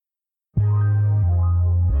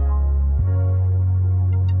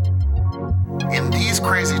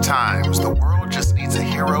crazy times, the world just needs a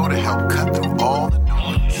hero to help cut through all the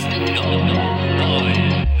noise.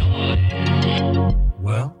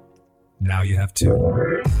 Well, now you have two.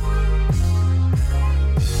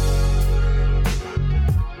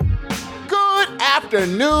 Good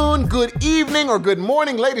afternoon, good evening, or good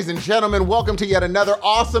morning, ladies and gentlemen. Welcome to yet another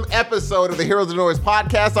awesome episode of the Heroes of Noise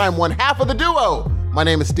podcast. I am one half of the duo. My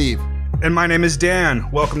name is Steve. And my name is Dan.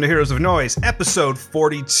 Welcome to Heroes of Noise, episode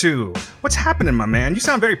 42. What's happening, my man? You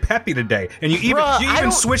sound very peppy today. And you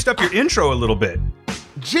even switched up your intro a little bit.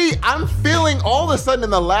 Gee, I'm feeling all of a sudden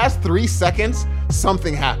in the last 3 seconds,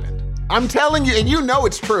 something happened. I'm telling you, and you know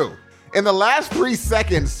it's true. In the last 3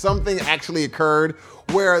 seconds, something actually occurred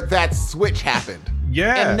where that switch happened.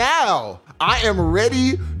 Yeah. And now I am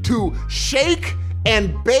ready to shake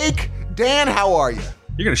and bake. Dan, how are you?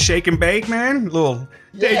 You're going to shake and bake, man?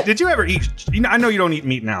 Yeah. Did you ever eat... I know you don't eat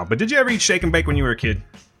meat now, but did you ever eat shake and bake when you were a kid?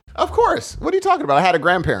 Of course. What are you talking about? I had a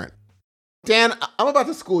grandparent. Dan, I'm about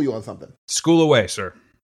to school you on something. School away, sir.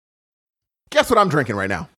 Guess what I'm drinking right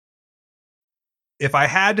now? If I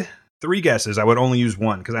had 3 guesses, I would only use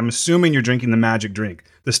one, because I'm assuming you're drinking the magic drink,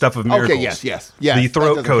 the stuff of miracles. Okay, yes. The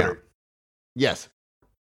throat coater. Count. Yes.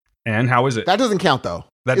 And how is it? That doesn't count, though.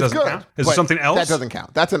 That it's doesn't good, count? Is it something else? That doesn't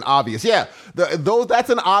count. That's an obvious. Yeah.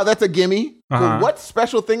 That's a gimme. Uh-huh. What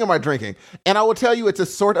special thing am I drinking? And I will tell you, it's a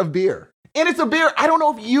sort of beer. And it's a beer. I don't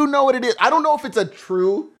know if you know what it is. I don't know if it's a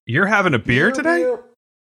true... You're having a beer today? Beer.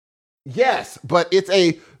 Yes, but it's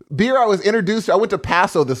a beer I was introduced to. I went to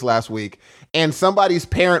Paso this last week, and somebody's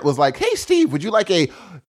parent was like, "Hey, Steve, would you like a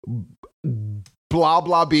blah,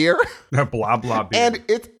 blah beer?" A blah, blah beer. And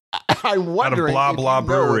it's... I'm wondering... Out of blah, blah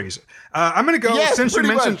breweries. I'm going to go, yes, since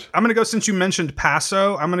you mentioned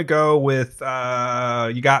Paso, I'm going to go with,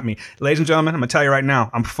 you got me. Ladies and gentlemen, I'm going to tell you right now,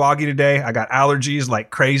 I'm foggy today. I got allergies like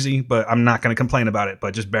crazy, but I'm not going to complain about it,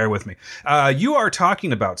 but just bear with me. You are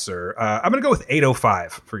talking about, sir, I'm going to go with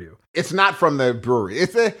 805 for you. It's not from the brewery.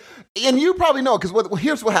 And you probably know, because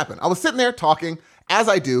here's what happened. I was sitting there talking, as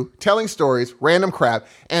I do, telling stories, random crap,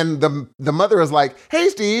 and the mother is like, "Hey,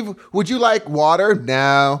 Steve, would you like water?"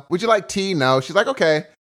 "No." "Would you like tea?" "No." She's like, "Okay."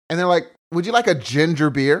 And they're like, "Would you like a ginger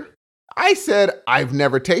beer?" I said, "I've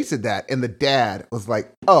never tasted that." And the dad was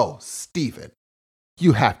like, "Oh, Stephen,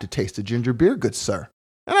 you have to taste a ginger beer, good sir."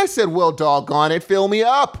 And I said, "Well, doggone it, fill me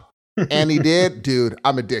up." And he did. Dude,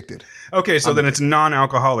 I'm addicted. Okay, so then it's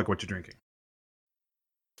non-alcoholic what you're drinking.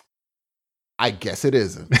 I guess it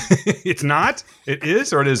isn't. It's not? It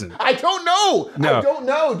is or it isn't? I don't know. No. I don't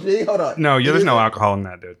know, G. Hold on. No, there's no alcohol in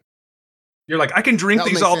that, dude. You're like, I can drink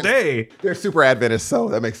these all day. They're super Adventists, so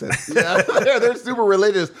that makes sense. Yeah, they're super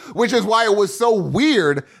religious, which is why it was so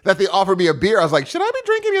weird that they offered me a beer. I was like, should I be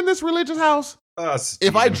drinking in this religious house?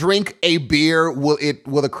 If I drink a beer, will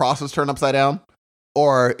the crosses turn upside down?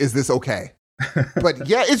 Or is this okay? But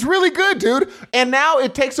yeah, it's really good, dude. And now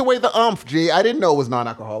it takes away the umph, G. I didn't know it was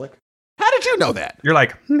non-alcoholic. How did you know that? You're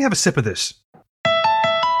like, let me have a sip of this.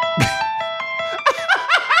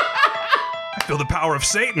 I feel the power of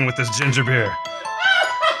Satan with this ginger beer.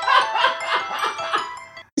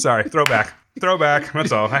 Sorry, throwback.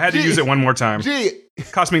 That's all. I had to use it one more time. Gee.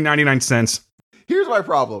 Cost me 99 cents. Here's my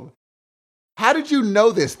problem. How did you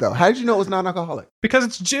know this, though? How did you know it was non-alcoholic? Because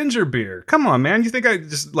it's ginger beer. Come on, man. You think I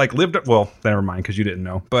just lived up? Well, never mind, because you didn't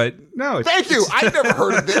know. But no. Thank you. I've never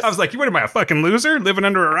heard of this. I was like, what am I, a fucking loser? Living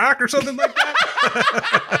under a rock or something like that?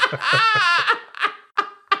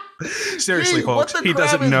 Seriously, folks. He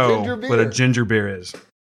doesn't know what a ginger beer is.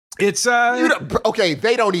 It's, okay,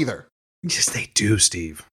 they don't either. Yes, they do,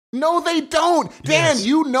 Steve. No, they don't. Dan, yes.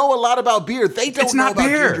 You know a lot about beer. They don't know about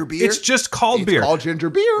ginger beer. It's just called beer. It's called ginger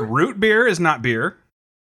beer. Root beer is not beer.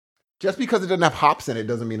 Just because it doesn't have hops in it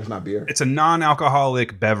doesn't mean it's not beer. It's a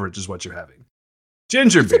non-alcoholic beverage is what you're having.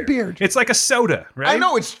 Ginger beer. A beer. It's like a soda, right? I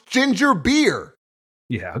know, it's ginger beer.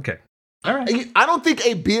 Yeah, okay. All right. I don't think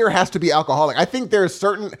a beer has to be alcoholic. I think there are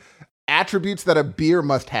certain attributes that a beer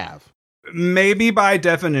must have. Maybe by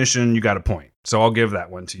definition, you got a point. So I'll give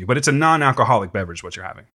that one to you. But it's a non-alcoholic beverage, what you're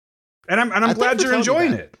having. And I'm glad you're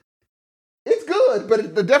enjoying it. It's good, but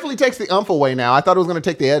it definitely takes the umph away now. I thought it was going to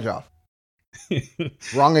take the edge off.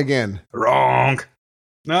 Wrong again. Wrong.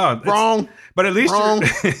 No. Wrong. But at least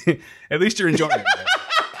you're enjoying it.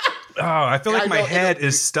 Oh, I feel like my head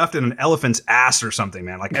is stuffed in an elephant's ass or something,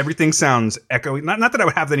 man. Like everything sounds echoey. Not that I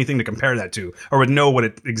would have anything to compare that to or would know what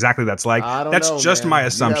exactly that's like. That's just my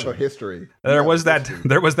assumption. You have a history. There was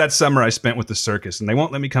that summer I spent with the circus, and they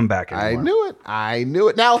won't let me come back anymore. I knew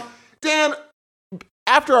it. Now, Dan,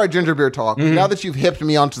 after our ginger beer talk, now that you've hipped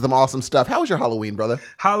me onto some awesome stuff, how was your Halloween, brother?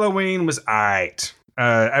 Halloween was aight.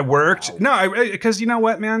 I worked. Wow. No, because you know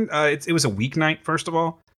what, man? It was a weeknight, first of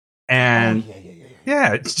all. And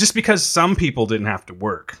Yeah, it's just because some people didn't have to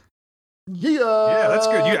work. Yeah, that's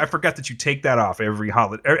good. I forgot that you take that off every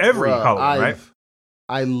holiday, Halloween, right?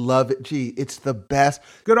 I love it. Gee, it's the best.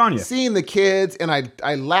 Good on you. Seeing the kids, and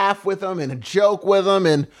I laugh with them and joke with them,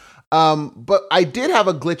 and but I did have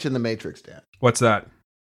a glitch in the Matrix, Dan. What's that?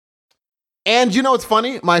 And you know what's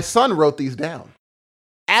funny? My son wrote these down.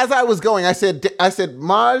 As I was going, I said,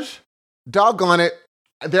 Maj, doggone it,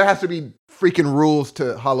 there has to be freaking rules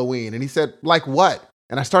to Halloween. And he said, like what?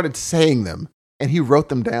 And I started saying them, and he wrote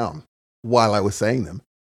them down while I was saying them.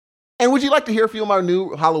 And would you like to hear a few of my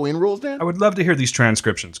new Halloween rules, Dan? I would love to hear these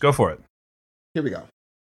transcriptions. Go for it. Here we go.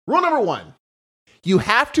 Rule number 1. You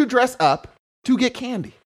have to dress up to get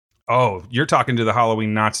candy. Oh, you're talking to the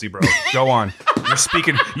Halloween Nazi, bro. Go on.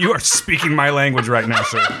 You are speaking my language right now,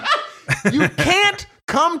 sir. You can't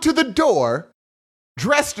come to the door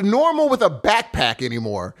dressed normal with a backpack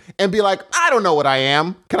anymore and be like, I don't know what I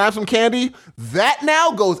am. Can I have some candy? That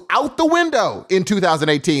now goes out the window in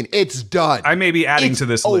 2018. It's done. I may be adding to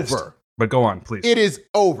this list. Over. But go on, please. It is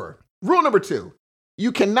over. Rule number 2.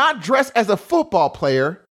 You cannot dress as a football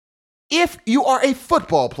player if you are a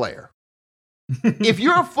football player. If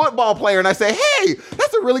you're a football player and I say, hey,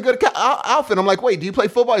 that's a really good outfit. I'm like, wait, do you play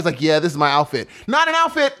football? He's like, yeah, this is my outfit. Not an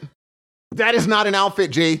outfit. That is not an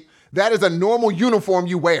outfit, G. That is a normal uniform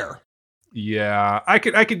you wear. Yeah, I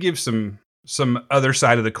could give some other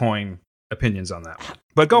side of the coin opinions on that one.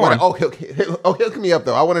 But go on. Oh, hook me up,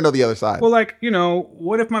 though. I want to know the other side. Well, like,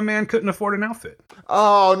 what if my man couldn't afford an outfit?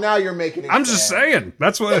 Oh, now you're making it I'm sad. Just saying.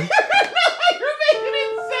 That's what... You're making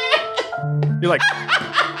it sad. You're like...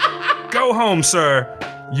 Go home, sir,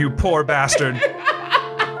 you poor bastard.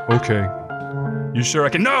 Okay. You sure I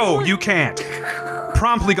can? No, you can't.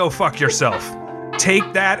 Promptly go fuck yourself.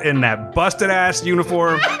 Take that in that busted ass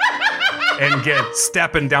uniform and get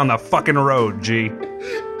stepping down the fucking road, G.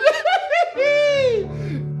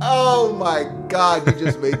 Oh my God, you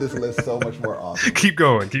just made this list so much more awesome. Keep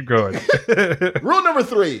going. Rule number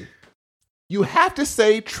 3. You have to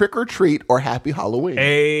say trick or treat or happy Halloween.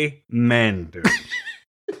 Amen, dude.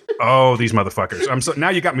 Oh, these motherfuckers. Now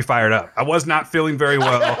you got me fired up. I was not feeling very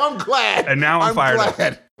well. I'm glad. And now I'm fired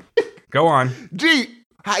up. Go on. Gee,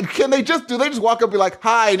 do they just walk up and be like,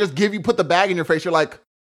 hi, just put the bag in your face. You're like,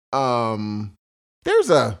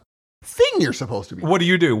 there's a thing you're supposed to be. What do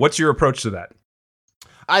you do? What's your approach to that?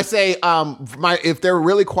 I say, if they're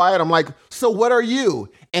really quiet, I'm like, so what are you?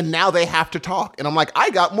 And now they have to talk. And I'm like,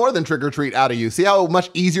 I got more than trick or treat out of you. See how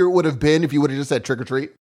much easier it would have been if you would have just said trick or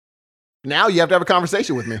treat? Now you have to have a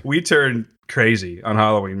conversation with me. We turn crazy on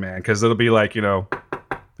Halloween, man, because it'll be like, and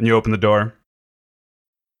you open the door,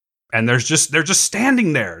 and they're just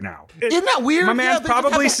standing there now. Isn't that weird? My man's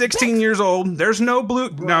probably 16 years old. There's no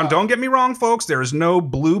blue. Now, don't get me wrong, folks. There is no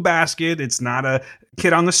blue basket. It's not a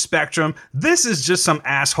kid on the spectrum. This is just some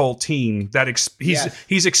asshole teen that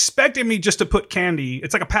he's expecting me just to put candy.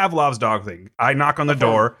 It's like a Pavlov's dog thing. I knock on the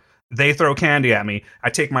door. They throw candy at me. I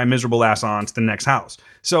take my miserable ass on to the next house.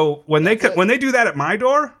 So when they do that at my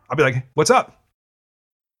door, I'll be like, "What's up?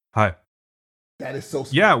 Hi." That is so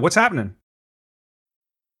sweet. Yeah, what's happening?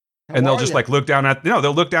 And they'll just look down at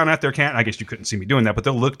they'll look down at their can. I guess you couldn't see me doing that, but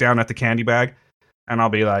they'll look down at the candy bag, and I'll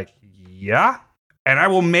be like, "Yeah," and I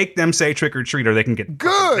will make them say trick or treat, or they can get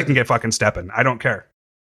good. They can get fucking stepping. I don't care.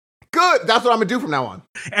 Good. That's what I'm gonna do from now on.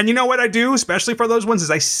 And you know what I do, especially for those ones, is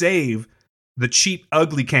I save the cheap,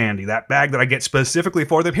 ugly candy, that bag that I get specifically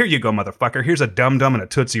for them. Here you go, motherfucker. Here's a Dum Dum and a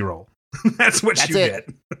Tootsie Roll. That's what you get.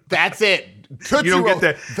 That's it. Tootsie you don't Roll.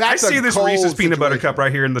 Get that. I see this Reese's Peanut Butter Cup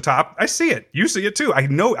right here in the top. I see it. You see it too. I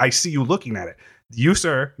know. I see you looking at it. You,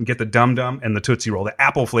 sir, get the Dum Dum and the Tootsie Roll, the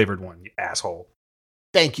apple flavored one, you asshole.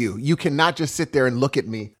 Thank you. You cannot just sit there and look at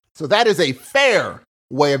me. So that is a fair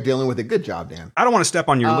way of dealing with it. Good job, Dan. I don't want to step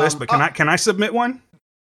on your list, but can I submit one?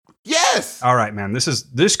 Yes. All right, man.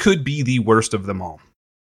 This could be the worst of them all.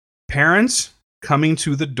 Parents coming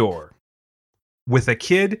to the door with a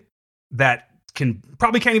kid that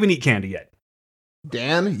probably can't even eat candy yet.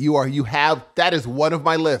 Dan, that is one of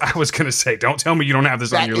my lists. I was going to say, don't tell me you don't have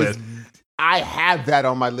this on your list. I have that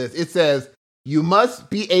on my list. It says, you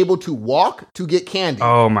must be able to walk to get candy.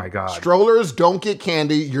 Oh my God. Strollers don't get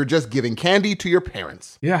candy. You're just giving candy to your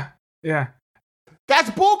parents. Yeah. That's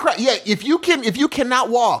bullcrap. Yeah, if you cannot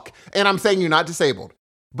walk, and I'm saying you're not disabled,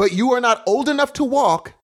 but you are not old enough to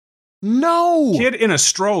walk, no. Kid in a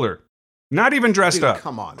stroller, not even dressed up.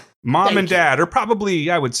 Come on. Mom and dad are probably,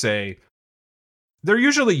 I would say, they're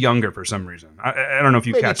usually younger for some reason. I don't know if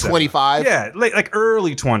you catch that. 25. Yeah, like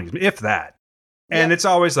early 20s, if that. And it's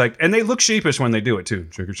always like, and they look sheepish when they do it too.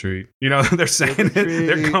 Trick or treat. They're saying it.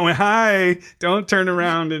 They're going, hi, don't turn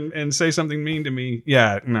around and say something mean to me.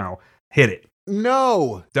 Yeah, no, hit it.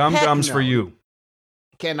 No. Dum Heck Dums no. for you.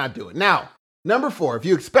 Cannot do it. Now, number 4, if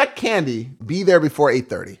you expect candy, be there before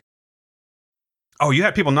 8:30. Oh, you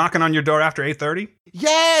had people knocking on your door after 8:30?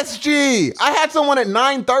 Yes, G. I had someone at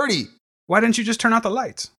 9:30. Why didn't you just turn out the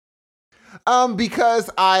lights? Because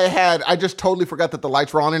I just totally forgot that the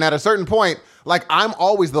lights were on, and at a certain point, like, I'm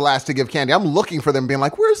always the last to give candy. I'm looking for them, being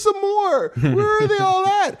like, "Where's some more? Where are they all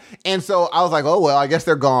at?" And so I was like, "Oh well, I guess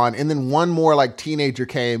they're gone." And then one more like teenager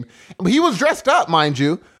came. He was dressed up, mind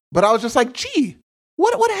you, but I was just like, "Gee,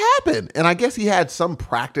 what happened?" And I guess he had some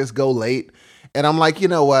practice go late. And I'm like, you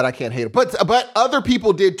know what? I can't hate it. But other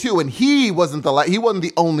people did too, and he wasn't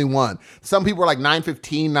the only one. Some people were like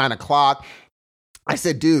 9:15, 9 o'clock. I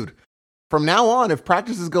said, dude, from now on, if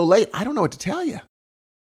practices go late, I don't know what to tell you.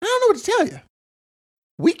 I don't know what to tell you.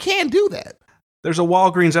 We can't do that. There's a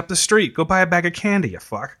Walgreens up the street. Go buy a bag of candy, you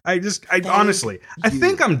fuck. Honestly, I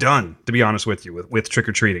think I'm done, to be honest with you, with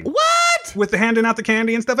trick-or-treating. What? With the handing out the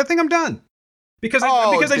candy and stuff, I think I'm done. Because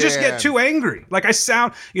I just get too angry. Like I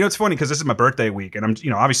sound, it's funny because this is my birthday week and I'm,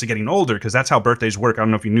 obviously getting older because that's how birthdays work. I don't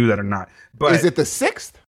know if you knew that or not. But is it the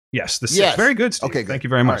 6th? Yes, the 6th. Yes. Very good, Steve. Okay, good. Thank you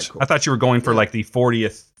very much. Right, cool. I thought you were going for like the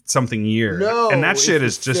 40th something year. No, and that shit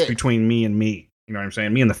it's is the just 6th. between me and me. You know what I'm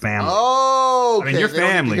saying? Me and the family. Oh, okay. I mean, your They don't need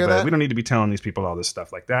to family, hear but that? we don't need to be telling these people all this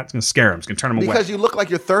stuff like that. It's going to scare them. It's going to turn them away. Because you look like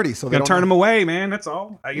you're 30, so It's they going to don't turn them away, man. That's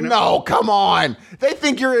all. No, come on. They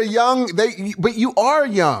think you're but you are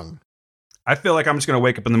young. I feel like I'm just going to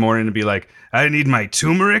wake up in the morning and be like, I need my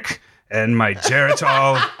turmeric and my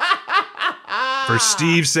Geritol. For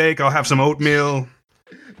Steve's sake, I'll have some oatmeal.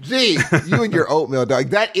 Gee, you and your oatmeal, dog.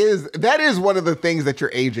 That is one of the things that you're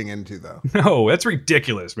aging into, though. No, that's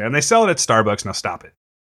ridiculous, man. They sell it at Starbucks. Now stop it.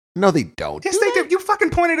 No, they don't. Yes, they do. You fucking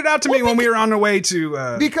pointed it out to me when we were on the way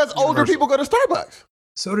to... because older people go to Starbucks.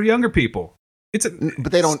 So do younger people.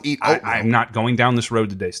 But they don't eat oatmeal. I'm not going down this road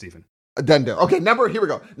today, Stephen. Done. Okay, here we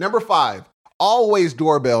go. Number 5, always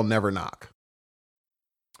doorbell, never knock.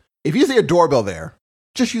 If you see a doorbell there,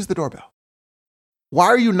 just use the doorbell. Why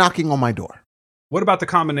are you knocking on my door? What about the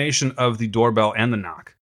combination of the doorbell and the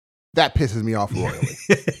knock? That pisses me off royally.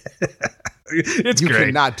 It's you great.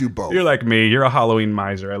 cannot do both. You're like me. You're a Halloween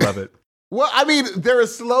miser. I love it. Well, I mean, there are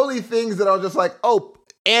slowly things that are just like, oh,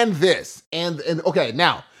 and this. And okay,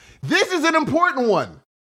 now, this is an important one.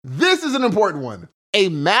 A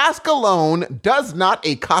mask alone does not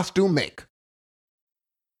a costume make.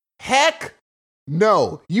 Heck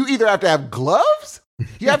no. You either have to have gloves,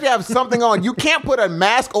 you have to have something on. You can't put a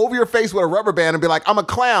mask over your face with a rubber band and be like, I'm a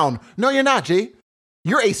clown. No, you're not, G.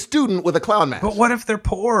 You're a student with a clown mask. But what if they're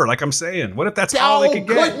poor, like I'm saying? What if that's all they could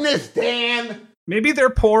get? Oh, goodness, Dan. Maybe they're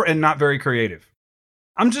poor and not very creative.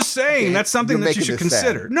 I'm just saying Dan, that's something you're that you making should this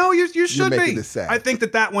sad. consider. No, you should You're be. making this sad. I think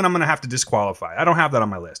that one I'm going to have to disqualify. I don't have that on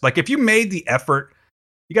my list. Like if you made the effort,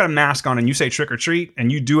 you got a mask on and you say trick or treat and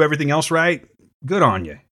you do everything else right, good on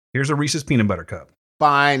you. Here's a Reese's peanut butter cup.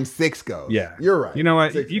 Fine, 6 goes. Yeah. You're right. You know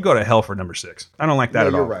what? 6 You goes. go to hell for number 6. I don't like that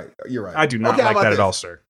at all. You're right. I do not Okay, how like about that this? at all,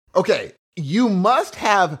 sir. Okay, you must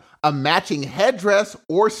have a matching headdress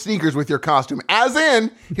or sneakers with your costume. As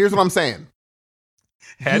in, here's what I'm saying.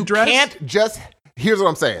 Headdress? Here's what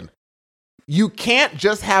I'm saying. You can't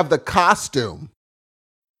just have the costume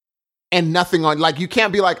and nothing on. Like, you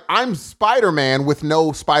can't be like, I'm Spider-Man with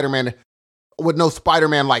no Spider-Man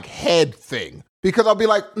like head thing. Because I'll be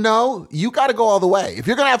like, no, you got to go all the way. If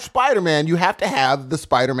you're going to have Spider-Man, you have to have the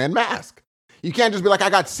Spider-Man mask. You can't just be like, I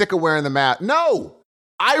got sick of wearing the mask. No,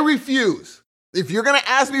 I refuse. If you're going to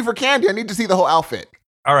ask me for candy, I need to see the whole outfit.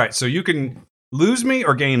 All right, so you can lose me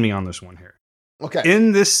or gain me on this one here. Okay.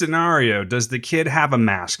 In this scenario, does the kid have a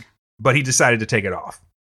mask, but he decided to take it off?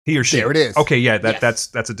 He or she? There it is. Okay, yeah, Yes.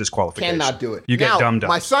 that's a disqualification. Cannot do it. You get Now, dumb-dumbs.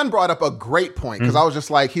 My son brought up a great point because I was just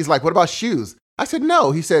like, he's like, what about shoes? I said, no.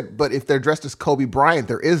 He said, but if they're dressed as Kobe Bryant,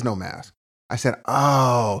 there is no mask. I said,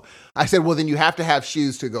 oh. I said, well, then you have to have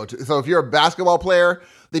shoes to go to. So if you're a basketball player,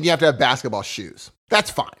 then you have to have basketball shoes. That's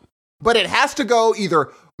fine. But it has to go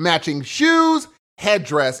either matching shoes,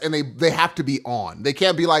 headdress, and they have to be on. They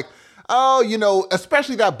can't be like, oh,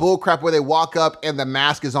 especially that bull crap where they walk up and the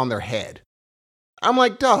mask is on their head. I'm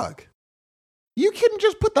like, dog, you couldn't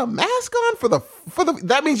just put the mask on for the,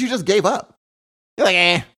 that means you just gave up. You're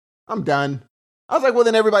like, I'm done. I was like, well,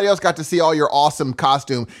 then everybody else got to see all your awesome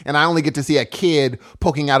costume, and I only get to see a kid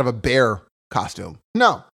poking out of a bear costume.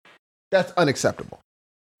 No, that's unacceptable.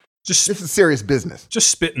 This is serious business. Just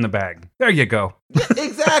spit in the bag. There you go. Yeah,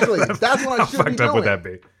 exactly. That's what I How should be fucked doing. up would that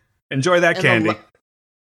be? Enjoy that And candy.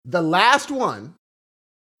 The last one,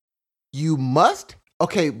 you must.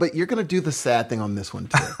 Okay, but you're going to do the sad thing on this one,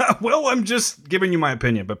 too. Well, I'm just giving you my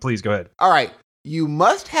opinion, but please go ahead. All right. You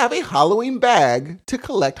must have a Halloween bag to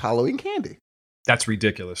collect Halloween candy. That's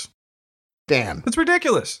ridiculous. Dan, That's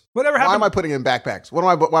ridiculous. Whatever why am happened? I putting it in backpacks?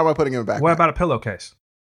 Why am I putting it in backpacks? What about a pillowcase?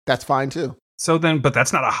 That's fine too. So then, but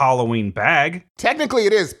that's not a Halloween bag. Technically,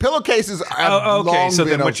 it is. Pillowcases have Oh, okay. long So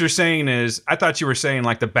then been what you're saying is, I thought you were saying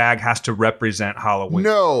like the bag has to represent Halloween.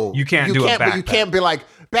 No, You can't do a But you backpack. can't be like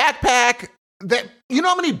backpack. That you know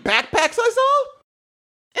how many backpacks I saw?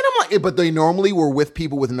 And I'm like, but they normally were with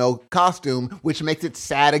people with no costume, which makes it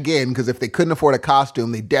sad again because if they couldn't afford a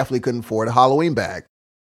costume, they definitely couldn't afford a Halloween bag.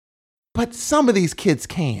 But some of these kids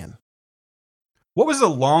can. What was the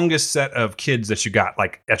longest set of kids that you got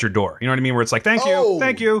like at your door? You know what I mean? Where it's like, thank you,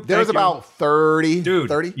 thank you. There's thank you. about 30. Dude,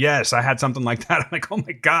 30? yes, I had something like that. I'm like, oh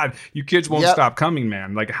my God, you kids won't Yep. stop coming,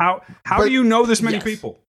 man. Like, how But- do you know this many yes.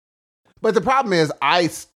 people? But the problem is,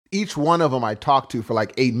 each one of them I talked to for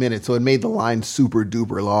like 8 minutes, so it made the line super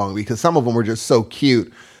duper long because some of them were just so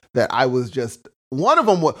cute that I was just. One of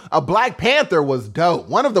them, a Black Panther, was dope.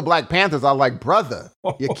 One of the Black Panthers, I was like, brother,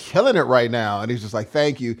 you're killing it right now, and he's just like,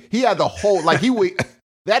 thank you. He had the whole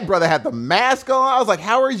that brother had the mask on. I was like,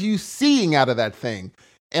 how are you seeing out of that thing?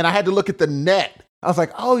 And I had to look at the net. I was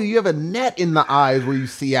like, oh, you have a net in the eyes where you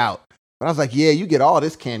see out. But I was like, yeah, you get all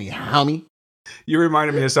this candy, homie. You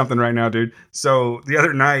reminded me of something right now, dude. So the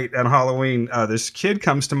other night at Halloween, this kid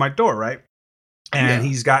comes to my door, right? And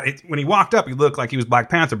he's got it. When he walked up, he looked like he was Black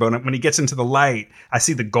Panther. But when he gets into the light, I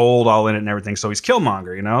see the gold all in it and everything. So he's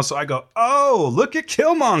Killmonger, you know? So I go, oh, look at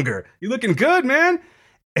Killmonger. You looking good, man.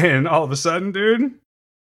 And all of a sudden, dude,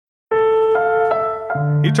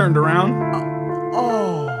 he turned around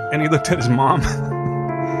and he looked at his mom.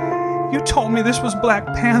 You told me this was Black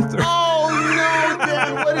Panther. Oh, no,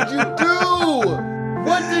 Dan, what did you do?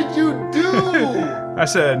 What did you do? I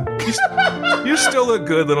said, you still look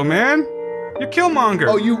good, little man. You're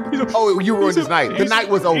Killmonger. You ruined his night. The night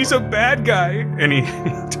was over. He's a bad guy. And he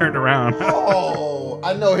turned around. Oh,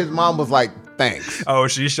 I know his mom was like, thanks. Oh,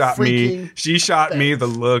 she shot me. She shot me the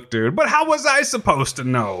look, dude. But how was I supposed to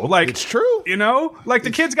know? Like, It's true. you know? Like,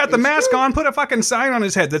 the kid's got the it's mask true. on, put a fucking sign on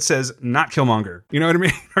his head that says, not Killmonger. You know what I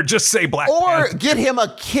mean? Or just say Black Or Panther. get him a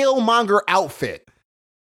Killmonger outfit.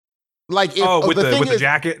 Like, if, with thing the is,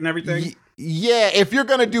 jacket and everything? Yeah, if you're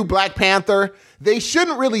going to do Black Panther, they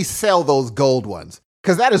shouldn't really sell those gold ones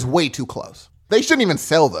because that is way too close. They shouldn't even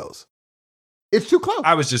sell those. It's too close.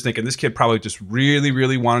 I was just thinking this kid probably just really,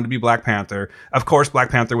 really wanted to be Black Panther. Of course, Black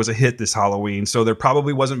Panther was a hit this Halloween, so there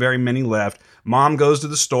probably wasn't very many left. Mom goes to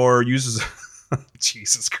the store, uses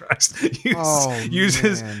Jesus Christ,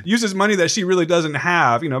 uses money that she really doesn't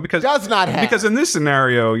have, you know, because Does not have. because in this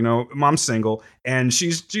scenario, you know, mom's single and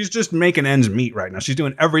she's just making ends meet right now. She's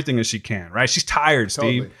doing everything as she can, right? She's tired,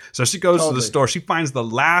 Steve. Totally. So she goes to Totally. the store. She finds the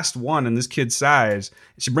last one in this kid's size.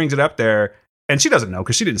 She brings it up there. And she doesn't know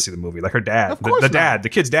because she didn't see the movie. Like her dad, Of course the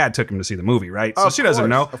kid's dad took him to see the movie, right? So Of she doesn't course,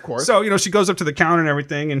 know. of course. So, you know, she goes up to the counter and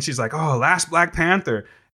everything and she's like, oh, last Black Panther.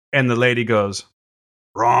 And the lady goes,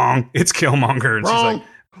 wrong. It's Killmonger. And Wrong.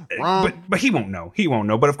 she's like, Wrong. but he won't know. He won't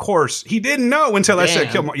know. But of course, he didn't know until I said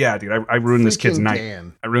Dan. Killmonger. Yeah, dude, I ruined this kid's Freaking night.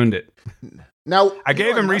 Dan. I ruined it. Now, I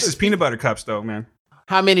gave him another Reese's thing- peanut butter cups, though, man.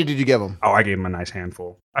 How many did you give him? Oh, I gave him a nice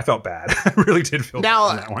handful. I felt bad. I really did feel bad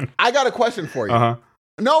on Now, that one. I got a question for you. Uh-huh.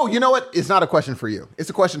 No, you know what? It's not a question for you. It's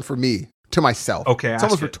a question for me, to myself. Okay, It's ask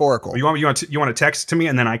almost it. rhetorical. You want to text to me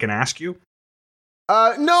and then I can ask you?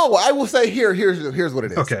 No, I will say here's what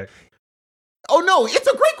it is. Okay. Oh, no, it's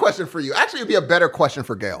a great question for you. Actually, it'd be a better question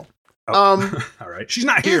for Gail. Oh. All right. She's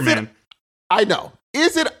not here, Is it- man. I know.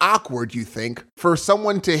 Is it awkward, you think, for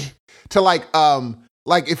someone to like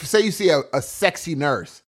if say you see a sexy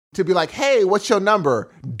nurse to be like, hey, what's your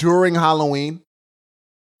number during Halloween?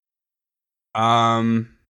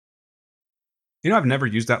 You know, I've never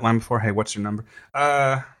used that line before. Hey, what's your number?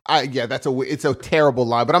 Yeah, it's a terrible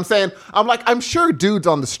line. But I'm sure dudes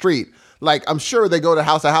on the street, like, I'm sure they go to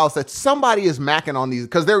house that somebody is macking on these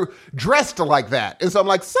because they're dressed like that. And so I'm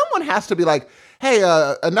like, someone has to be like, hey,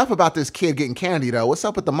 enough about this kid getting candy though. What's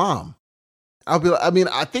up with the mom?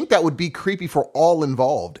 I think that would be creepy for all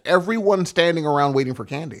involved. Everyone standing around waiting for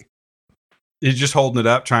candy. You're just holding it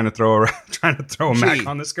up, trying to throw a mac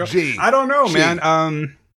on this girl. I don't know, man.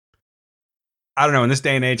 I don't know. In this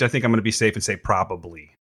day and age, I think I'm going to be safe and say probably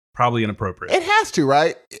inappropriate. It has to,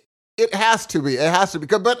 right? It has to be. It has to be.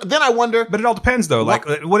 But then I wonder. But it all depends, though. Like,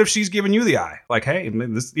 what if she's giving you the eye? Like, hey,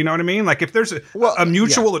 this, you know what I mean? Like, if there's a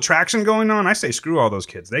mutual attraction going on, I say screw all those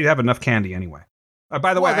kids. They have enough candy anyway.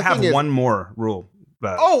 By the way, I have one more rule.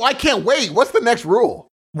 I can't wait. What's the next rule?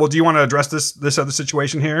 Well, do you want to address this other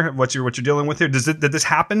situation here? What you're dealing with here? Did this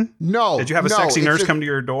happen? No. Did you have a sexy nurse come to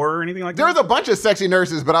your door or anything like that? There's a bunch of sexy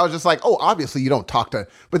nurses, but I was just like, oh, obviously you don't talk to.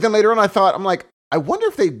 But then later on, I'm like, I wonder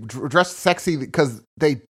if they dress sexy because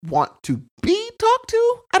they want to be talk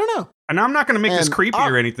to. I don't know. And I'm not going to make this And, creepy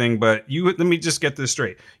or anything, but let me just get this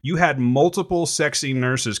straight. You had multiple sexy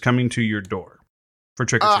nurses coming to your door for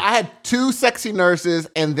trick or treat. I had 2 sexy nurses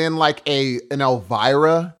and then like an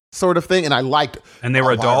Elvira sort of thing, and I liked. And they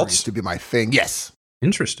were Elvira adults? Used to be my thing. Yes.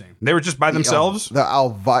 Interesting. They were just by themselves? The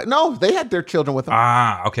Elvira. No, they had their children with them.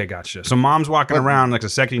 Ah, okay, gotcha. So mom's walking But- around like a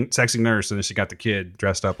sexy nurse, and then she got the kid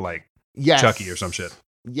dressed up like Yes. Chucky or some shit.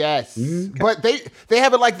 Yes. Okay. But they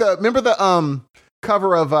have it like remember the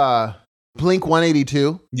cover of Blink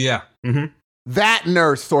 182? Yeah. Mm-hmm. That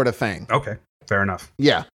nurse sort of thing. Okay, fair enough.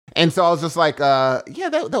 Yeah. And so I was just like, yeah,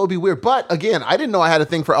 that would be weird. But again, I didn't know I had a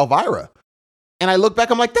thing for Elvira. And I look back,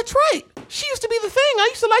 I'm like, that's right. She used to be the thing. I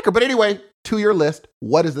used to like her. But anyway, to your list,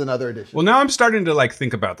 what is another edition? Well, now I'm starting to like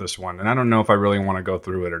think about this one, and I don't know if I really want to go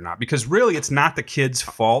through it or not, because really it's not the kid's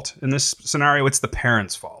fault in this scenario, it's the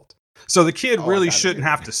parents' fault. So the kid really shouldn't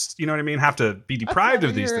have to, you know what I mean, have to be deprived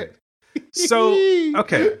of these things. So,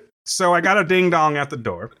 okay. So I got a ding dong at the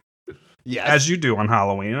door, Yes. as you do on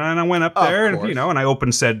Halloween, and I went up Of there and, course. and I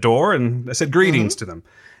opened said door and I said greetings to them.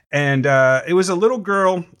 And it was a little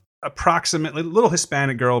girl, little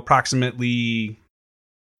Hispanic girl, approximately,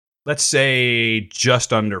 let's say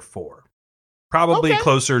just under 4. Probably Okay.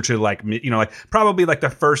 closer to like probably like the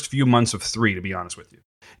first few months of 3, to be honest with you.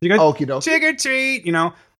 You go, Okie dokie. trick or treat,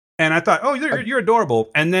 and I thought, oh, you're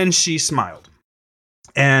adorable. And then she smiled.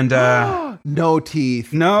 And no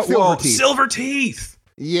teeth. silver teeth.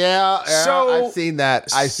 Yeah. So- I've seen that.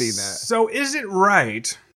 I've seen that. So is it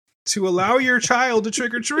right to allow your child to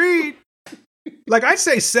trick or treat? Like, I'd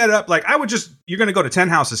say set up, like, you're going to go to 10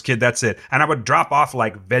 houses, kid, that's it. And I would drop off,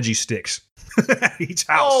 like, veggie sticks at each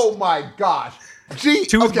house. Oh my gosh. Gee,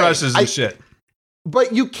 Toothbrushes okay, and shit.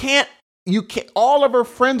 But you can't, all of her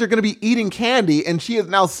friends are going to be eating candy, and she is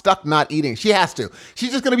now stuck not eating. She has to.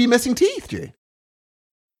 She's just going to be missing teeth, G.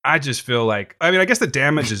 I just feel like, I guess the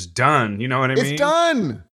damage is done. You know what I mean? It's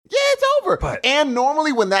done. Yeah, it's over. But and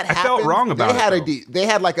normally when that I happens, felt wrong about they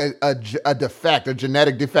had like a defect, a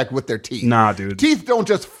genetic defect with their teeth. Nah, dude. Teeth don't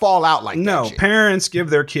just fall out like No, that. G. parents give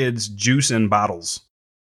their kids juice in bottles.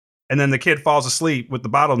 And then the kid falls asleep with the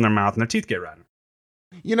bottle in their mouth and their teeth get rotten.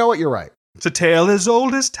 You know what? You're right. It's a tale as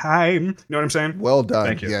old as time. You know what I'm saying? Well done.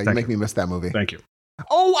 Thank you. Yeah, you Thank make you. me miss that movie. Thank you.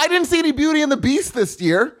 Oh, I didn't see any Beauty and the Beast this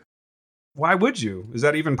year. Why would you? Is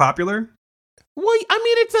that even popular? Well, I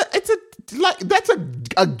mean, that's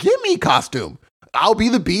a gimme costume. I'll be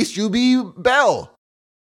the Beast, you be Belle.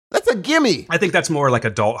 That's a gimme. I think that's more like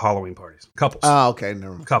adult Halloween parties. Couples. Oh, okay,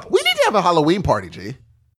 never mind. Couples. We need to have a Halloween party, G.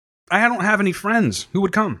 I don't have any friends. Who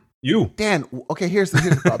would come? You. Dan, okay, here's the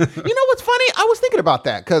problem. You know what's funny? I was thinking about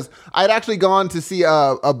that because I'd actually gone to see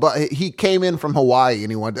he came in from Hawaii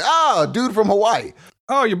and he wanted, dude from Hawaii.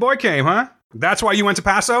 Oh, your boy came, huh? That's why you went to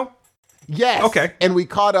Paso? Yes. Okay. And we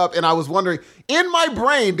caught up and I was wondering, in my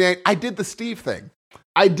brain, Dan, I did the Steve thing.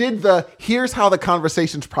 I did here's how the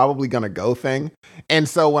conversation's probably going to go thing. And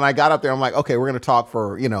so when I got up there, I'm like, okay, we're going to talk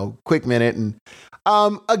for, quick minute. And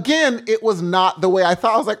again, it was not the way I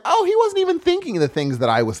thought. I was like, oh, he wasn't even thinking the things that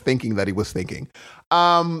I was thinking that he was thinking.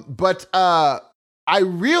 But I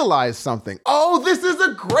realized something. Oh, this is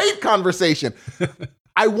a great conversation.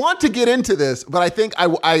 I want to get into this, but I think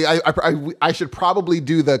I should probably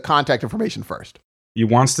do the contact information first. He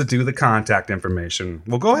wants to do the contact information.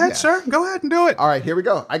 Well, go ahead, Yeah. sir. Go ahead and do it. All right, here we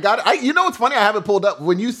go. I got it. You know what's funny? I have it pulled up.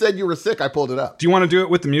 When you said you were sick, I pulled it up. Do you want to do it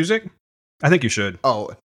with the music? I think you should.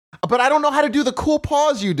 Oh, but I don't know how to do the cool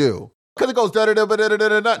pause you do. Because it goes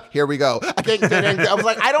da-da-da-da-da-da-da. Here we go. I can't. I was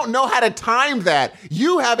like, I don't know how to time that.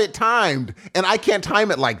 You have it timed, and I can't time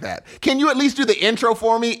it like that. Can you at least do the intro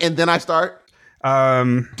for me, and then I start?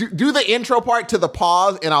 Do the intro part to the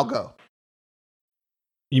pause, and I'll go.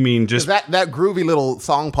 You mean just... That groovy little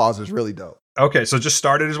song pause is really dope. Okay, so just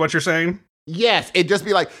start it is what you're saying? Yes, it'd just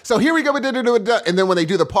be like, so here we go, and then when they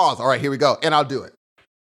do the pause, all right, here we go, and I'll do it.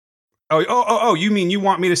 Oh, you mean you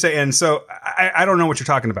want me to say, and so I don't know what you're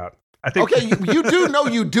talking about. I think Okay, you do know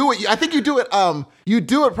you do it. I think you do it. You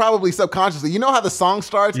do it probably subconsciously. You know how the song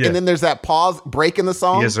starts, Yeah. and then there's that pause break in the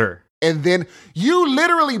song. Yes, sir. And then you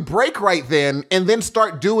literally break right then, and then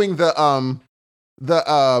start doing the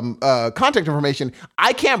contact information.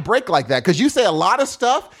 I can't break like that because you say a lot of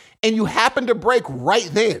stuff, and you happen to break right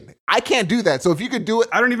then. I can't do that. So if you could do it,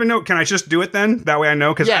 I don't even know. Can I just do it then? That way I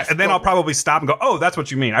know? Because Yes, then go I'll for it. probably stop and go, oh, that's what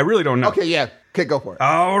you mean. I really don't know. okay, yeah, okay, go for it.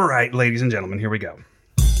 All right, ladies and gentlemen, here we go.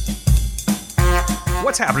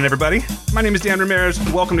 What's happening, everybody? My name is Dan Ramirez.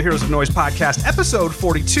 Welcome to Heroes of Noise Podcast, episode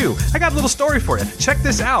 42. I got a little story for you. Check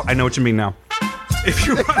this out. I know what you mean now. If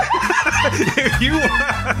you want...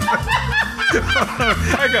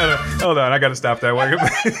 hold on, I gotta stop that one.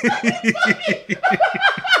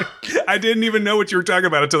 I didn't even know what you were talking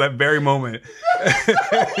about until that very moment.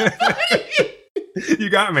 You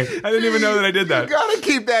got me. I didn't even know that I did that. You gotta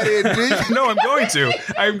keep that in, G. No, I'm going to.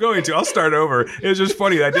 I'm going to. I'll start over. It was just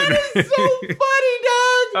funny. I didn't. That is so funny, dog.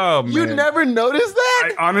 Oh, man. You never noticed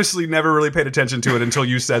that? I honestly never really paid attention to it until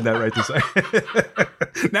you said that right this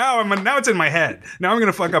second. Now it's in my head. Now I'm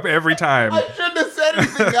gonna fuck up every time. I shouldn't have said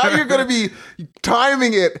anything. Now you're gonna be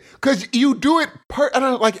timing it because you do it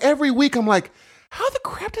like every week. I'm like, how the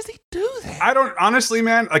crap does he do that? I don't honestly,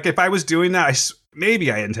 man. Like if I was doing that,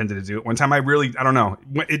 maybe I intended to do it one time. I don't know.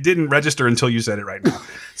 It didn't register until you said it right now.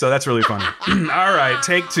 So that's really funny. All right,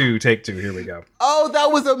 take two. Here we go. Oh,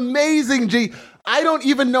 that was amazing, G. I don't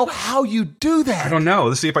even know how you do that. I don't know.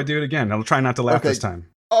 Let's see if I do it again. I'll try not to laugh this time.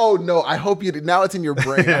 Oh, no. I hope you did. Now it's in your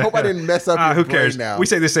brain. I hope I didn't mess up your who brain cares? now. We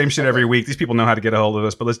say the same shit every week. These people know how to get a hold of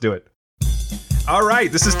us, but let's do it. All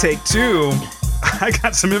right, this is take two. I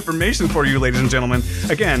got some information for you, ladies and gentlemen.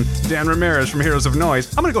 Again, Dan Ramirez from Heroes of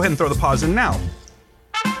Noise. I'm going to go ahead and throw the pause in now.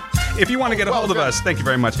 If you want to get a hold of us, thank you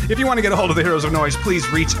very much. If you want to get a hold of the Heroes of Noise, please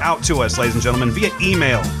reach out to us, ladies and gentlemen, via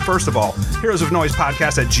email. First of all,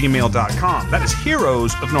 heroesofnoisepodcast@gmail.com. That is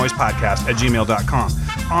heroesofnoisepodcast@gmail.com.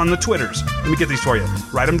 On the Twitters, let me get these for you.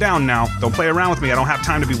 Write them down now. Don't play around with me. I don't have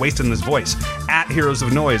time to be wasting this voice. @Heroes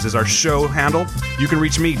of Noise is our show handle. You can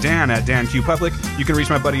reach me, Dan, at Dan Q Public. You can reach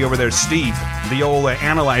my buddy over there, Steve, the old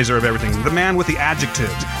analyzer of everything, the man with the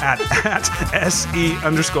adjectives, at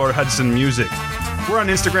SE_Hudson Music. We're on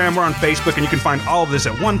Instagram, we're on Facebook, and you can find all of this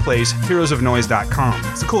at one place, heroesofnoise.com.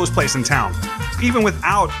 It's the coolest place in town. Even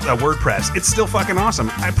without a WordPress, it's still fucking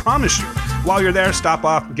awesome. I promise you. While you're there, stop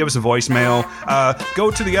off, give us a voicemail.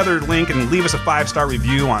 Go to the other link and leave us a 5-star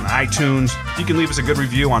review on iTunes. You can leave us a good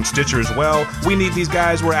review on Stitcher as well. We need these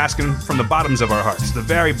guys. We're asking from the bottoms of our hearts, the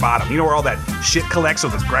very bottom. You know where all that shit collects,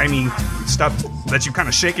 all the grimy stuff that you kind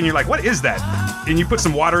of shake and you're like, what is that? And you put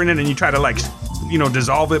some water in it and you try to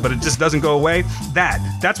dissolve it, but it just doesn't go away.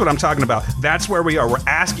 That's what I'm talking about. That's where we are. We're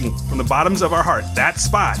asking from the bottoms of our heart, that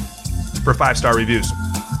spot, for 5-star reviews.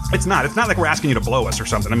 It's not like we're asking you to blow us or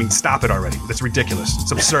something. I mean, stop it already. That's ridiculous.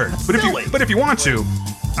 It's absurd. But if you want to,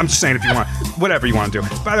 I'm just saying if you want, whatever you want to do.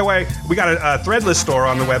 By the way, we got a Threadless store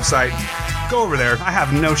on the website. Go over there. I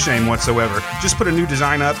have no shame whatsoever. Just put a new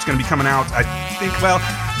design up. It's going to be coming out, I think,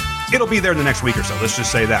 it'll be there in the next week or so. Let's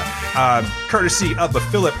just say that. Courtesy of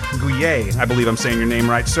Philip Gouillet. I believe I'm saying your name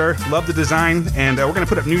right, sir. Love the design, and we're going to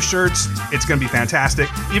put up new shirts. It's going to be fantastic.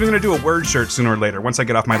 Even going to do a word shirt sooner or later once I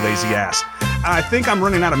get off my lazy ass. I think I'm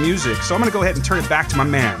running out of music, so I'm going to go ahead and turn it back to my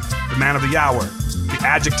man, the man of the hour, the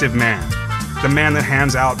adjective man, the man that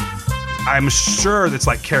hands out, I'm sure that's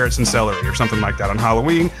like carrots and celery or something like that on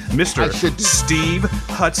Halloween, Mr. Steve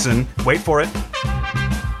Hudson. Wait for it.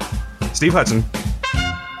 Steve Hudson.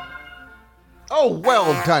 Oh,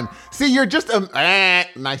 well done. See, you're just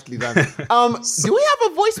nicely done. Do we have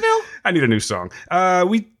a voicemail? I need a new song.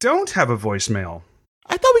 We don't have a voicemail.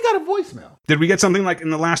 I thought we got a voicemail. Did we get something like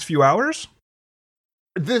in the last few hours?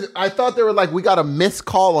 I thought they were like, we got a missed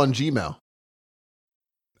call on Gmail.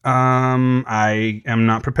 I am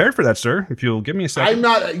not prepared for that, sir. If you'll give me a second. I'm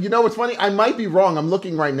not. You know what's funny? I might be wrong. I'm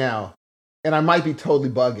looking right now, and I might be totally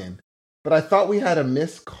bugging. But I thought we had a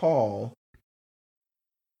missed call.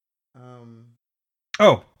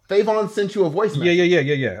 Oh. Favon sent you a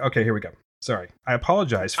voicemail. Yeah. Okay, here we go. Sorry. I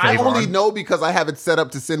apologize, Favon. I only know because I have it set up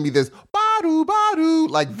to send me this badu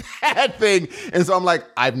like that thing. And so I'm like,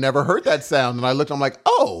 I've never heard that sound. And I looked, I'm like,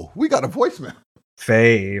 oh, we got a voicemail.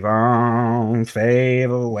 Favon, fave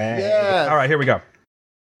away. Yes. All right, here we go.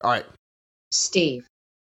 All right. Steve,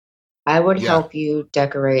 I would help you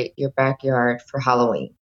decorate your backyard for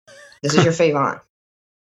Halloween. This is your Favon.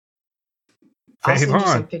 I'll send you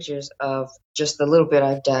some pictures of just the little bit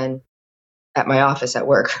I've done at my office at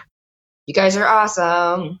work. You guys are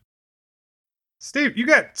awesome. Steve, you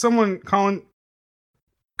got someone calling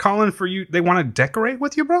for you. They want to decorate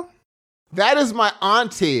with you, bro? That is my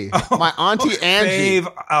auntie. My auntie Angie.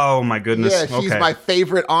 Oh, my goodness. Yeah, she's my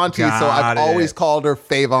favorite auntie, so I've always called her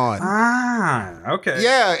Favon. Ah, okay.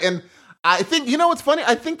 Yeah, and I think, you know what's funny?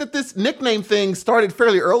 I think that this nickname thing started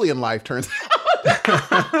fairly early in life, turns out.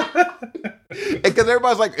 Because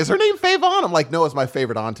everybody's like, is her name Favon? I'm like, no, it's my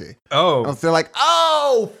favorite auntie. Oh. And so they're like,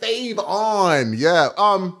 oh, Favon. Yeah.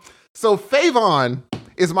 So Favon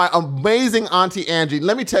is my amazing auntie Angie.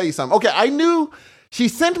 Let me tell you something. Okay, I knew she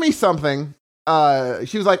sent me something.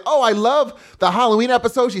 She was like, oh, I love the Halloween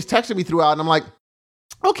episode. She's texted me throughout. And I'm like,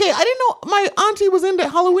 okay, I didn't know my auntie was into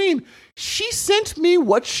Halloween. She sent me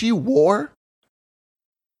what she wore.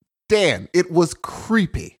 Dan, it was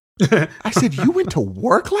creepy. I said, you went to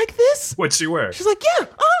work like this? What'd she wear? She's like, yeah.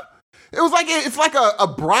 It was like it's like a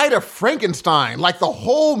Bride of Frankenstein, like the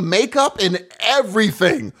whole makeup and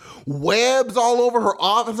everything, webs all over her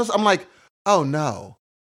office. I'm like, oh no.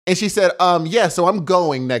 And she said, yeah, so I'm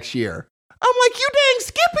going next year. I'm like, you dang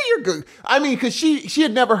Skippy, you're good. I mean, because she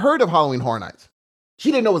had never heard of Halloween Horror Nights.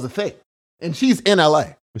 She didn't know it was a thing. And she's in LA.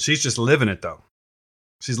 She's just living it though.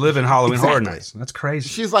 She's living Halloween Horror Nights. That's crazy.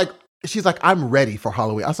 She's like, I'm ready for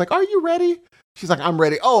Halloween. I was like, are you ready? She's like, I'm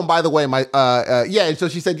ready. Oh, and by the way, yeah. And so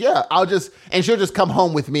she said, yeah, she'll just come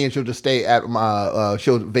home with me and she'll just stay at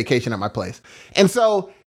she'll vacation at my place. And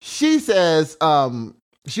so she says,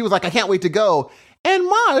 she was like, I can't wait to go. And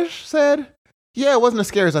Maj said, yeah, it wasn't as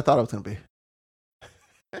scary as I thought it was going to be.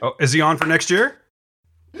 Oh, is he on for next year?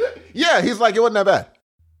 Yeah, he's like, it wasn't that bad.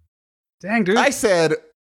 Dang, dude. I said,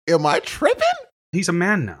 am I tripping? He's a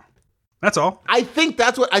man now. That's all. I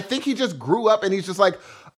think he just grew up and he's just like,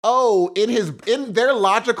 oh, in their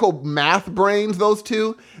logical math brains, those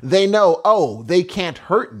two, they know, oh, they can't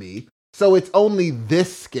hurt me. So it's only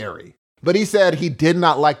this scary. But he said he did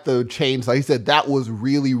not like the chainsaw. He said that was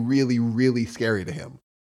really, really, really scary to him.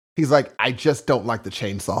 He's like, I just don't like the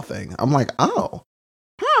chainsaw thing. I'm like, oh,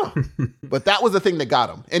 huh. But that was the thing that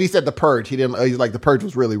got him. And he said The Purge. He's like, The Purge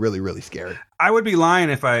was really, really, really scary. I would be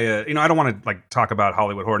lying if I, I don't want to like talk about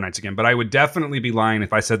Hollywood Horror Nights again, but I would definitely be lying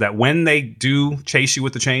if I said that when they do chase you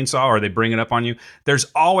with the chainsaw or they bring it up on you, there's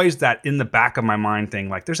always that in the back of my mind thing.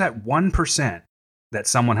 Like there's that 1% that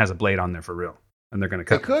someone has a blade on there for real. And they're going to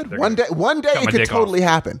cut. It could. One day it could totally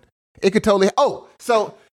happen. It could totally. Oh,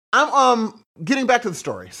 so I'm getting back to the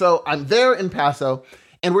story. So I'm there in Paso,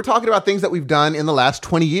 and we're talking about things that we've done in the last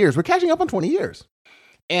 20 years. We're catching up on 20 years.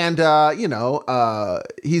 And,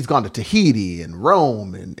 he's gone to Tahiti and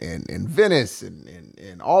Rome and Venice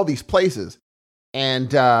and all these places.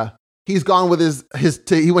 And he's gone with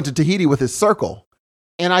he went to Tahiti with his circle.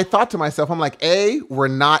 And I thought to myself, I'm like, we're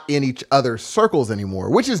not in each other's circles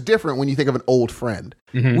anymore, which is different when you think of an old friend.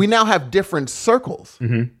 Mm-hmm. We now have different circles.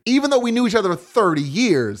 Mm-hmm. Even though we knew each other for 30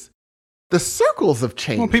 years, the circles have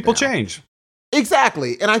changed. Well, people now. Change.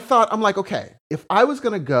 Exactly. And I thought, I'm like, okay, if I was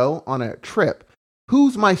going to go on a trip,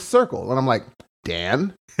 who's my circle? And I'm like,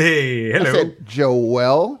 Dan. Hey, hello. I said,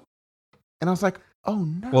 Joel. And I was like, oh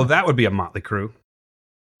no. Well, that would be a motley crew.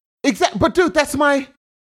 Exactly. But dude, that's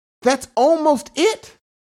almost it.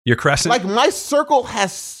 Your crescent? Like my circle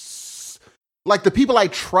has, like the people I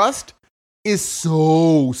trust is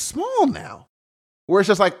so small now. Where it's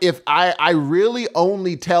just like, if I really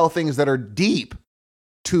only tell things that are deep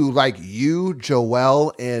to like you,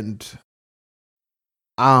 Joel, and,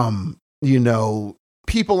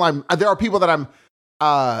 people there are people that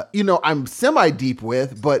I'm semi-deep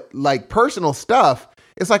with, but like personal stuff,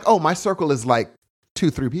 it's like, oh, my circle is like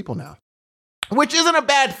 2-3 people now. Which isn't a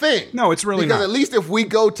bad thing. No, it's really not. Because at least if we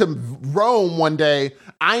go to Rome one day,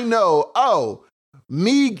 I know, oh,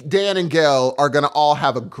 me, Dan, and Gail are going to all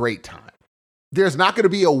have a great time. There's not going to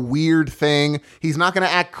be a weird thing. He's not going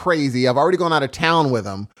to act crazy. I've already gone out of town with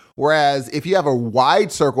him. Whereas if you have a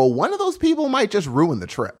wide circle, one of those people might just ruin the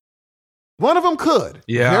trip. One of them could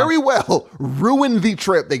very well ruin the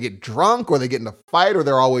trip. They get drunk or they get in a fight or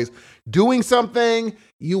they're always doing something.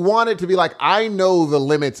 You want it to be like, I know the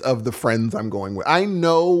limits of the friends I'm going with. I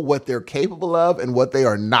know what they're capable of and what they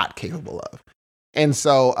are not capable of. And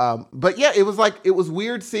so, but yeah, it was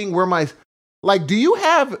weird seeing where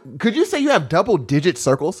could you say you have double-digit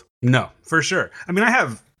circles? No, for sure. I mean, I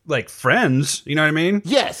have like friends, you know what I mean?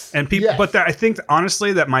 Yes. And people, but I think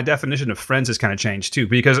honestly that my definition of friends has kind of changed too,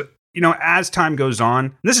 because as time goes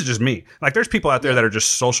on, this is just me. Like there's people out there that are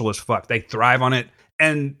just social as fuck. They thrive on it.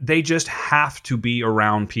 And they just have to be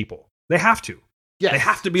around people. They have to. Yes. They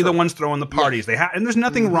have to be the ones throwing the parties. Yes. And there's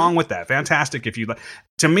nothing wrong with that. Fantastic if you like.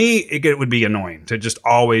 To me, it would be annoying to just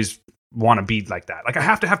always want to be like that. Like I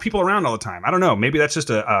have to have people around all the time. I don't know. Maybe that's just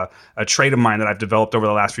a trait of mine that I've developed over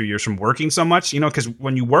the last few years from working so much. Because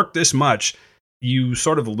when you work this much, you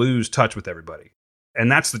sort of lose touch with everybody,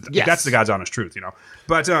 and that's the God's honest truth.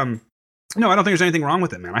 But no, I don't think there's anything wrong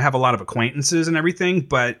with it, man. I have a lot of acquaintances and everything,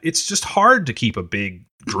 but it's just hard to keep a big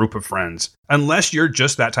group of friends unless you're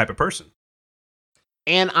just that type of person.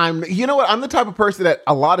 And I'm the type of person that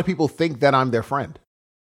a lot of people think that I'm their friend.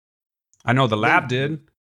 I know the lab did.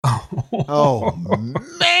 Oh, man,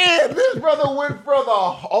 this brother went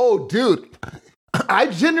for dude. I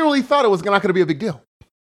genuinely thought it was not going to be a big deal.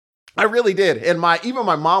 I really did. And even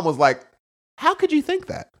my mom was like, how could you think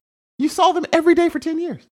that? You saw them every day for 10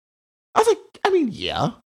 years. I was like, I mean,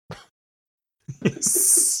 yeah.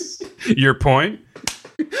 Your point?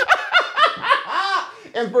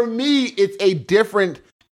 And for me, it's a different,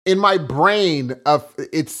 in my brain,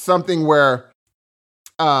 it's something where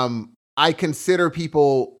I consider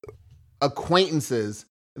people acquaintances.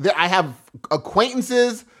 I have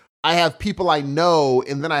acquaintances, I have people I know,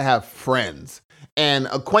 and then I have friends. And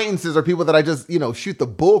acquaintances are people that I just, shoot the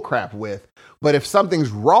bull crap with. But if something's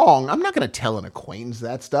wrong, I'm not going to tell an acquaintance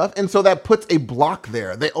that stuff. And so that puts a block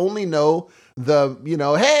there. They only know the,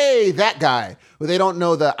 hey, that guy. But they don't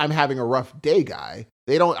know the I'm having a rough day guy.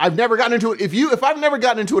 I've never gotten into it. If I've never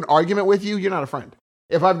gotten into an argument with you, you're not a friend.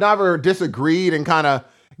 If I've never disagreed and kind of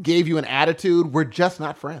gave you an attitude, we're just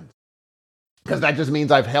not friends. Because that just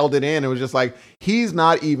means I've held it in. It was just like, he's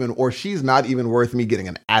not even, or she's not even worth me getting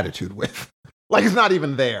an attitude with. Like, it's not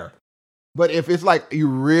even there. But if it's like you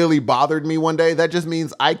really bothered me one day, that just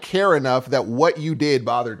means I care enough that what you did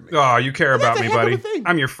bothered me. Oh, you care about me, buddy.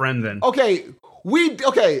 I'm your friend then. Okay,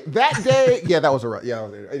 that day, that was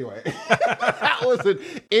anyway. That was an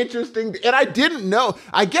interesting, and I didn't know.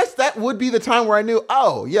 I guess that would be the time where I knew,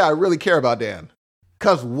 oh, yeah, I really care about Dan.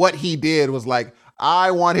 Because what he did was like,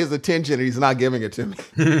 I want his attention and he's not giving it to me.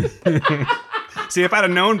 See, if I'd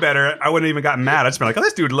have known better, I wouldn't have even gotten mad. I'd just been like, oh,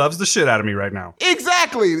 this dude loves the shit out of me right now.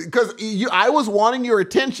 Exactly. Because I was wanting your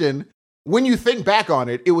attention. When you think back on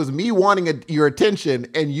it, it was me wanting your attention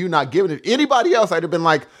and you not giving it. Anybody else, I'd have been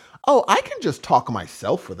like, oh, I can just talk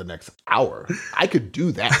myself for the next hour. I could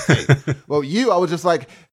do that thing. Well, I was just like,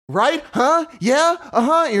 right? Huh? Yeah?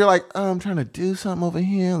 Uh-huh. And you're like, I'm trying to do something over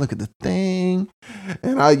here. Look at the thing.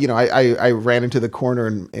 And I ran into the corner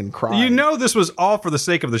and cried. This was all for the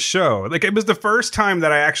sake of the show. Like, it was the first time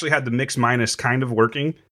that I actually had the mix minus kind of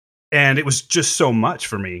working. And it was just so much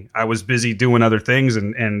for me. I was busy doing other things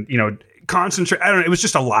and concentrate. I don't know. It was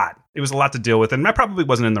just a lot. It was a lot to deal with. And I probably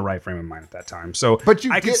wasn't in the right frame of mind at that time. So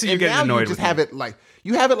I could see you getting annoyed with it.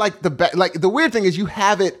 You have it like the weird thing is you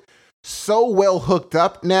have it so well hooked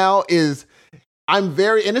up now and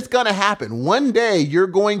it's going to happen. One day you're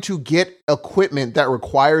going to get equipment that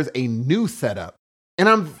requires a new setup. And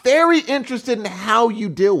I'm very interested in how you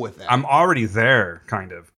deal with that. I'm already there,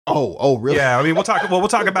 kind of. Oh, really? Yeah, I mean, we'll talk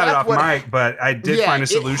about it off mic, but I did find a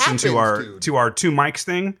solution to our two mics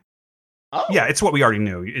thing. Oh. Yeah, it's what we already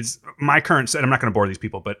knew. It's my current set. I'm not going to bore these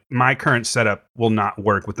people, but my current setup will not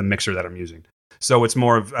work with the mixer that I'm using. So it's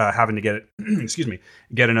more of having to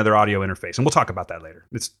get another audio interface. And we'll talk about that later.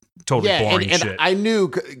 It's totally boring shit. And I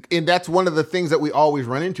knew, and that's one of the things that we always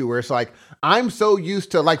run into where it's like, I'm so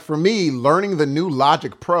used to, like, for me, learning the new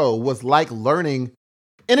Logic Pro was like learning,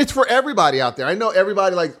 and it's for everybody out there. I know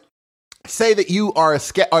everybody, like, say that you are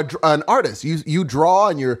an artist. You draw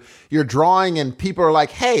and you're drawing and people are like,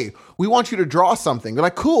 hey, we want you to draw something. They're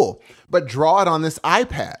like, cool, but draw it on this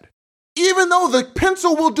iPad. Even though the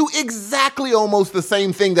pencil will do exactly almost the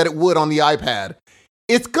same thing that it would on the iPad,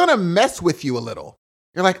 it's going to mess with you a little.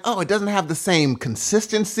 You're like, oh, it doesn't have the same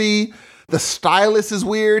consistency. The stylus is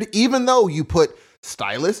weird. Even though you put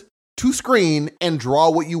stylus to screen and draw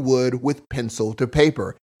what you would with pencil to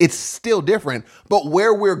paper, it's still different. But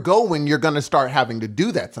where we're going, you're going to start having to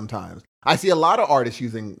do that sometimes. I see a lot of artists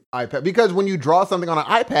using iPad because when you draw something on an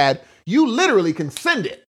iPad, you literally can send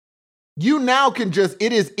it. You now can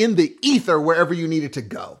it is in the ether wherever you need it to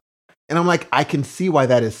go. And I'm like, I can see why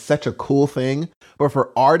that is such a cool thing. But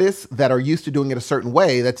for artists that are used to doing it a certain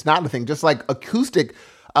way, that's not a thing. Just like acoustic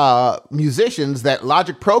musicians that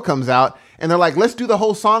Logic Pro comes out and they're like, let's do the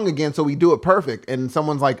whole song again so we do it perfect. And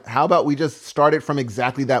someone's like, how about we just start it from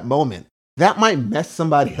exactly that moment? That might mess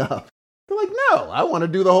somebody up. They're like, no, I want to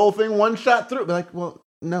do the whole thing one shot through. They're like, well,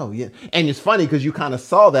 no. Yeah. And it's funny because you kind of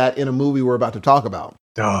saw that in a movie we're about to talk about.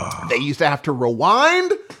 They used to have to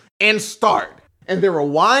rewind and start. And then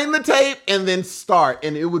rewind the tape and then start.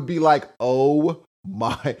 And it would be like, oh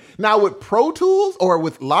my. Now with Pro Tools or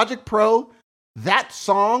with Logic Pro, that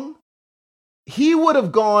song, he would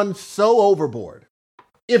have gone so overboard.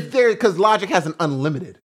 Because Logic has an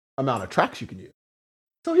unlimited amount of tracks you can use.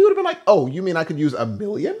 So he would have been like, oh, you mean I could use 1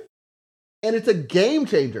 million? And it's a game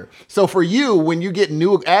changer. So for you, when you get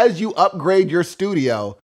as you upgrade your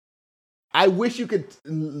studio, I wish you could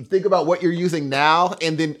think about what you're using now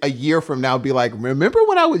and then a year from now be like, remember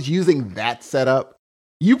when I was using that setup?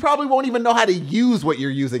 You probably won't even know how to use what you're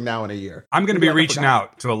using now in a year. I'm going to be reaching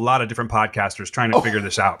out to a lot of different podcasters trying to figure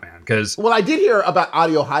this out, man. Well, I did hear about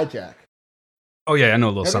Audio Hijack. Oh, yeah, I know a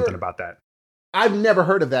little something about that. I've never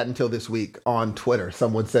heard of that until this week on Twitter.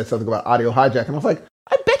 Someone said something about Audio Hijack, and I was like,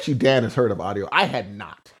 I bet you Dan has heard of Audio. I had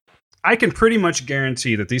not. I can pretty much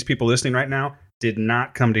guarantee that these people listening right now did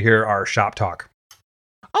not come to hear our shop talk.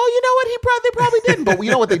 Oh, you know what? They probably didn't. But you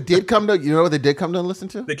know what they did come to? You know what they did come to listen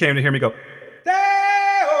to? They came to hear me go.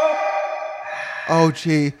 Oh,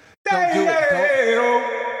 gee. Don't do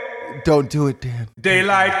it. Don't do it, Dan.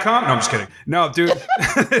 Daylight come. No, I'm just kidding. No, dude.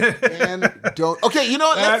 Dan, don't. Okay, you know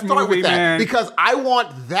what? Let's That start movie, with that man. because I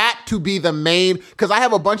want that to be the main. Because I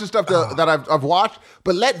have a bunch of stuff that I've watched,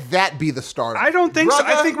 but let that be the start. I don't think so. I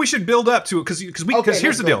Brother. think we should build up to it because here's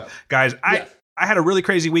let's the build deal, up. guys. Yes. I had a really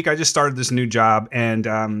crazy week. I just started this new job, and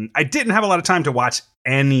I didn't have a lot of time to watch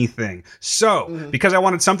anything. So, because I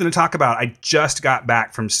wanted something to talk about, I just got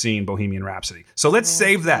back from seeing Bohemian Rhapsody. So let's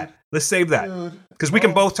save that. Let's save that because we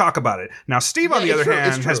can both talk about it. Now, Steve, on the Yeah, other it's true,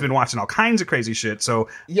 hand, it's has true. been watching all kinds of crazy shit. So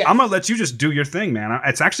Yes. I'm gonna let you just do your thing, man.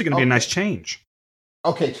 It's actually gonna be a nice change.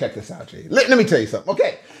 Okay, check this out, G. Let me tell you something.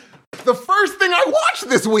 Okay, the first thing I watched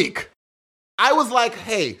this week, I was like,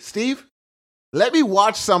 hey, Steve, let me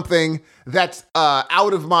watch something that's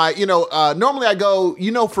out of my, normally I go,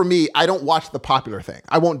 for me, I don't watch the popular thing.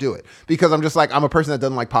 I won't do it because I'm just like, I'm a person that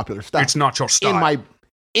doesn't like popular stuff. It's not your style.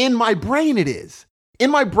 In my brain, it is. In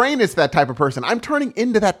my brain, it's that type of person. I'm turning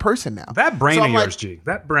into that person now. That brain So of I'm yours, like, G.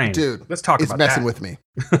 That brain. Dude, let's talk it's about messing that. with me.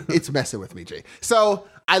 It's messing with me, G. So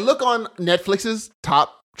I look on Netflix's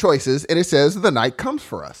top choices and it says The Night Comes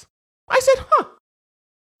for Us. I said,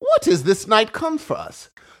 what is This Night Comes for Us?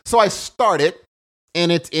 So I start it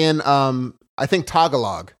and it's in, I think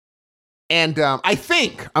Tagalog. And I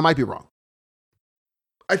think, I might be wrong.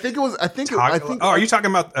 I think it was, are you talking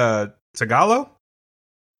about Tagalog?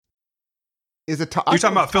 Is it You're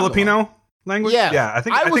talking about Filipino language? Yeah. Yeah, I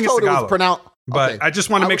think was it's told it was Tagalog. pronounced. But Okay. I just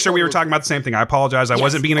want to I make was sure we told were it was- talking about the same thing. I apologize. I Yes,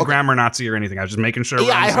 wasn't being a okay. grammar Nazi or anything. I was just making sure we're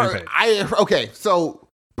Yeah, on I the same heard. page. Okay, so,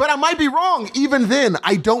 but I might be wrong. Even then,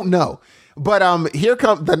 I don't know. But here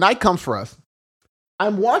comes The Night Comes for Us.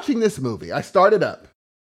 I'm watching this movie. I started up,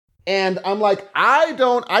 and I'm like, I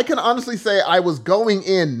can honestly say I was going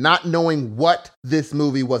in not knowing what this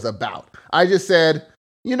movie was about. I just said,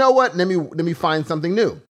 you know what? Let me find something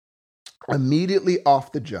new. Immediately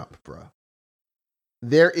off the jump, bro.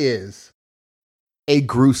 There is a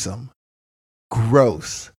gruesome,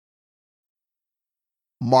 gross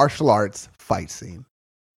martial arts fight scene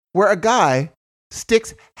where a guy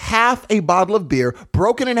sticks half a bottle of beer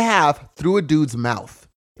broken in half through a dude's mouth.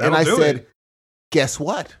 That'll and I do said, it. guess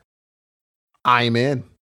what? I'm in.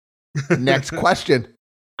 Next question.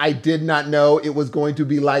 I did not know it was going to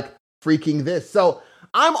be like freaking this. So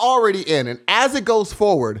I'm already in. And as it goes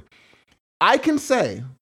forward, I can say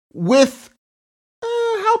with,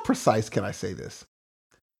 how precise can I say this?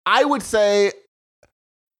 I would say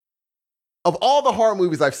of all the horror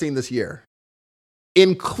movies I've seen this year,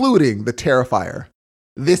 including The Terrifier,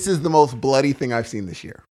 this is the most bloody thing I've seen this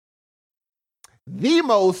year. The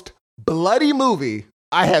most bloody movie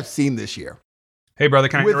I have seen this year. Hey, brother,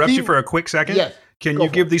 can I With interrupt the- you for a quick second? Yes. Can Go you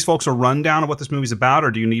for give it. these folks a rundown of what this movie's about,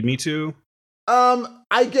 or do you need me to?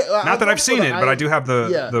 I get Not that I've seen it, but I do have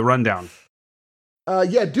the rundown.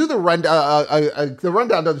 Do the rundown. The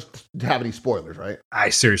rundown doesn't have any spoilers, right? I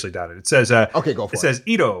seriously doubt it. It says, Okay, go for it. It says,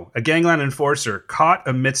 Ito, a gangland enforcer, caught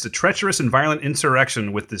amidst a treacherous and violent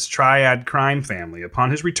insurrection with this triad crime family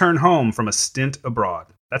upon his return home from a stint abroad.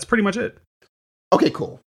 That's pretty much it. Okay,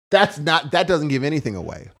 cool. That doesn't give anything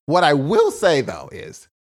away. What I will say though is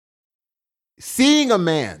seeing a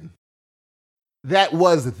man that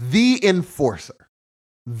was the enforcer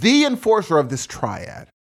of this triad,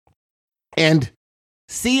 and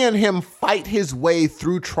seeing him fight his way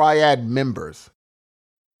through triad members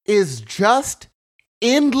is just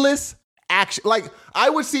endless action. Like, I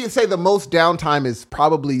would say the most downtime is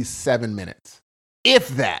probably 7 minutes, if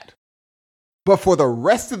that. But for the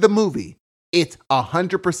rest of the movie, it's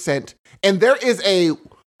 100%. And there is a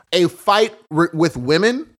fight with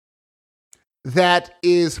women that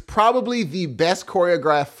is probably the best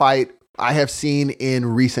choreographed fight I have seen in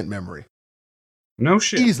recent memory. No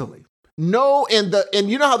shit. Easily. No, and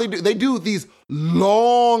you know how they do these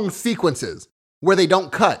long sequences where they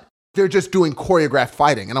don't cut. They're just doing choreographed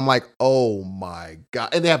fighting. And I'm like, oh my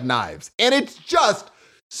God. And they have knives. And it's just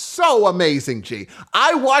so amazing, G.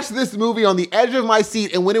 I watched this movie on the edge of my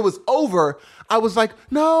seat, and when it was over, I was like,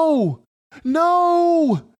 no,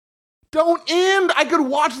 don't end. I could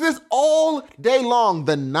watch this all day long.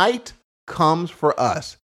 The Night Comes for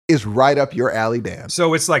Us is right up your alley, Dan.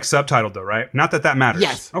 So it's like subtitled though, right? Not that matters.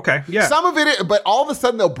 Yes. Okay, yeah. Some of it, but all of a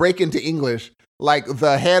sudden they'll break into English. Like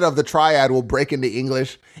the head of the triad will break into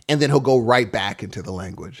English, and then he'll go right back into the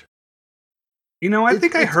language. You know, I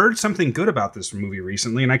think I heard something good about this movie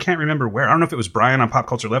recently, and I can't remember where. I don't know if it was Brian on Pop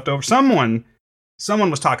Culture Leftover. Someone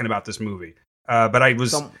was talking about this movie, but it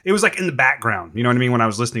was like in the background. You know what I mean when I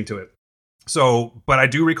was listening to it. So, but I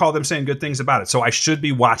do recall them saying good things about it. So I should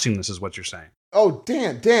be watching this, is what you're saying. Oh,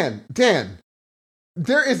 Dan.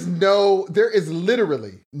 There is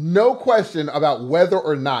literally no question about whether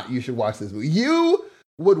or not you should watch this movie. You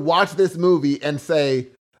would watch this movie and say,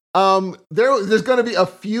 there's going to be a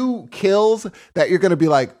few kills that you're going to be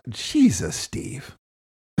like, Jesus, Steve.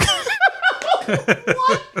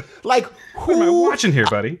 What? Like, What am I watching here,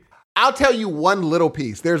 buddy? I'll tell you one little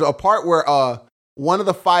piece. There's a part where one of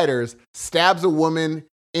the fighters stabs a woman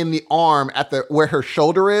in the arm at where her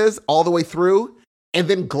shoulder is all the way through, and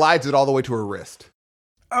then glides it all the way to her wrist.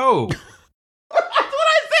 Oh. That's what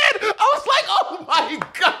I said. I was like, oh my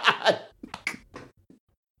God.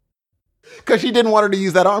 Because she didn't want her to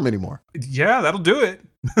use that arm anymore. Yeah, that'll do it.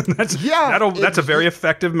 That's a very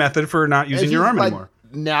effective method for not using your arm anymore.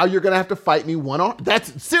 Now you're going to have to fight me one arm.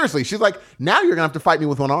 That's seriously. She's like, now you're going to have to fight me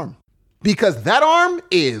with one arm. Because that arm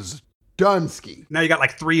is Dunsky. Now you got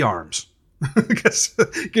like 3 arms. Because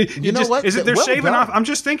you know what? They're shaving off. I'm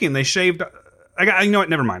just thinking they shaved. You know what?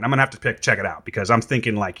 Never mind. I'm gonna have to check it out because I'm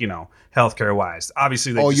thinking like healthcare wise.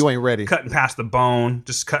 Obviously, they you ain't ready. Cutting past the bone,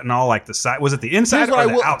 just cutting all like the side. Was it the inside or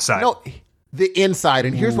the outside? No, the inside.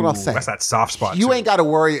 And here's what I'll say. That's that soft spot. You ain't got to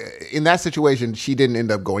worry. In that situation, she didn't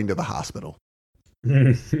end up going to the hospital.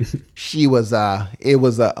 She was.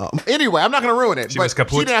 Anyway, I'm not gonna ruin it. She was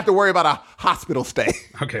kaput. She didn't have to worry about a hospital stay.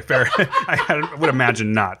 Okay, fair. I would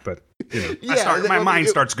imagine not, but my mind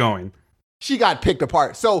starts going. She got picked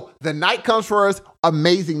apart. So the night comes for us.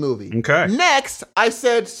 Amazing movie. Okay. Next, I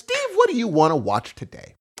said, Steve, what do you want to watch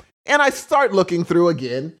today? And I start looking through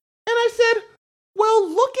again, and I said, well,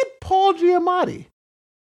 look at Paul Giamatti.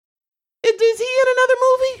 Is he in another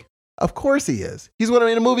movie? Of course he is. He's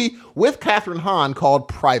in a movie with Kathryn Hahn called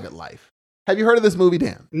Private Life. Have you heard of this movie,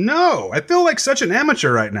 Dan? No. I feel like such an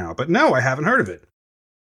amateur right now, but no, I haven't heard of it.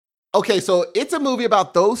 Okay, so it's a movie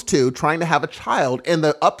about those two trying to have a child and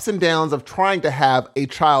the ups and downs of trying to have a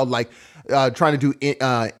child, like trying to do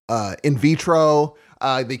in vitro.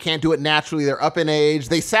 They can't do it naturally. They're up in age.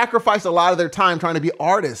 They sacrifice a lot of their time trying to be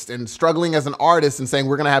artists and struggling as an artist and saying,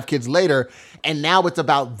 we're going to have kids later. And now it's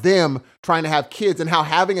about them trying to have kids and how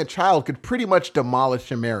having a child could pretty much demolish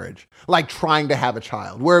a marriage, like trying to have a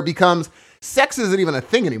child, where it becomes sex isn't even a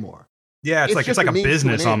thing anymore. Yeah, it's like a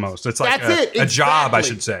business almost. It's like a job, I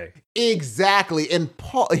should say. Exactly. And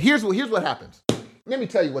Paul, here's what happens. Let me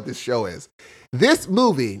tell you what this show is. This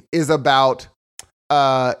movie is about,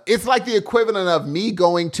 it's like the equivalent of me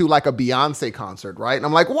going to like a Beyonce concert, right? And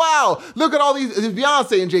I'm like, wow, look at all these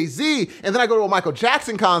Beyonce and Jay-Z. And then I go to a Michael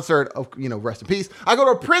Jackson concert, rest in peace. I go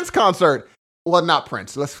to a Prince concert. Well, not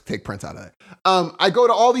Prince. Let's take Prince out of it. I go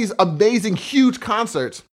to all these amazing, huge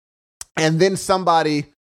concerts. And then somebody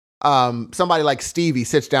like Stevie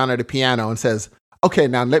sits down at a piano and says, okay,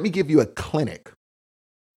 now let me give you a clinic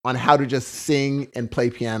on how to just sing and play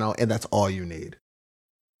piano, and that's all you need.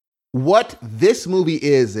 What this movie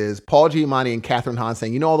is Paul Giamatti and Kathryn Hahn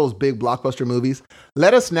saying, all those big blockbuster movies?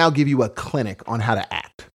 Let us now give you a clinic on how to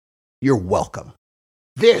act. You're welcome.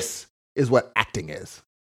 This is what acting is.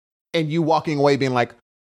 And you walking away being like,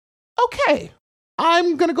 okay,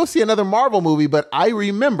 I'm going to go see another Marvel movie, but I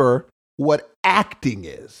remember what acting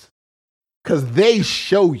is. Because they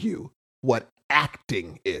show you what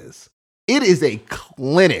acting is. It is a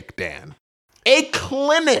clinic, Dan. A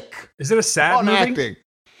clinic. Is it a sad movie?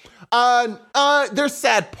 Acting. There's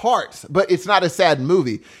sad parts, but it's not a sad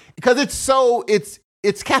movie. Because it's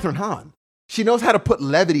Kathryn Hahn. She knows how to put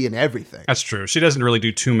levity in everything. That's true. She doesn't really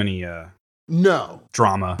do too many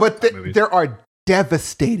drama. But there are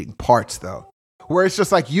devastating parts, though, where it's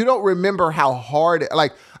just like you don't remember how hard,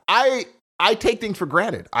 like, I take things for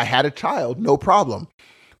granted. I had a child, no problem.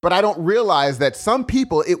 But I don't realize that some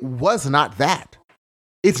people, it was not that.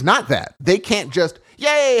 It's not that. They can't just,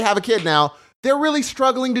 yay, have a kid now. They're really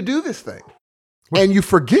struggling to do this thing. And you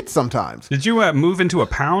forget sometimes. Did you move into a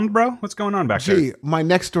pound, bro? What's going on back there? Gee, my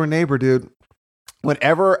next door neighbor, dude, which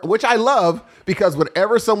I love, because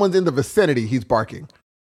whenever someone's in the vicinity, he's barking,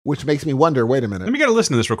 which makes me wonder, wait a minute. Let me get a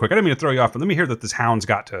listen to this real quick. I didn't mean to throw you off, but let me hear that this hound's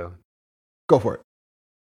got to. Go for it.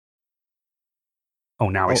 Oh,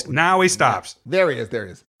 now he stops. There he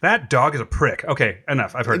is. That dog is a prick. Okay,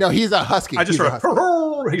 enough. I've heard. No, he's a husky. I just heard.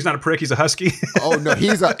 He's not a prick. He's a husky. Oh no,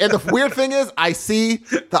 and the weird thing is, I see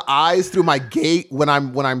the eyes through my gate when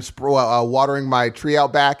I'm watering my tree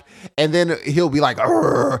out back, and then he'll be like,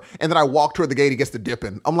 "Arr," and then I walk toward the gate. He gets to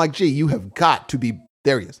dipping. I'm like, gee, you have got to be.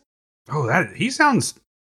 There he is. Oh, he doesn't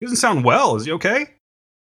sound well. Is he okay?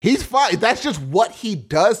 He's fine. That's just what he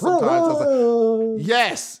does sometimes. I was like,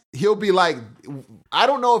 yes, he'll be like, I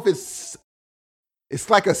don't know if it's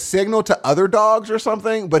like a signal to other dogs or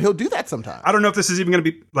something, but he'll do that sometimes. I don't know if this is even going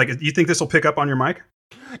to be like. You think this will pick up on your mic?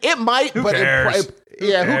 It might, who but cares? Who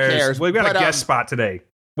cares? Well, we've got a guest spot today.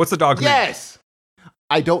 What's the dog's name? Yes,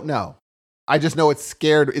 I don't know. I just know it's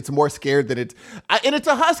scared. It's more scared than it's, and it's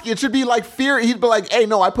a husky. It should be like fear. He'd be like, hey,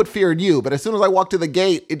 no, I put fear in you. But as soon as I walk to the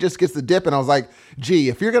gate, it just gets the dip. And I was like, gee,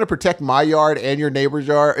 if you're going to protect my yard and your neighbor's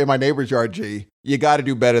yard and my neighbor's yard, gee, you got to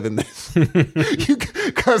do better than this.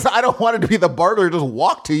 Because I don't want it to be the burglar just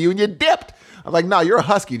walk to you and you dipped. I'm like, no, you're a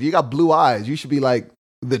husky. You got blue eyes. You should be like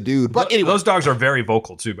the dude. But anyway. Those dogs are very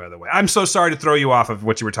vocal too, by the way. I'm so sorry to throw you off of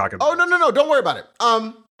what you were talking about. Oh, no. Don't worry about it.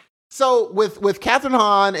 So with Catherine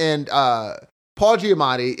Hahn and Paul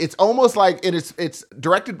Giamatti, it's almost like it's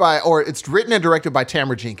directed by, or it's written and directed by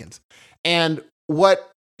Tamara Jenkins. And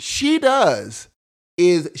what she does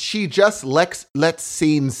is she just lets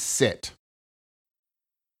scenes sit.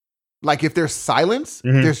 Like if there's silence,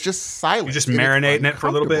 there's just silence. You just marinate in it for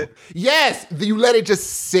a little bit. Yes, you let it just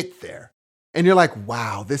sit there. And you're like,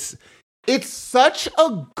 wow, it's such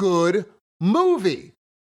a good movie.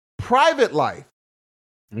 Private Life.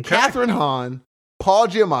 Okay. Catherine Hahn, Paul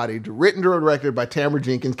Giamatti, written and directed by Tamara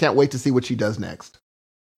Jenkins. Can't wait to see what she does next.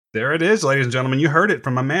 There it is, ladies and gentlemen. You heard it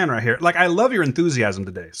from my man right here. Like, I love your enthusiasm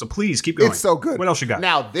today. So please keep going. It's so good. What else you got?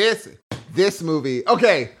 Now, this movie.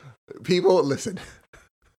 Okay, people, listen.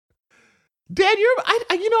 Dan,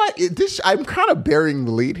 I'm kind of bearing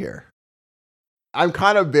the lead here. I'm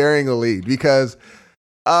kind of bearing the lead because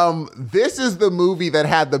this is the movie that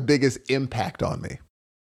had the biggest impact on me.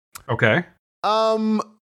 Okay.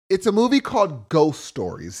 It's a movie called Ghost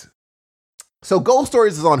Stories. So Ghost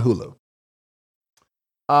Stories is on Hulu.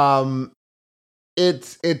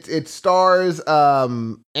 It stars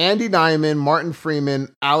Andy Nyman, Martin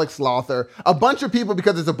Freeman, Alex Lothar, a bunch of people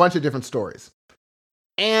because it's a bunch of different stories.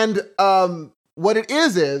 And what it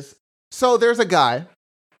is so there's a guy,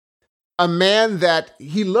 a man that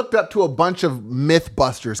he looked up to a bunch of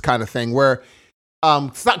Mythbusters kind of thing where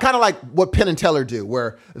it's not kind of like what Penn and Teller do,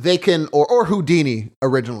 where they can, or Houdini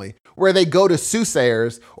originally, where they go to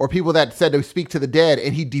soothsayers or people that said to speak to the dead,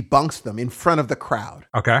 and he debunks them in front of the crowd.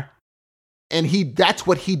 Okay. And that's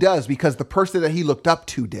what he does because the person that he looked up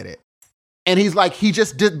to did it. And he's like, he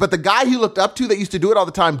just did, but the guy he looked up to that used to do it all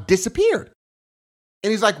the time disappeared.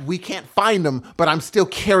 And he's like, we can't find him, but I'm still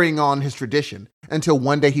carrying on his tradition until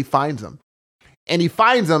one day he finds him. And he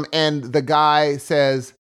finds him, and the guy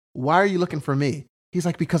says, why are you looking for me? He's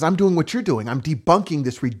like, because I'm doing what you're doing. I'm debunking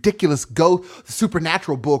this ridiculous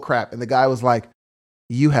supernatural bullcrap. And the guy was like,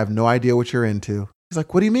 you have no idea what you're into. He's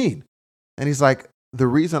like, what do you mean? And he's like, the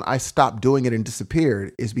reason I stopped doing it and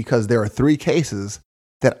disappeared is because there are 3 cases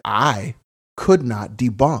that I could not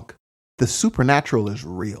debunk. The supernatural is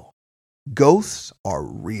real. Ghosts are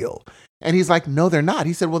real. And he's like, no, they're not.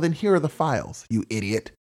 He said, well, then here are the files, you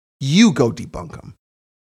idiot. You go debunk them.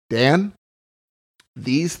 Dan,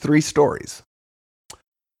 these 3 stories,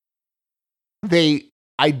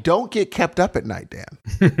 I don't get kept up at night,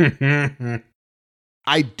 Dan.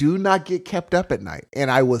 I do not get kept up at night.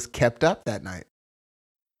 And I was kept up that night.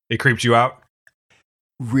 It creeped you out?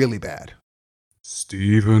 Really bad.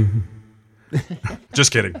 Steven.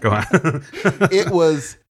 Just kidding. Go on.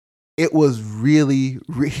 It was really,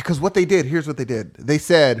 because what they did, here's what they did. They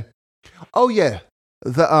said, oh yeah,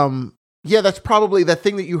 that's probably, that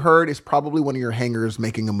thing that you heard is probably one of your hangers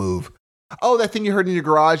making a move. Oh, that thing you heard in your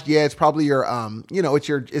garage, yeah, it's probably your,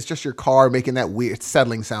 it's just your car making that weird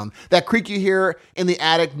settling sound. That creak you hear in the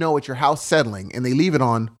attic, no, it's your house settling, and they leave it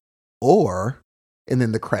on, and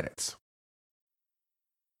then the credits.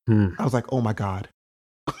 I was like, oh my God.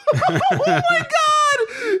 Oh my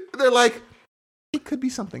God! They're like, it could be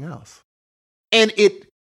something else. And it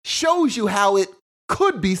shows you how it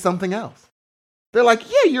could be something else. They're like,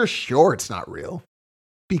 yeah, you're sure it's not real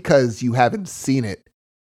because you haven't seen it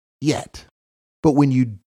yet. But when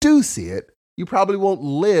you do see it, you probably won't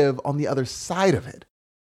live on the other side of it.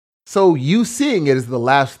 So you seeing it is the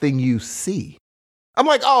last thing you see. I'm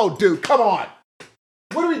like, oh, dude, come on.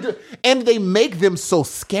 What do we do? And they make them so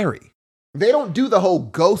scary. They don't do the whole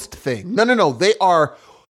ghost thing. No. They are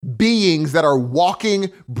beings that are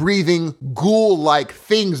walking, breathing, ghoul-like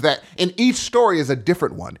things that, and each story is a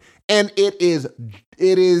different one. And it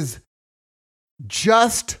is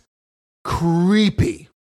just creepy.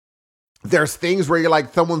 There's things where you're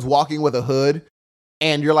like, someone's walking with a hood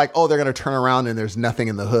and you're like, oh, they're going to turn around and there's nothing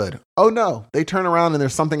in the hood. Oh no, they turn around and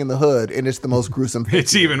there's something in the hood and it's the most gruesome thing.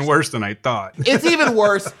 It's even worse than I thought. It's even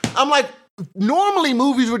worse. I'm like, normally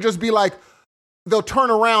movies would just be like, they'll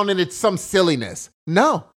turn around and it's some silliness.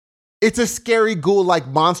 No, it's a scary ghoul-like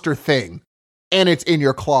monster thing and it's in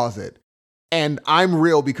your closet. And I'm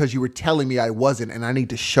real because you were telling me I wasn't, and I need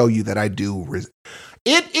to show you that I do.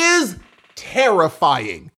 It is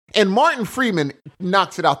terrifying. And Martin Freeman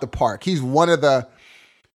knocks it out the park. He's one of the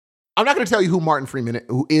I'm not going to tell you who Martin Freeman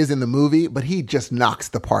who is in the movie, but he just knocks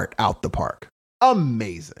the part out the park.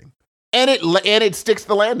 Amazing. And it sticks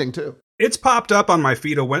the landing too. It's popped up on my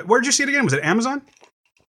feed. Where'd you see it again? Was it Amazon?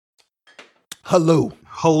 Hulu.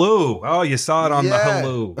 Hulu. Oh, you saw it on the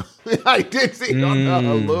Hulu. I did see it on the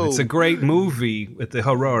Hulu. It's a great movie with the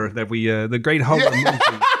horror that the great horror movie.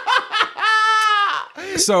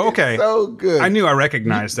 So, okay. So good. I knew I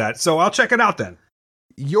recognized that. So I'll check it out then.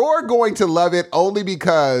 You're going to love it only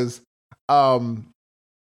because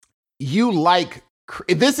you like,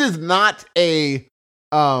 this is not a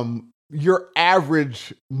your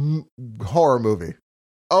average horror movie.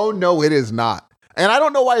 Oh no, it is not. And I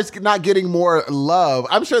don't know why it's not getting more love.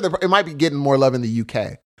 I'm sure that it might be getting more love in the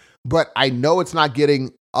UK, but I know it's not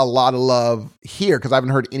getting a lot of love here because I haven't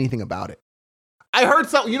heard anything about it. I heard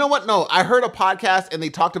something, you know what? No, I heard a podcast and they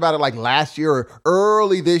talked about it like last year or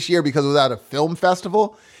early this year because it was at a film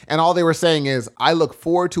festival. And all they were saying is, I look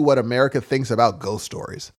forward to what America thinks about ghost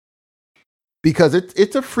stories. Because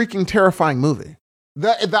it's a freaking terrifying movie.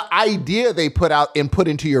 The idea they put out and put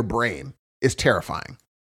into your brain is terrifying.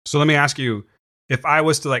 So let me ask you, if I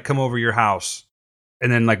was to like come over your house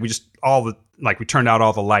and then like we turned out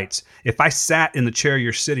all the lights, if I sat in the chair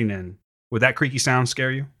you're sitting in, would that creaky sound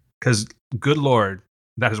scare you? Because good Lord,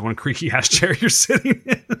 that is one creaky ass chair you're sitting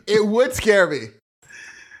in. It would scare me.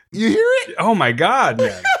 You hear it? Oh my God,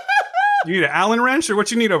 man. You need an Allen wrench or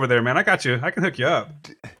what you need over there, man? I got you. I can hook you up.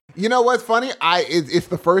 You know what's funny? It's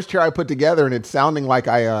the first chair I put together, and it's sounding like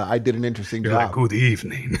I did an interesting job. Like, good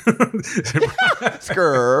evening.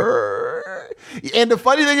 Skrrr. And the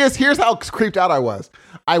funny thing is, here's how creeped out I was.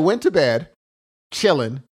 I went to bed,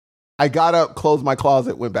 chilling. I got up, closed my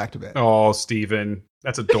closet, went back to bed. Oh, Steven.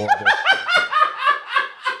 That's adorable.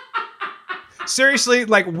 Seriously,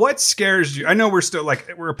 like what scares you? I know we're still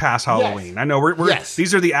like we're past Halloween. Yes. I know we're yes.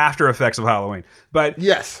 These are the after effects of Halloween. But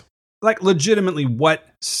yes. Like legitimately, what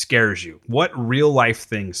scares you? What real life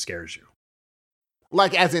thing scares you?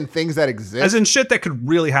 Like as in things that exist? As in shit that could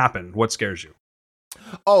really happen. What scares you?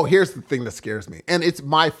 Oh, here's the thing that scares me. And it's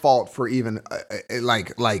my fault for even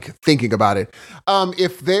like thinking about it.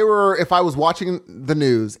 If I was watching the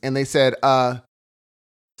news and they said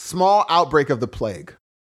small outbreak of the plague,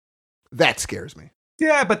 that scares me.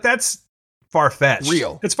 Yeah, but that's far-fetched.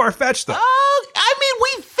 Real. It's far-fetched though. I mean,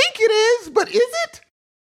 we think it is, but is it?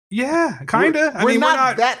 Yeah, kind of. We're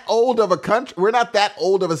not that old of a country. We're not that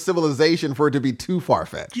old of a civilization for it to be too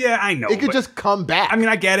far-fetched. Yeah, I know. It could just come back. I mean,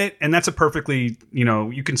 I get it. And that's a perfectly,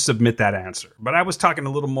 you can submit that answer. But I was talking a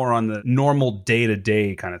little more on the normal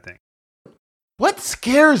day-to-day kind of thing. What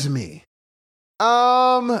scares me?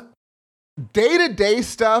 Day-to-day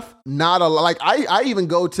stuff, not a lot. Like, I even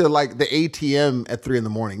go to, like, the ATM at 3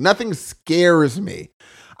 a.m. Nothing scares me.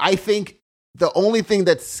 I think the only thing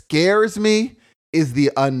that scares me is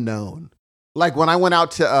the unknown. Like when I went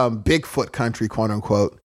out to Bigfoot country, quote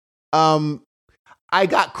unquote, I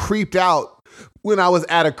got creeped out when I was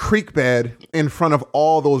at a creek bed in front of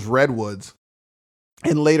all those redwoods.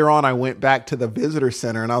 And later on, I went back to the visitor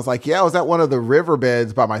center and I was like, yeah, I was at one of the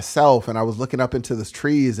riverbeds by myself and I was looking up into the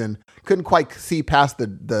trees and couldn't quite see past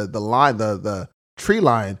the line, the tree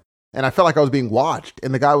line. And I felt like I was being watched.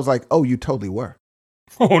 And the guy was like, oh, you totally were.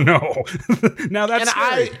 Oh, no. Now that's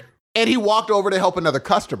scary. And he walked over to help another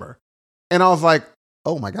customer. And I was like,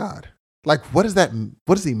 oh my God. Like, what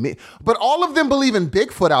does he mean? But all of them believe in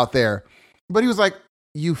Bigfoot out there. But he was like,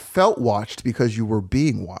 you felt watched because you were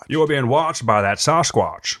being watched. You were being watched by that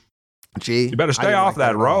Sasquatch. Gee. You better stay off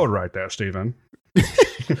that road right there, Stephen.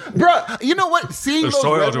 Bro, you know what? Seeing the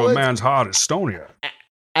soil to a man's heart is stonier.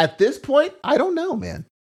 At this point, I don't know, man.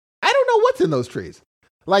 I don't know what's in those trees.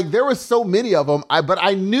 Like, there were so many of them. But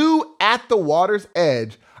I knew at the water's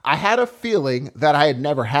edge, I had a feeling that I had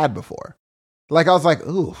never had before. Like, I was like,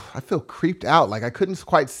 ooh, I feel creeped out. Like, I couldn't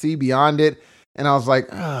quite see beyond it. And I was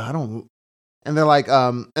like, I don't. And they're like,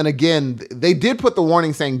 and again, they did put the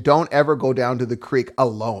warning saying, don't ever go down to the creek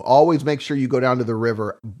alone. Always make sure you go down to the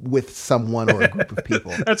river with someone or a group of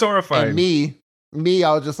people. That's horrifying. And me,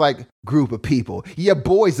 I was just like, group of people. Yeah,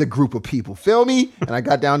 boy's a group of people. Feel me? And I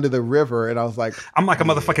got down to the river and I was like, I'm like a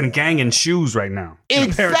motherfucking gang in shoes right now.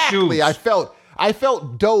 Exactly. I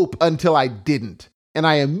felt dope until I didn't. And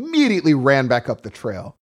I immediately ran back up the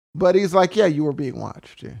trail. But he's like, yeah, you were being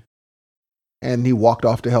watched. Yeah. And he walked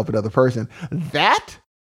off to help another person. That,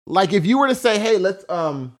 like if you were to say, hey, let's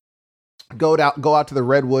go out to the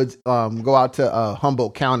Redwoods, go out to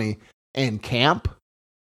Humboldt County and camp.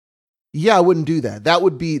 Yeah, I wouldn't do that. That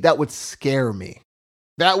would scare me.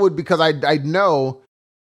 That would, because I know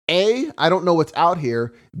A, I don't know what's out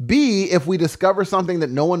here. B, if we discover something that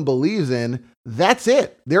no one believes in, that's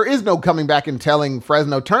it. There is no coming back and telling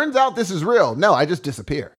Fresno, turns out this is real. No, I just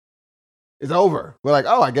disappear. It's over. We're like,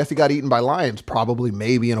 oh, I guess he got eaten by lions. Probably,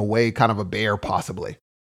 maybe, in a way, kind of a bear, possibly.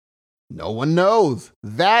 No one knows.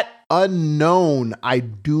 That unknown I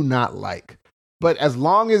do not like. But as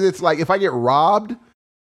long as it's like, if I get robbed,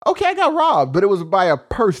 okay, I got robbed, but it was by a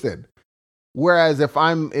person. Whereas if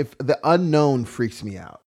the unknown freaks me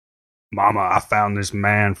out. Mama, I found this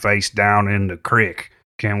man face down in the creek.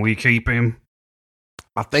 Can we keep him?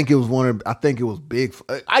 I think it was big.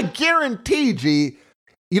 I guarantee, G.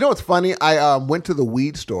 You know what's funny? I went to the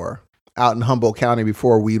weed store out in Humboldt County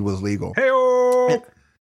before weed was legal.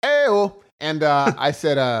 Hey-o! And I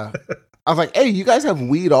said, I was like, hey, you guys have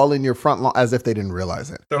weed all in your front lawn, as if they didn't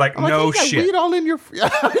realize it. They're like, I'm no like, hey, you got shit. weed all in your I'm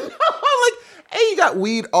like, hey, you got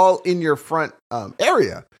weed all in your front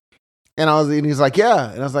area. And he's like,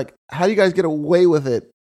 yeah. And I was like, how do you guys get away with it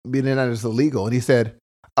being that it's illegal? And he said,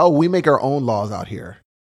 oh, we make our own laws out here.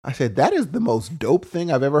 I said, that is the most dope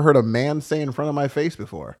thing I've ever heard a man say in front of my face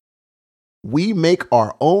before. We make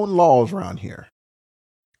our own laws around here.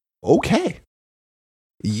 Okay.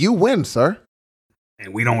 You win, sir.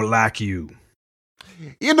 And we don't like you.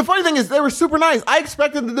 And the funny thing is, they were super nice. I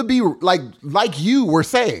expected them to be like you were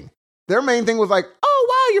saying. Their main thing was like, oh,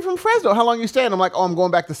 wow, you're from Fresno. How long you staying? I'm like, oh, I'm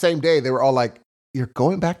going back the same day. They were all like, you're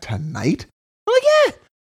going back tonight? I'm like, yeah.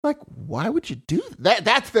 I'm like, why would you do that?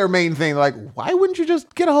 That's their main thing. Like, why wouldn't you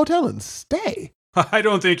just get a hotel and stay? I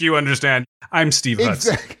don't think you understand. I'm Steve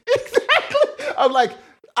Hudson. Exactly. I'm like,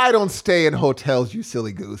 I don't stay in hotels, you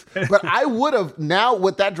silly goose. But I would have now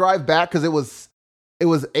with that drive back, because it was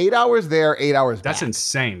 8 hours there, 8 hours back. That's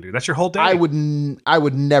insane, dude. That's your whole day. I would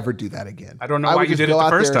never do that again. I don't know why you did it the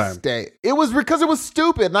first time. Stay. It was because it was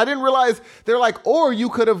stupid, and I didn't realize they're like, or you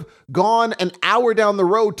could have gone an hour down the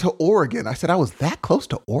road to Oregon. I said, I was that close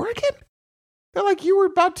to Oregon? They're like, you were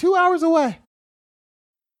about 2 hours away.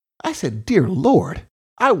 I said, dear Lord,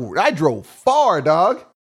 I drove far, dog,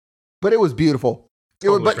 but it was beautiful.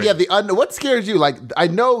 Totally What scares you? Like, I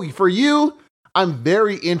know for you, I'm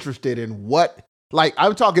very interested in what. Like,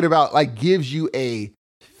 I'm talking about, like, gives you a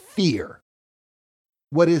fear.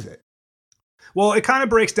 What is it? Well, it kind of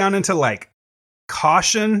breaks down into, like,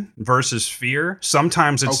 caution versus fear.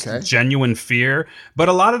 Sometimes it's genuine fear, but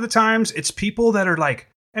a lot of the times it's people that are, like,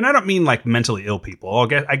 and I don't mean, like, mentally ill people.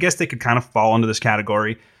 I guess they could kind of fall into this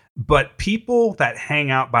category, but people that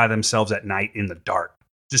hang out by themselves at night in the dark.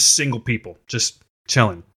 Just single people, just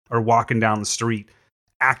chilling or walking down the street,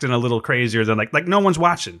 acting a little crazier than, like no one's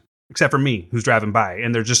watching. Except for me, who's driving by,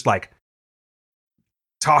 and they're just like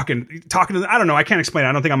talking to. I don't know. I can't explain it.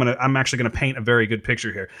 I don't think I'm actually gonna paint a very good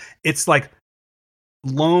picture here. It's like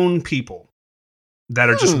lone people that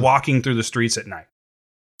are just walking through the streets at night.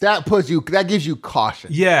 That gives you caution.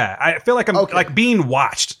 Yeah, I feel like I'm like being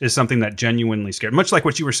watched is something that genuinely scared. Much like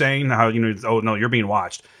what you were saying, how oh no, you're being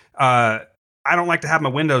watched. I don't like to have my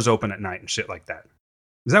windows open at night and shit like that.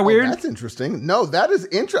 Is that weird? That's interesting. No, that is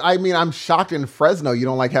interesting. I mean, I'm shocked in Fresno you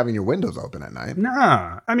don't like having your windows open at night.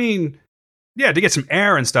 Nah. I mean, yeah, to get some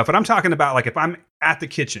air and stuff. But I'm talking about, like, if I'm at the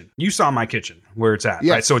kitchen. You saw my kitchen, where it's at,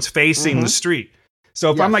 right? So it's facing the street.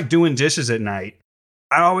 So if I'm, like, doing dishes at night,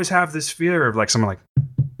 I always have this fear of, like, someone, like,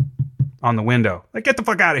 on the window. Like, get the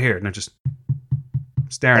fuck out of here. And they're just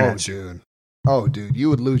staring at you. Oh, dude,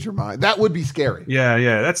 you would lose your mind. That would be scary.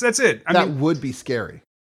 Yeah. That's it. I mean, would be scary.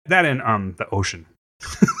 That and the ocean.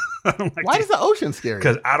 I don't like Why is the ocean scary?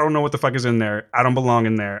 Because I don't know what the fuck is in there. I don't belong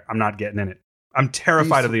in there. I'm not getting in it. I'm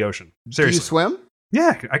terrified of the ocean. Seriously. Do you swim?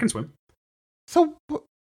 Yeah, I can swim. So,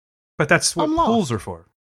 but that's what pools are for.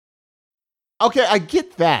 Okay, I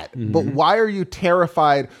get that. But why are you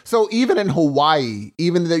terrified? So even in Hawaii,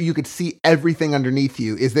 even though you could see everything underneath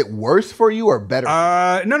you, is it worse for you or better?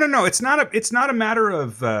 No. It's not a matter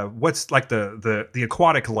of what's like the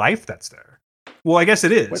aquatic life that's there. Well, I guess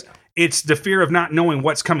it is. What? It's the fear of not knowing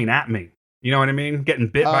what's coming at me. You know what I mean? Getting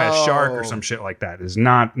bit by a shark or some shit like that is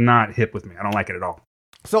not hip with me. I don't like it at all.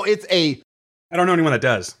 So I don't know anyone that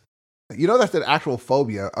does. You know, that's an actual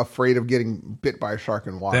phobia, afraid of getting bit by a shark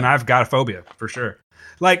in water. Then I've got a phobia for sure.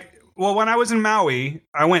 Like, well, when I was in Maui,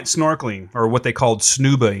 I went snorkeling, or what they called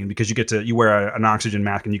snubaing, because you wear an oxygen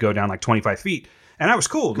mask and you go down like 25 feet. And that was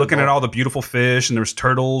cool, looking at all the beautiful fish, and there was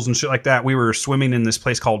turtles and shit like that. We were swimming in this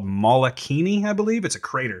place called Molokini, I believe. It's a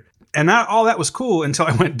crater. And all that was cool until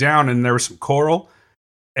I went down and there was some coral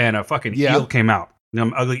and a fucking eel came out.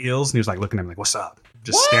 Them ugly eels. And he was like looking at me like, what's up?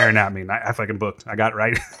 Just staring at me. And I fucking booked. I got it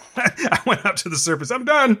right. I went up to the surface. I'm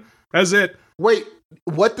done. That's it. Wait,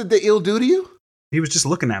 what did the eel do to you? He was just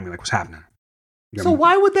looking at me like, what's happening? So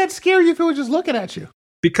why would that scare you if it was just looking at you?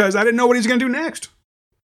 because I didn't know what he was going to do next.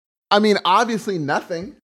 I mean, obviously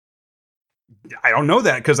nothing. I don't know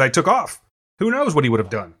that because I took off. Who knows what he would have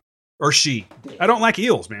done? Or she. I don't like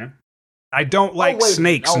eels, man. I don't like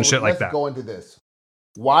snakes and shit like that. Let's go into this.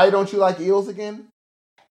 Why don't you like eels again?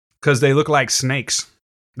 Because they look like snakes.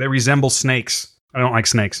 They resemble snakes. I don't like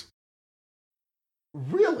snakes.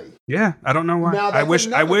 Really? Yeah, I don't know why. Now, I wish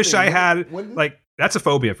I had When- like that's a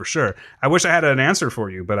phobia for sure. I wish I had an answer for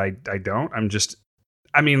you, but I don't.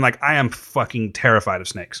 I am fucking terrified of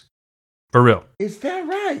snakes. For real. Is that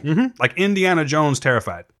right? Mm-hmm. Like Indiana Jones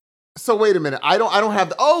terrified. So wait a minute. I don't have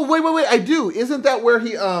the. Oh wait. I do. Isn't that where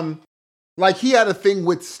he like he had a thing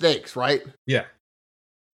with snakes, right? Yeah.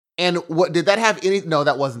 And what did that have any? No,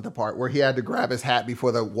 that wasn't the part where he had to grab his hat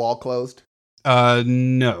before the wall closed.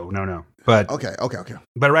 No. But Okay.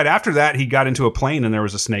 But right after that, he got into a plane and there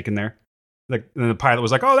was a snake in there. Like and the pilot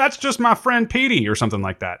was like, "Oh, that's just my friend Petey," or something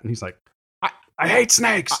like that. And he's like, "I hate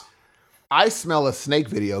snakes." I smell a snake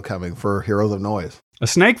video coming for Heroes of Noise. A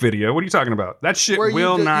snake video? What are you talking about? That shit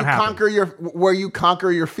will not happen. Where you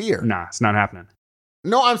conquer your fear. Nah, it's not happening.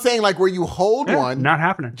 No, I'm saying like where you hold one, Not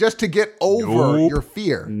happening. just to get over Nope. your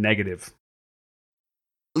fear. Negative.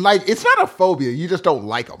 Like it's not a phobia. You just don't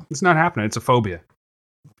like them. It's not happening. It's a phobia.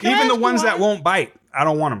 Can I Even the ask you ones that why? won't bite, I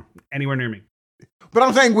don't want them anywhere near me. But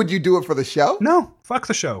I'm saying, would you do it for the show? No, fuck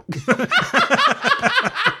the show.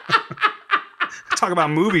 Talk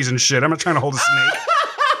about movies and shit. I'm not trying to hold a snake.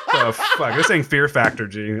 Oh fuck! This ain't Fear Factor,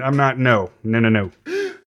 G. I'm not. No. It's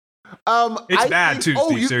bad too,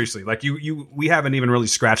 Steve. Seriously, like we haven't even really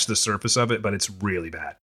scratched the surface of it, but it's really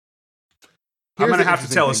bad. I'm gonna have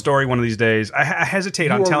to tell a story one of these days. I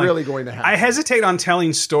hesitate on telling. Really going to happen. I hesitate on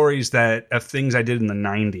telling stories of things I did in the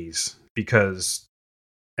 90s because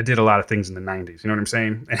I did a lot of things in the 90s. You know what I'm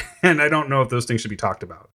saying? And I don't know if those things should be talked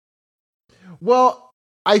about. Well,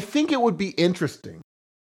 I think it would be interesting.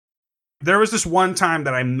 There was this one time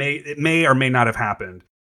that it may or may not have happened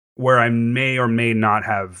where I may or may not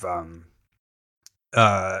have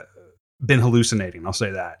been hallucinating. I'll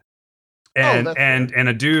say that. And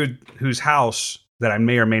a dude whose house that I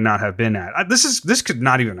may or may not have been at. This could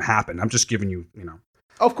not even happen. I'm just giving you,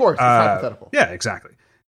 Of course, it's hypothetical. Yeah, exactly.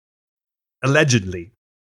 Allegedly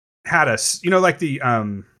had like the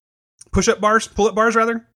pull-up bars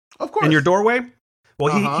rather. Of course. In your doorway.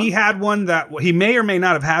 Well, Uh-huh. he had one he may or may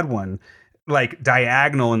not have had one like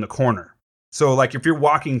diagonal in the corner. So like if you're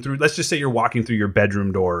walking through, let's just say you're walking through your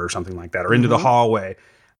bedroom door or something like that, or into the hallway,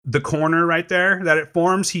 the corner right there that it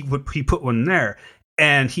forms, he put one there,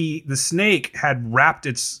 and the snake had wrapped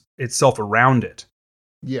itself around it.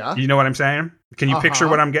 Yeah. You know what I'm saying? Can you picture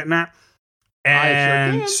what I'm getting at? And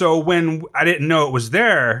I sure can. so when I didn't know it was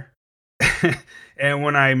there, and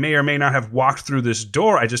when I may or may not have walked through this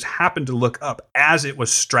door, I just happened to look up as it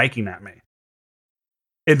was striking at me.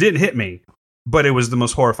 It didn't hit me, but it was the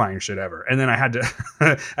most horrifying shit ever. And then I had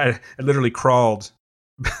to, I literally crawled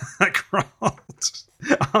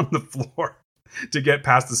on the floor to get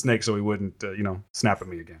past the snake so he wouldn't, snap at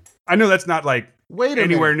me again. I know that's not like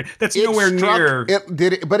anywhere. That's nowhere near.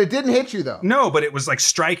 But it didn't hit you though. No, but it was like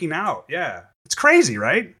striking out. Yeah, it's crazy,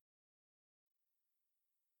 right?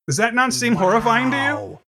 Does that not seem horrifying to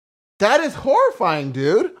you? That is horrifying,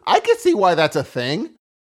 dude. I could see why that's a thing.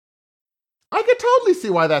 I could totally see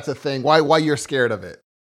why that's a thing. Why you're scared of it.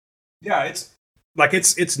 Yeah, it's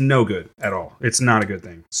no good at all. It's not a good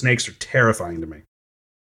thing. Snakes are terrifying to me.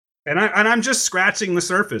 And I'm just scratching the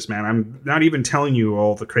surface, man. I'm not even telling you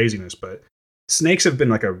all the craziness, but snakes have been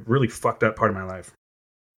like a really fucked up part of my life.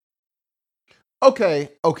 Okay,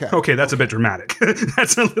 that's a bit dramatic.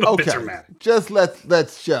 That's a little bit dramatic. Just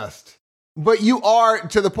let's just. But you are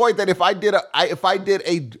to the point that if I did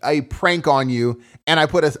a prank on you and I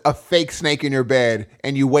put a fake snake in your bed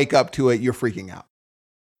and you wake up to it, you're freaking out.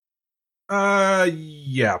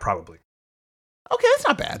 Yeah, probably. Okay, that's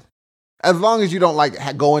not bad. As long as you don't like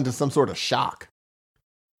go into some sort of shock.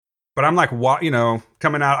 But I'm like,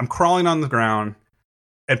 coming out, I'm crawling on the ground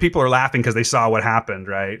and people are laughing because they saw what happened,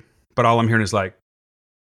 right? But all I'm hearing is like,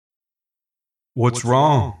 what's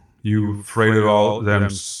wrong? You afraid of all them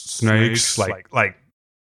snakes? Like,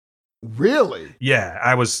 really?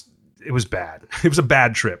 Yeah, it was bad. It was a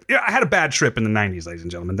bad trip. Yeah, I had a bad trip in the 90s, ladies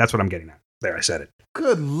and gentlemen. That's what I'm getting at. There, I said it.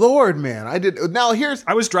 Good Lord, man. I did. Now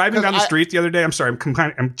I was driving down the street the other day. I'm sorry.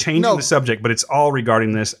 I'm changing the subject, but it's all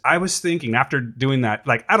regarding this. I was thinking after doing that,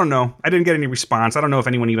 like, I don't know. I didn't get any response. I don't know if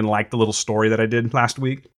anyone even liked the little story that I did last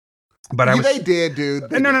week. But they did,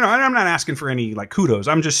 dude. No. I'm not asking for any like kudos.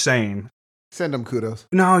 I'm just saying. Send them kudos.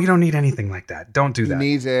 No, you don't need anything like that. Don't do that. He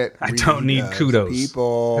needs it. I don't need kudos.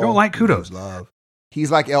 People. I don't like kudos. Love.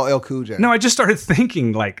 He's like LL Cool J. No, I just started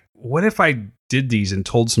thinking like, what if I did these and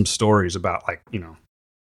told some stories about, like, you know,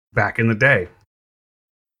 back in the day.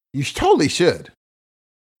 You totally should.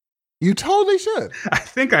 You totally should. I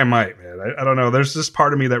think I might, man. I don't know. There's this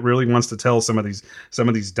part of me that really wants to tell some of these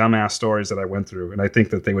dumbass stories that I went through, and I think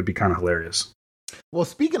that they would be kind of hilarious. Well,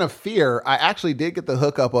 speaking of fear, I actually did get the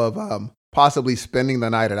hookup of possibly spending the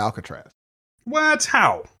night at Alcatraz. What?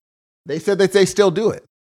 How? They said that they still do it.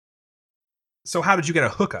 So how did you get a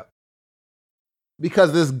hookup?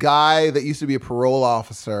 Because this guy that used to be a parole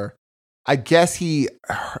officer, I guess I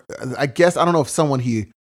don't know if someone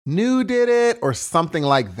he knew did it or something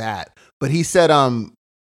like that. But he said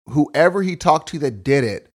whoever he talked to that did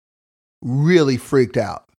it really freaked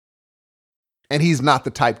out. And he's not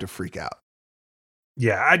the type to freak out.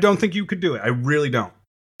 Yeah, I don't think you could do it. I really don't.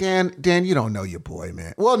 Dan, you don't know your boy,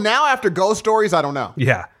 man. Well, now after Ghost Stories, I don't know.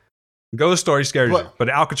 Yeah. Ghost Story scares you. But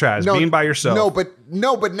Alcatraz, being by yourself. No,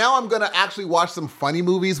 but now I'm gonna actually watch some funny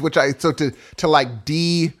movies, which to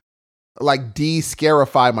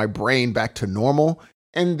de-scarify my brain back to normal.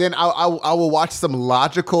 And then I will watch some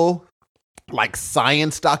logical, like,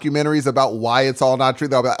 science documentaries about why it's all not true.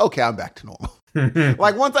 They'll be like, okay, I'm back to normal.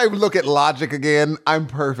 Like, once I look at logic again, I'm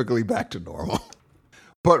perfectly back to normal.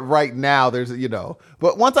 But right now,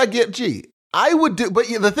 but once I get, I would do, but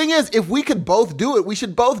the thing is, if we could both do it, we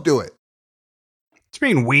should both do it. What do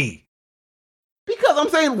you mean we? Because I'm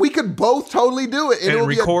saying we could both totally do it. And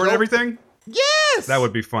record everything? Yes! That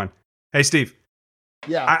would be fun. Hey, Steve.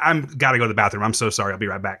 Yeah. I'm gotta go to the bathroom. I'm so sorry. I'll be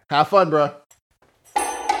right back. Have fun, bro.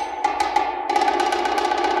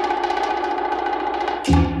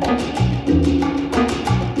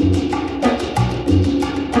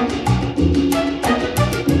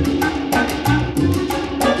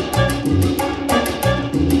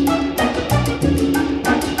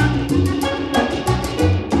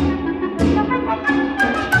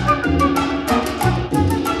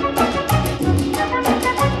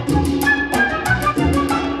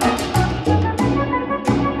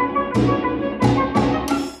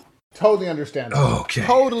 Totally understandable. Okay.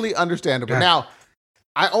 Totally understandable. God. Now,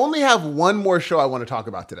 I only have one more show I want to talk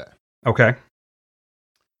about today. Okay.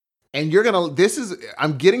 And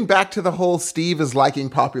I'm getting back to the whole Steve is liking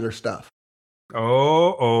popular stuff.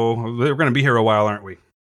 Oh, we're going to be here a while, aren't we?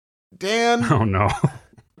 Dan. Oh, no.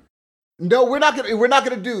 No, we're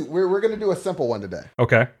going to do a simple one today.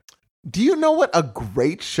 Okay. Do you know what a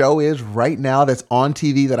great show is right now that's on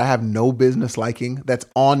TV that I have no business liking, that's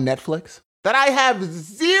on Netflix? That I have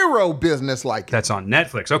zero business liking. That's on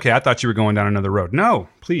Netflix. Okay, I thought you were going down another road. No,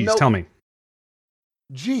 please tell me.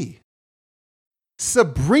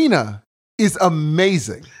 Sabrina is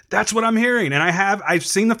amazing. That's what I'm hearing, and I've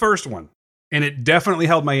seen the first one, and it definitely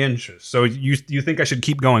held my interest. So you think I should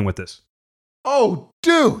keep going with this? Oh,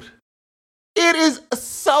 dude. It is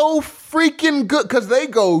so freaking good because they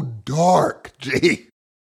go dark, G.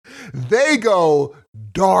 They go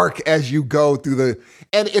dark as you go through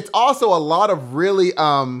and it's also a lot of really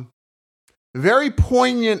very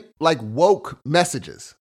poignant, like, woke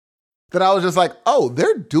messages that I was just like, oh,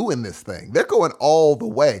 they're doing this thing. They're going all the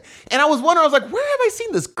way. And I was wondering, I was like, where have I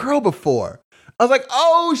seen this girl before? I was like,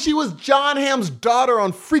 oh, she was John Hamm's daughter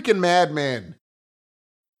on freaking Mad Men.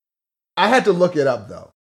 I had to look it up,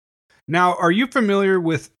 though. Now, are you familiar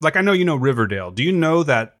with, like, I know you know Riverdale. Do you know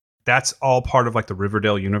that that's all part of, like, the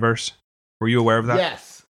Riverdale universe? Were you aware of that? Yes.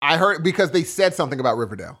 I heard because they said something about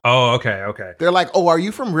Riverdale. Oh, okay. They're like, oh, are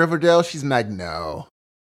you from Riverdale? She's like, no.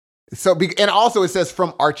 So, and also it says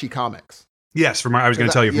from Archie Comics. Yes, I was going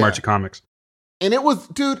to tell you from Archie Comics. And it was,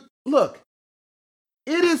 dude, look,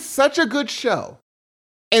 it is such a good show.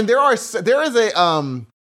 And there's a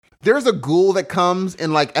ghoul that comes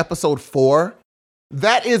in, like, episode 4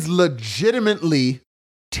 that is legitimately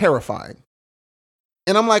terrifying.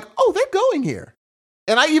 And I'm like, oh, they're going here.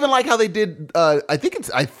 And I even like how they did, I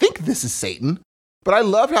think this is Satan, but I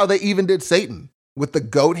love how they even did Satan with the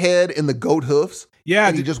goat head and the goat hoofs. Yeah.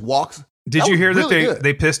 And he just walks. Did you hear that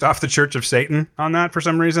they pissed off the Church of Satan on that for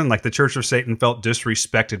some reason? Like, the Church of Satan felt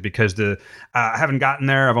disrespected because I haven't gotten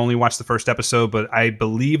there. I've only watched the first episode, but I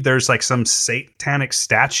believe there's, like, some satanic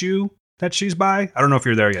statue that she's by. I don't know if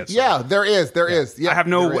you're there yet. So. Yeah, there is. Yeah, I have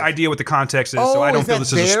no idea what the context is, so I don't feel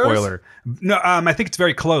this is a spoiler. No, I think it's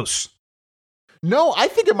very close. No, I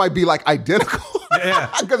think it might be, like, identical.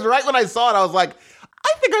 Yeah. Because right when I saw it, I was like,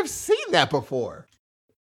 I think I've seen that before.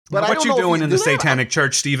 But what you doing in the satanic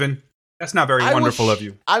church, Stephen? That's not very wonderful of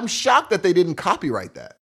you. I'm shocked that they didn't copyright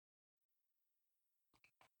that.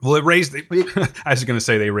 Well, I was going to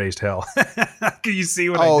say they raised hell. Can you see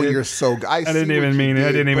what I did? Oh, you're so good. I didn't even mean it.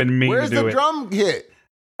 I didn't even mean to do it. Where's the drum hit?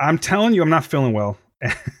 I'm telling you, I'm not feeling well.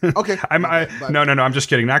 Okay. No. I'm just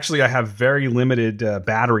kidding. Actually, I have very limited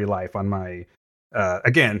battery life on my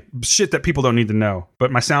Again, shit that people don't need to know.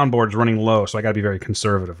 But my soundboard's running low, so I got to be very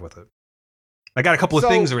conservative with it. I got a couple of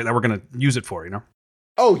things that we're going to use it for, you know?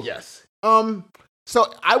 Oh, yes.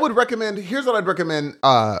 So I would recommend, here's what I'd recommend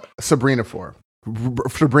Sabrina for.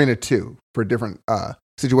 Sabrina 2 for different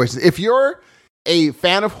situations. If you're a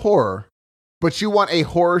fan of horror, but you want a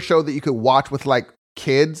horror show that you could watch with like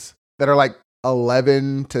kids that are like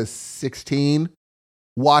 11 to 16,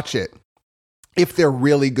 watch it if they're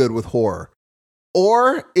really good with horror.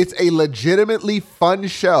 Or it's a legitimately fun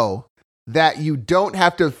show that you don't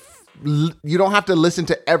have to listen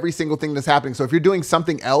to every single thing that's happening. So if you're doing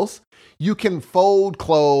something else, you can fold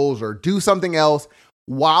clothes or do something else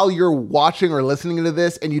while you're watching or listening to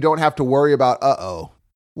this, and you don't have to worry about,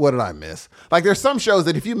 what did I miss? Like there's some shows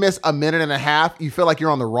that if you miss a minute and a half, you feel like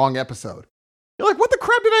you're on the wrong episode. You're like, what the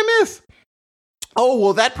crap did I miss? Oh,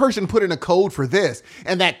 well, that person put in a code for this,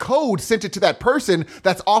 and that code sent it to that person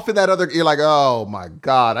that's off in that other. You're like, oh my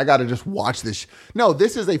God, I got to just watch this. No,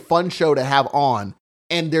 this is a fun show to have on,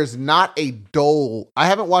 and there's not a dull. I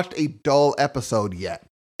haven't watched a dull episode yet.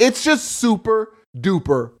 It's just super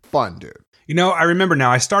duper fun, dude. You know, I remember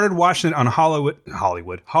now. I started watching it on Hollywood.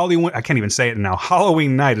 I can't even say it now.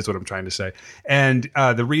 Halloween night is what I'm trying to say. And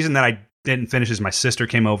the reason that I didn't finish is my sister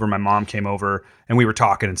came over, my mom came over, and we were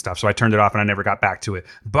talking and stuff. So I turned it off and I never got back to it.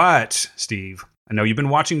 But Steve, I know you've been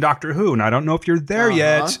watching Doctor Who, and I don't know if you're there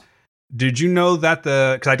yet. Did you know that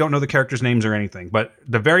because I don't know the characters' names or anything, but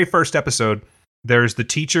the very first episode, there's the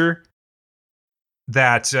teacher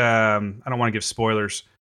that I don't want to give spoilers.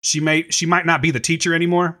 She might not be the teacher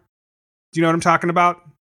anymore. Do you know what I'm talking about?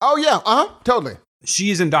 Oh yeah, totally.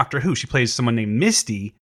 She's in Doctor Who. She plays someone named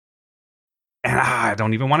Misty. And I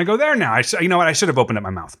don't even want to go there now. You know what? I should have opened up my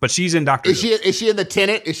mouth. But she's in Doctor Who. Is she in the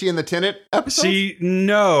Tenet? Is she in the Tenet episode?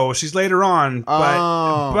 No, she's later on.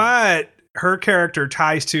 But her character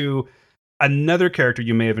ties to another character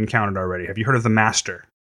you may have encountered already. Have you heard of the Master?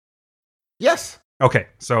 Yes. Okay,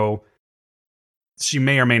 so she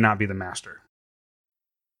may or may not be the Master.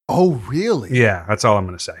 Oh, really? Yeah, that's all I'm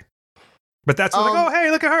going to say. But that's like, oh, hey,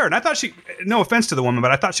 look at her. And I thought no offense to the woman,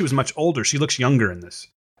 but I thought she was much older. She looks younger in this.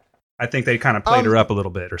 I think they kind of played her up a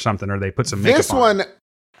little bit or something, or they put some makeup on. This one,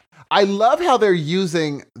 I love how they're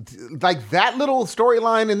using, like, that little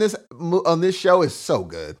storyline on this show is so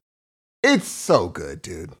good. It's so good,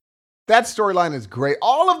 dude. That storyline is great.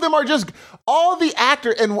 All of them are all the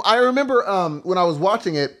actor. And I remember when I was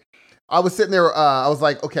watching it, I was sitting there, I was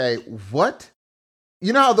like, okay, what?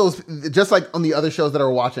 You know how those, just like on the other shows that I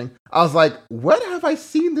was watching, I was like, what have I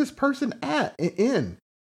seen this person in?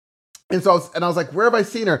 And so I was like, where have I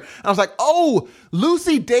seen her? And I was like, oh,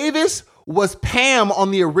 Lucy Davis was Pam on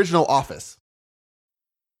the original Office.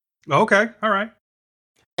 Okay, all right.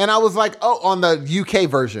 And I was like, oh, on the UK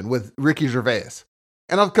version with Ricky Gervais.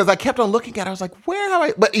 And because I kept on looking at her, I was like, where have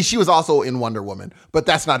I? But she was also in Wonder Woman, but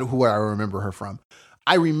that's not who I remember her from.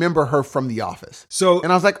 I remember her from The Office.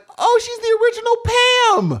 And I was like, oh, she's the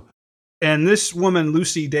original Pam. And this woman,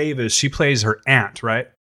 Lucy Davis, she plays her aunt, right?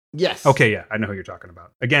 Yes. Okay, yeah, I know who you're talking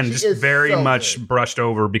about. Again, she just very much brushed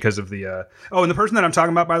over because of the... and the person that I'm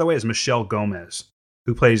talking about, by the way, is Michelle Gomez,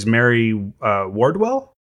 who plays Mary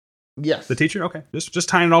Wardwell? Yes. The teacher? Okay. Just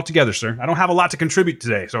tying it all together, sir. I don't have a lot to contribute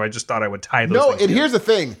today, so I just thought I would tie those things together. Here's the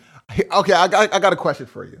thing. Okay, I got a question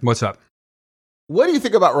for you. What's up? What do you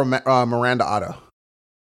think about Miranda Otto?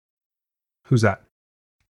 Who's that?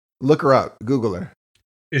 Look her up. Google her.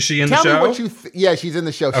 Is she in the show? Tell me what you yeah, she's in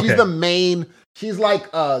the show. Okay. She's the main... She's like,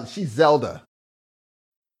 she's Zelda.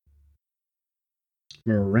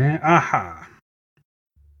 Aha.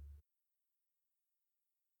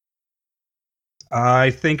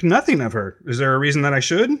 I think nothing of her. Is there a reason that I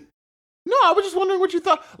should? No, I was just wondering what you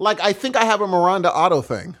thought. Like, I think I have a Miranda Otto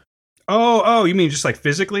thing. Oh, you mean just like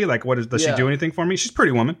physically? Like, does she do anything for me? She's a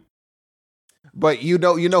pretty woman. But you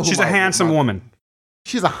know who she's a handsome woman.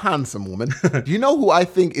 She's a handsome woman. Do you know who I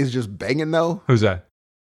think is just banging though? Who's that?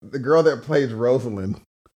 The girl that plays Rosalind.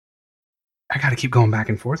 I got to keep going back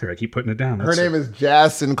and forth here. I keep putting it down. Her name is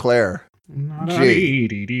Jazz Sinclair. Let's see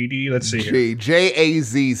here.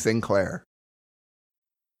 Jaz Sinclair.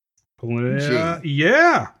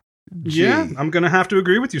 Yeah. Yeah. I'm going to have to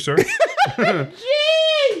agree with you, sir. G! I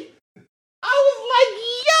was like,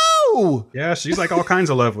 yo! Yeah, she's like all kinds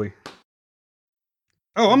of lovely.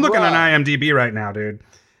 Oh, I'm looking on IMDb right now, dude.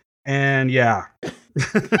 And yeah.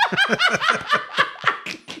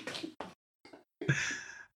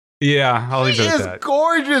 Yeah, I'll leave it at that. She is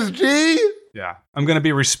gorgeous, G. Yeah, I'm going to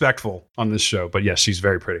be respectful on this show, but yes, she's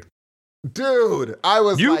very pretty. Dude, I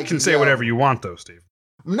was You can say whatever you want, though, Steve.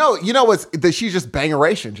 No, you know what's that? She's just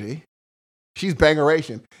bangeration, G. She's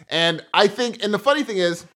bangeration. And I think, and the funny thing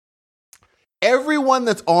is, everyone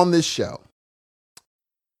that's on this show,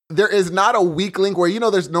 there is not a weak link where,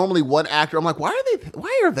 there's normally one actor. I'm like, why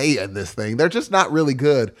are they in this thing? They're just not really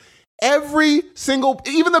good. Every single,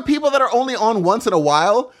 even the people that are only on once in a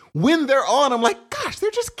while, when they're on, I'm like, gosh,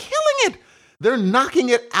 they're just killing it. They're knocking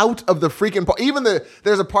it out of the freaking part. Even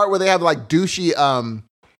there's a part where they have like douchey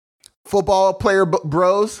football player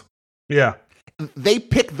bros. Yeah. They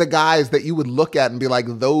pick the guys that you would look at and be like,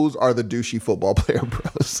 those are the douchey football player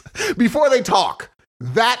bros. Before they talk,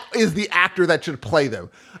 that is the actor that should play them.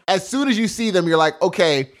 As soon as you see them, you're like,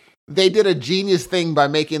 okay, they did a genius thing by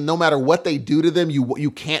making no matter what they do to them,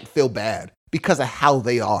 you can't feel bad because of how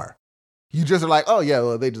they are. You just are like, oh yeah,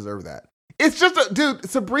 well, they deserve that. It's just, dude,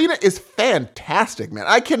 Sabrina is fantastic, man.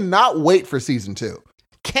 I cannot wait for season 2.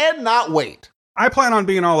 Cannot wait. I plan on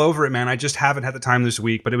being all over it, man. I just haven't had the time this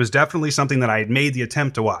week, but it was definitely something that I had made the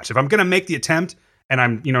attempt to watch. If I'm going to make the attempt and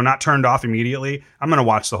I'm, not turned off immediately, I'm going to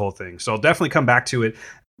watch the whole thing. So I'll definitely come back to it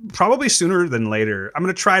probably sooner than later. I'm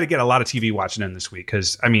going to try to get a lot of TV watching in this week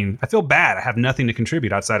because, I feel bad. I have nothing to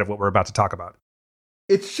contribute outside of what we're about to talk about.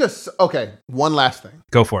 It's just, okay, one last thing.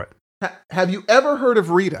 Go for it. Have you ever heard of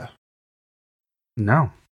Rita?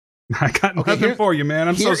 No. I got nothing for you, man.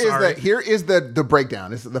 I'm so sorry. Here is the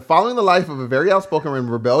breakdown. It's following the life of a very outspoken and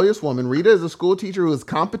rebellious woman. Rita is a school teacher who is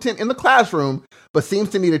competent in the classroom, but seems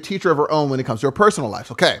to need a teacher of her own when it comes to her personal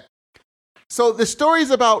life. Okay. So the story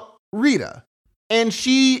is about Rita, and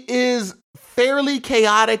she is fairly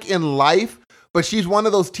chaotic in life, but she's one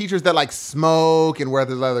of those teachers that like smoke and wear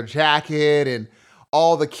the leather jacket, and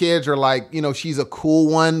all the kids are like, she's a cool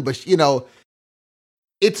one, but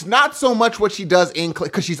it's not so much what she does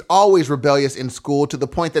because she's always rebellious in school to the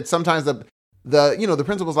point that sometimes the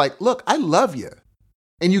principal's like, look, I love you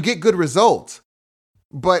and you get good results,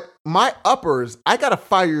 but my uppers, I got to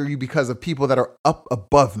fire you because of people that are up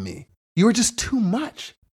above me. You are just too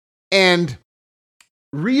much. And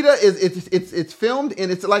Rita it's filmed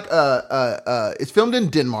and it's like it's filmed in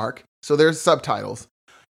Denmark. So there's subtitles.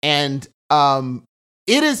 And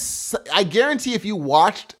it is, I guarantee if you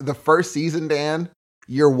watched the first season, Dan,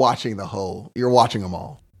 you're watching them all. You're watching them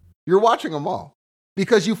all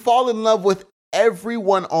because you fall in love with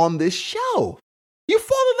everyone on this show. You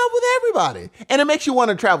fall in love with everybody. And it makes you want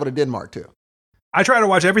to travel to Denmark too. I try to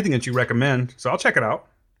watch everything that you recommend, so I'll check it out.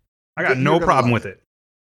 I got no problem with it.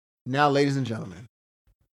 Now, ladies and gentlemen.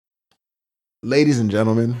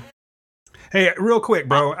 Hey, real quick,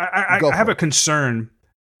 bro. I have a concern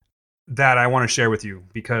that I want to share with you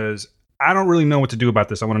because I don't really know what to do about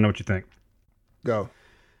this. I want to know what you think. Go.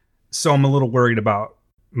 So I'm a little worried about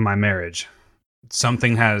my marriage.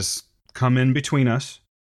 Something has come in between us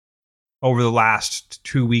over the last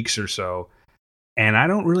 2 weeks or so, and I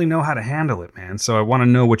don't really know how to handle it, man. So I want to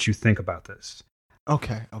know what you think about this.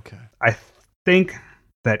 Okay. I think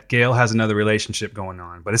that Gail has another relationship going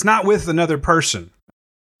on, but it's not with another person.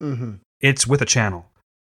 Mm-hmm. It's with a channel.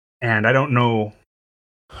 And I don't know.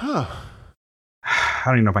 Huh. I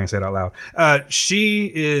don't even know if I can say it out loud.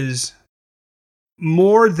 She is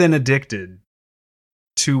more than addicted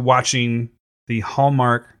to watching the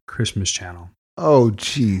Hallmark Christmas Channel. Oh,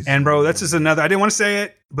 jeez. And bro, that's just another, I didn't want to say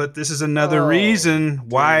it, but this is another reason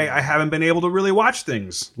why I haven't been able to really watch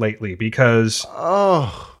things lately because,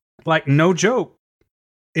 like, no joke,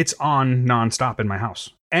 it's on nonstop in my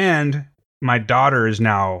house. And my daughter is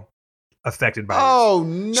now affected by it. Oh,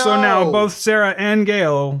 no. So now both Sarah and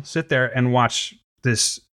Gail sit there and watch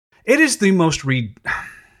this. It is the most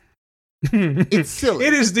it's silly.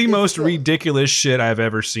 It is the most ridiculous shit I've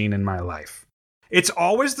ever seen in my life. It's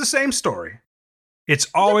always the same story. It's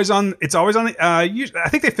always on the I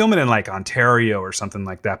think they film it in like Ontario or something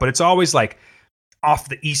like that, but it's always like off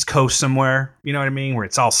the East Coast somewhere, you know what I mean, where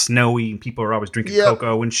it's all snowy and people are always drinking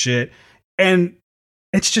cocoa and shit. And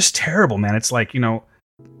it's just terrible, man. It's like,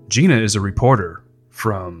 Gina is a reporter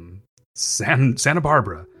from Santa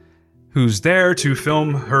Barbara who's there to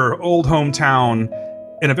film her old hometown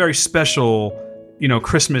in a very special,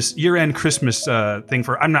 Christmas, year-end Christmas thing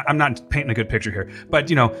for, I'm not painting a good picture here, but,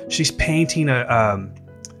 she's painting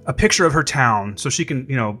a picture of her town so she can,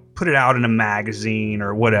 put it out in a magazine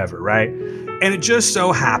or whatever, right? And it just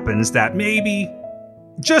so happens that maybe,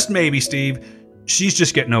 just maybe, Steve, she's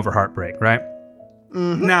just getting over heartbreak, right?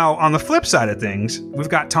 Mm-hmm. Now, on the flip side of things, we've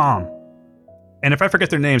got Tom. And if I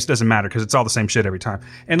forget their names, it doesn't matter because it's all the same shit every time.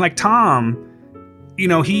 And like Tom,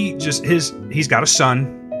 he's got a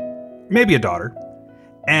son, maybe a daughter,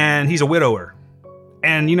 and he's a widower.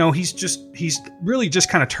 And, he's really just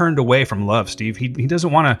kind of turned away from love, Steve. He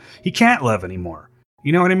doesn't want to, he can't love anymore.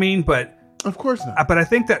 You know what I mean? But of course not. But I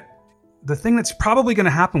think that the thing that's probably going to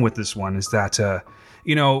happen with this one is that,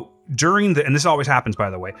 during and this always happens, by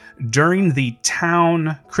the way, during the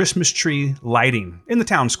town Christmas tree lighting in the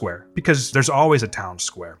town square, because there's always a town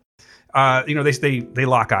square. They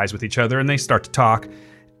lock eyes with each other and they start to talk.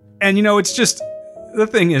 And, it's just, the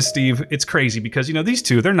thing is, Steve, it's crazy because, these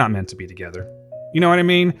two, they're not meant to be together. You know what I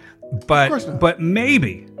mean? But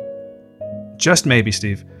maybe, just maybe,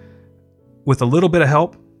 Steve, with a little bit of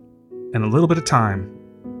help and a little bit of time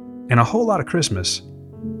and a whole lot of Christmas,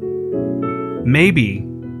 maybe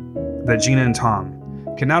that Gina and Tom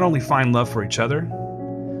can not only find love for each other,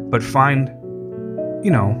 but find,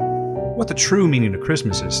 what the true meaning of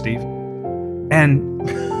Christmas is, Steve. And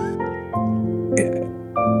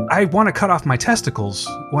I want to cut off my testicles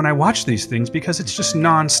when I watch these things because it's just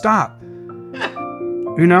nonstop.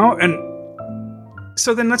 And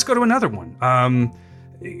so then let's go to another one.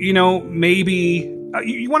 Maybe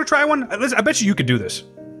you want to try one? I bet you could do this.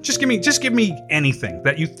 Just give me anything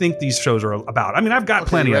that you think these shows are about. I mean, I've got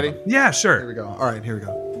plenty of them. Yeah, sure. Here we go. All right, here we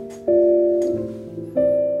go.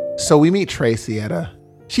 So we meet Tracy at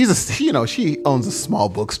she owns a small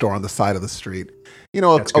bookstore on the side of the street. A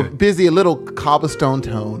little cobblestone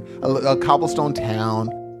town, a cobblestone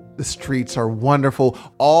town. The streets are wonderful,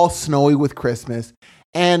 all snowy with Christmas.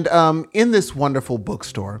 And in this wonderful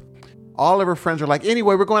bookstore, all of her friends are like,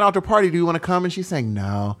 anyway, we're going out to a party. Do you want to come? And she's saying,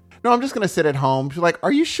 no, I'm just going to sit at home. She's like,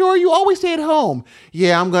 are you sure? You always stay at home.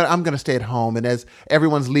 Yeah, I'm going to stay at home. And as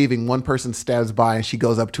everyone's leaving, one person stabs by and she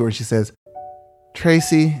goes up to her and she says,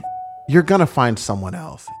 Tracy, you're going to find someone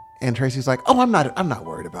else. And Tracy's like, oh, I'm not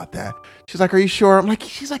worried about that. She's like, are you sure?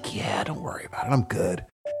 She's like, yeah, don't worry about it. I'm good.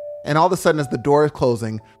 And all of a sudden, as the door is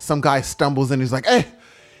closing, some guy stumbles in. He's like,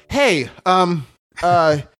 hey,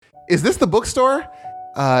 is this the bookstore?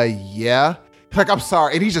 Yeah. He's like, I'm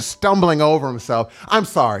sorry. And he's just stumbling over himself. I'm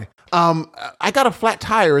sorry. I got a flat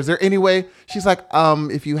tire. Is there any way? She's like,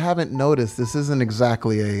 if you haven't noticed, this isn't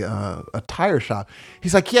exactly a tire shop.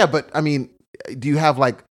 He's like, yeah, but I mean, do you have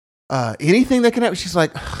anything that can help? She's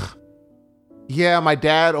like, yeah, my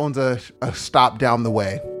dad owns a stop down the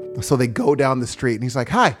way. So they go down the street and he's like,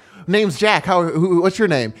 hi, name's Jack. What's your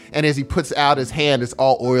name? And as he puts out his hand, it's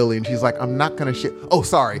all oily. And she's like, I'm not going to shit. Oh,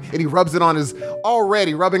 sorry. And he rubs it on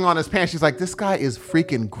rubbing on his pants. She's like, this guy is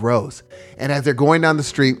freaking gross. And as they're going down the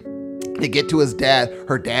street, they get to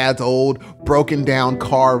her dad's old broken down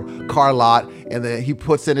car lot. And then he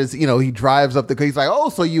puts in his, he drives up he's like, oh,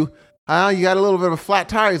 so you got a little bit of a flat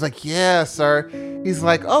tire. He's like, yeah, sir. He's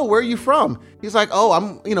like, oh, where are you from? He's like, oh,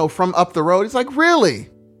 I'm, from up the road. He's like, really?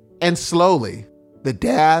 And slowly, the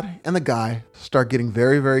dad and the guy start getting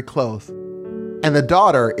very, very close. And the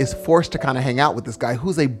daughter is forced to kind of hang out with this guy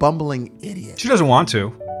who's a bumbling idiot. She doesn't want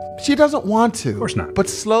to. She doesn't want to. Of course not. But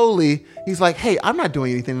slowly, he's like, hey, I'm not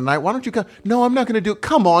doing anything tonight. Why don't you come? No, I'm not going to do it.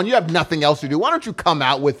 Come on, you have nothing else to do. Why don't you come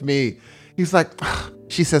out with me? He's like,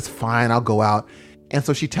 she says, fine, I'll go out. And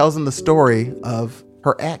so she tells him the story of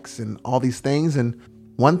her ex and all these things. And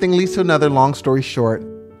one thing leads to another. Long story short,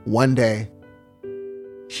 one day,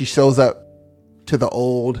 she shows up to the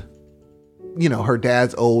old, her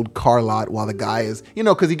dad's old car lot while the guy is,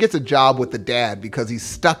 because he gets a job with the dad because he's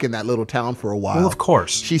stuck in that little town for a while. Well, of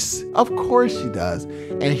course. Of course she does.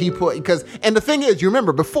 And and the thing is, you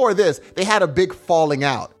remember before this, they had a big falling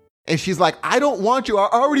out. And she's like, I don't want you.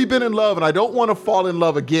 I've already been in love and I don't want to fall in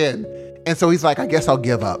love again. And so he's like, I guess I'll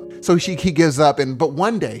give up. So he gives up. But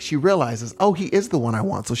one day she realizes, oh, he is the one I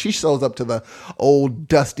want. So she shows up to the old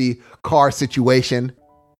dusty car situation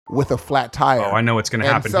with a flat tire. Oh, I know what's going to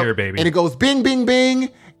happen here, baby. And it goes bing, bing,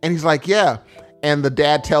 bing. And he's like, yeah. And the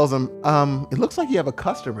dad tells him, it looks like you have a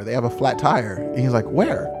customer. They have a flat tire. And he's like,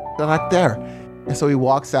 where? They're like, there. And so he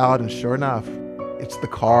walks out and sure enough, it's the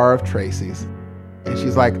car of Tracy's. And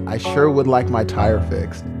she's like, I sure would like my tire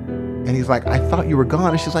fixed. And he's like, I thought you were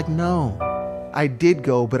gone. And she's like, no, I did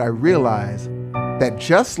go, but I realized that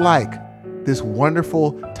just like this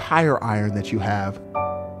wonderful tire iron that you have,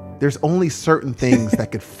 there's only certain things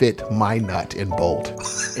that could fit my nut and bolt.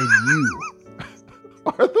 And you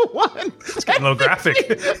are the one. It's getting a little graphic.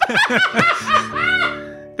 I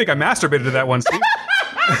think I masturbated to that one, Steve.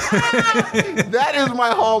 That is my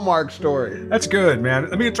Hallmark story. That's good, man.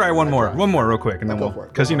 Let me try one more real quick. And then go for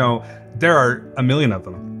it. Because, there are a million of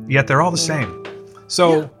them, yet they're all the same.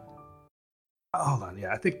 So, hold on.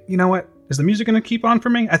 Yeah, I think, you know what? Is the music going to keep on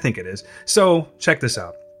for me? I think it is. So, check this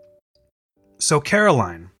out. So,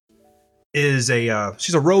 Caroline is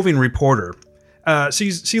she's a roving reporter.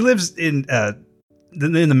 She lives in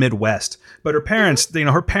the Midwest, but her parents,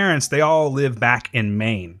 they all live back in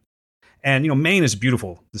Maine. And, Maine is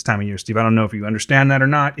beautiful this time of year, Steve. I don't know if you understand that or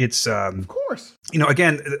not. It's, of course.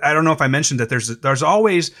 Again, I don't know if I mentioned that there's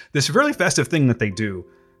always this really festive thing that they do.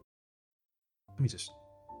 Let me just,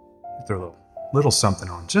 Throw a little something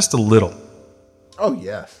on, just a little. Oh,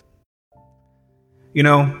 yes. You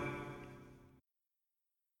know,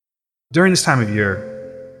 during this time of year,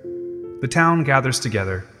 the town gathers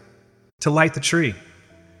together to light the tree.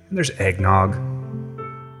 And there's eggnog.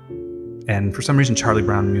 And for some reason, Charlie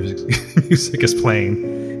Brown music is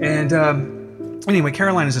playing. And anyway,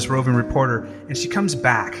 Caroline is this roving reporter, and she comes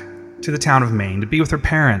back to the town of Maine to be with her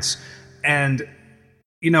parents. And,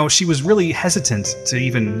 you know, she was really hesitant to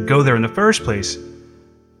even go there in the first place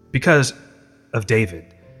because of David.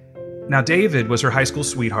 Now, David was her high school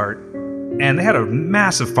sweetheart, and they had a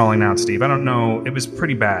massive falling out, Steve. I don't know. It was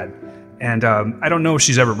pretty bad. And I don't know if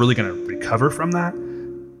she's ever really going to recover from that.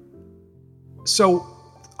 So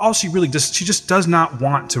all she really does, she just does not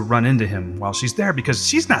want to run into him while she's there, because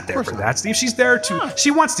she's not there for that, Steve. She's there to,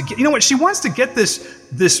 she wants to get, you know what? She wants to get this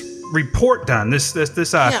report done.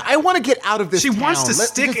 Yeah, I want to get out of this town. Wants to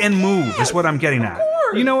stick and move is what I'm getting at.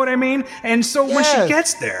 You know what I mean? And so when she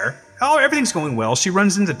gets there, everything's going well. She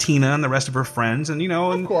runs into Tina and the rest of her friends, and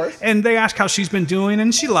and they ask how she's been doing,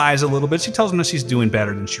 and she lies a little bit. She tells them that she's doing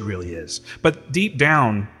better than she really is. But deep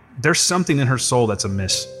down, there's something in her soul that's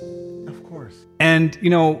amiss. Of course. And, you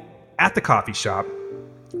know, at the coffee shop,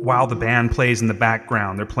 while the band plays in the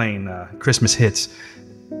background, they're playing Christmas hits,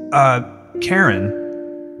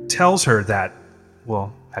 Karen tells her that,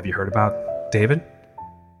 well, have you heard about David?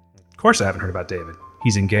 Of course I haven't heard about David.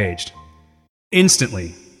 He's engaged.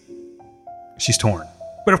 Instantly, she's torn.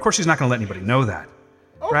 But of course she's not going to let anybody know that.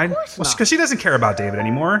 Right? Of course not. Because she doesn't care about David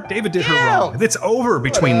anymore. David did her wrong. It's over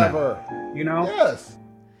between them. You know? Yes.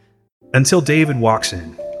 Until David walks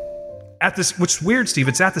in. At this, which is weird, Steve,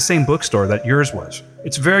 it's at the same bookstore that yours was.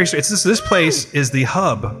 It's very, this place is the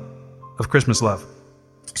hub of Christmas love.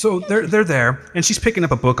 So they're there, and she's picking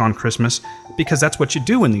up a book on Christmas, because that's what you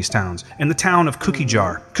do in these towns. In the town of Cookie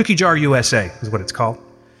Jar, USA is what it's called.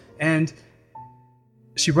 And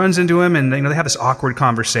she runs into him, and they have this awkward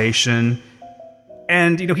conversation.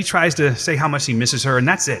 And he tries to say how much he misses her, and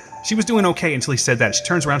that's it. She was doing okay until he said that. She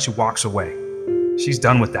turns around, she walks away. She's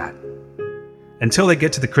done with that. Until they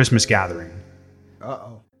get to the Christmas gathering.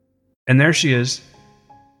 Uh-oh. And there she is,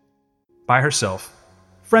 by herself,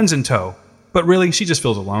 friends in tow, but really, she just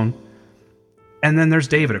feels alone. And then there's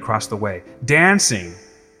David across the way, dancing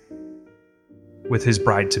with his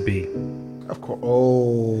bride-to-be. Of course.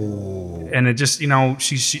 Oh. And it just,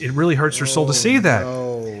 it really hurts her soul to see that.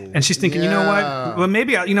 No. And she's thinking, you know what? Well,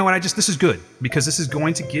 maybe, this is good, because this is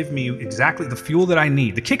going to give me exactly the fuel that I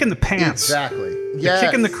need, the kick in the pants. Exactly. The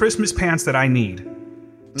kick in the Christmas pants that I need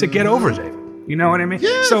to get over David. You know what I mean?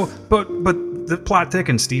 Yes. So, but the plot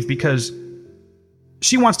thickens, Steve, because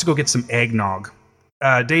she wants to go get some eggnog.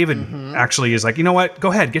 David actually is like, you know what?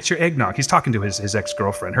 Go ahead, get your eggnog. He's talking to his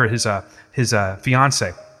ex-girlfriend, his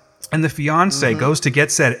fiance. And the fiance goes to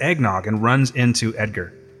get said eggnog and runs into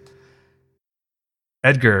Edgar.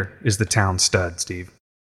 Edgar is the town stud, Steve.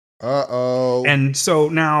 Uh-oh. And so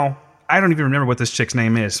now, I don't even remember what this chick's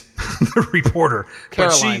name is, the reporter.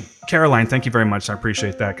 Caroline. Caroline, thank you very much. I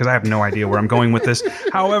appreciate that, because I have no idea where I'm going with this.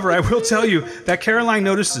 However, I will tell you that Caroline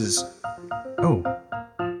notices, oh,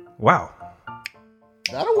 wow.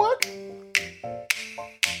 That'll work.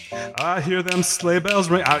 I hear them sleigh bells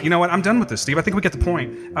ring. You know what? I'm done with this, Steve. I think we get the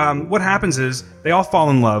point. What happens is they all fall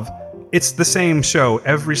in love. It's the same show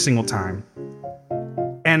every single time.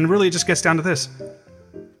 And really, it just gets down to this.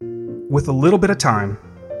 With a little bit of time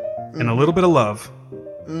and a little bit of love,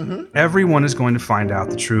 everyone is going to find out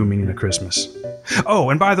the true meaning of Christmas. Oh,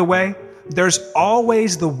 and by the way, there's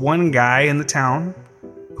always the one guy in the town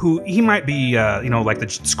who, he might be, like the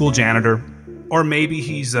school janitor, or maybe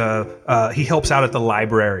he helps out at the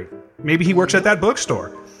library. Maybe he works at that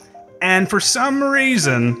bookstore. And for some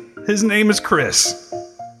reason, his name is Chris.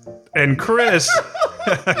 And Chris...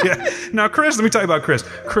 Now, Chris, let me tell you about Chris.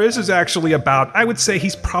 Chris is actually I would say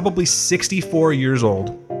he's probably 64 years old.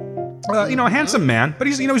 A handsome man, but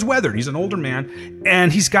he's weathered. He's an older man,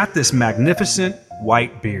 and he's got this magnificent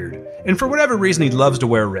white beard. And for whatever reason, he loves to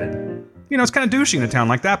wear red. It's kind of douchey in a town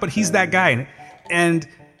like that, but he's that guy. And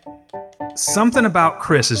something about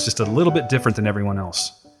Chris is just a little bit different than everyone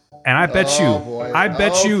else. And I bet you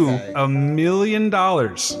 $1 million.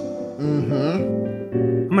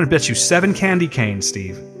 I'm going to bet you 7 candy canes,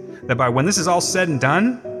 Steve, that by when this is all said and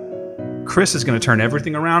done, Chris is going to turn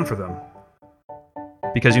everything around for them.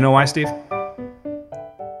 Because you know why, Steve?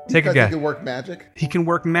 Take a guess. He can work magic? He can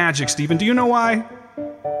work magic, Steve. And do you know why?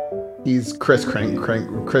 He's Kris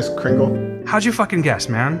Kringle. How'd you fucking guess,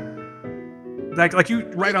 man? Like you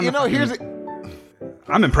right on the...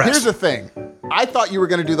 I'm I'm impressed. Here's the thing. I thought you were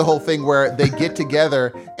going to do the whole thing where they get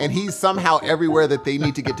together and he's somehow everywhere that they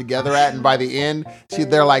need to get together at. And by the end,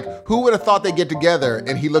 they're like, who would have thought they'd get together?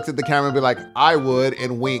 And he looks at the camera and be like, I would,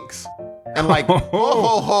 and winks. And like, ho,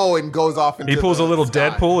 ho, ho, and goes off into He pulls a little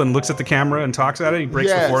sky. Deadpool and looks at the camera and talks at it. He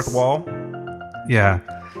breaks the fourth wall. Yeah.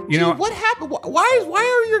 You know, what happened? Why are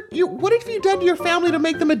what have you done to your family to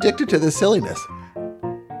make them addicted to this silliness?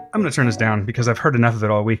 I'm going to turn this down because I've heard enough of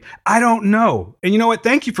it all week. I don't know. And you know what?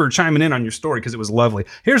 Thank you for chiming in on your story because it was lovely.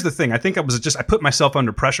 Here's the thing. I think I put myself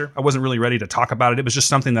under pressure. I wasn't really ready to talk about it. It was just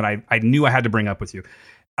something that I knew I had to bring up with you.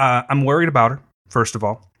 I'm worried about her, first of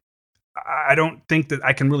all. I don't think that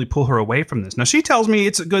I can really pull her away from this. Now, she tells me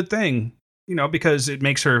it's a good thing, you know, because it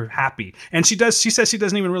makes her happy. And she says she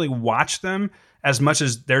doesn't even really watch them as much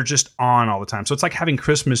as they're just on all the time. So it's like having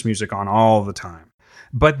Christmas music on all the time.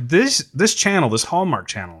 But this channel, this Hallmark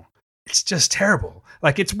channel, it's just terrible.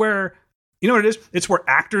 Like, it's where, you know what it is? It's where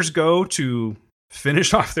actors go to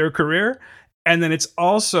finish off their career. And then it's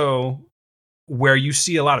also where you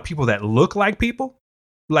see a lot of people that look like people.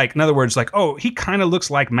 Like, in other words, like, oh, he kind of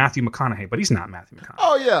looks like Matthew McConaughey, but he's not Matthew McConaughey.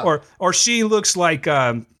 Oh, yeah. Or she looks like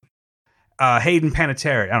Hayden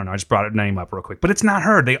Panettiere. I don't know. I just brought her name up real quick. But it's not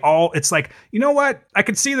her. It's like, you know what? I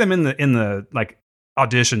could see them in the like,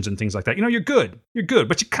 auditions and things like that. You know, you're good,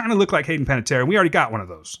 but you kind of look like Hayden Panettiere, and we already got one of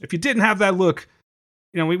those. If you didn't have that look,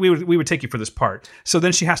 you know, we would take you for this part. So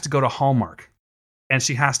then she has to go to Hallmark, and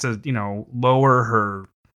she has to, you know, lower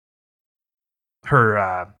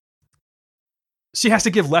her she has to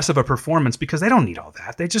give less of a performance because they don't need all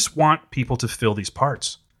that. They just want people to fill these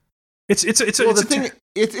parts. It's here's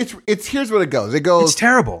what it goes. It's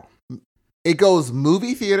terrible. It goes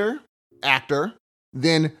movie theater actor,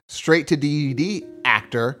 then straight to DVD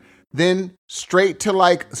actor, then straight to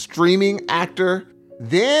like streaming actor,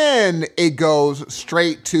 then it goes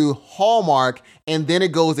straight to Hallmark, and then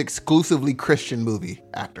it goes exclusively Christian movie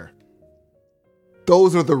actor.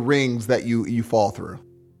 Those are the rings that you fall through.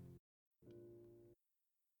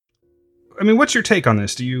 I mean, what's your take on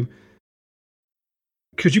this?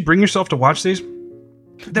 Could you bring yourself to watch these?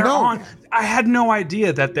 They're on. I had no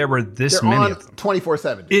idea that there were this many of them.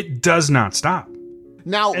 24/7. It does not stop.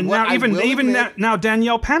 Now, even now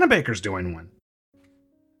Danielle Panabaker's doing one.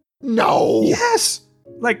 No. Yes.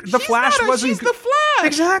 Like the Flash wasn't. She's the Flash.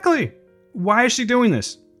 Exactly. Why is she doing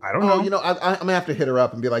this? I don't know. You know, I'm gonna have to hit her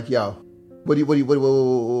up and be like, "Yo, what are you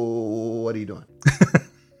doing?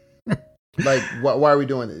 Like, why are we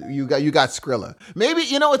doing this? You got Skrilla. Maybe,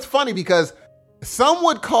 you know, it's funny because some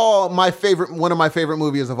would call one of my favorite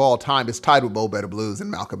movies of all time is tied with Bo Better Blues and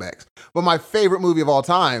Malcolm X. But my favorite movie of all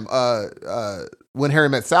time, When Harry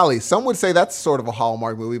Met Sally, some would say that's sort of a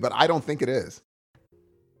Hallmark movie, but I don't think it is.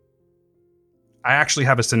 I actually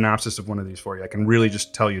have a synopsis of one of these for you. I can really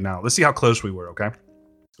just tell you now. Let's see how close we were, okay?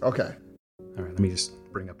 Okay. All right, let me just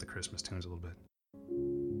bring up the Christmas tunes a little bit.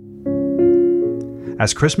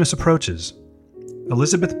 As Christmas approaches,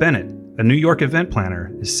 Elizabeth Bennett, a New York event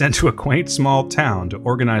planner, is sent to a quaint small town to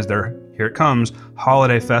organize their, here it comes,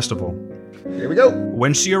 holiday festival. Here we go.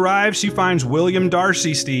 When she arrives, she finds William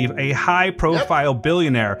Darcy, Steve, a high-profile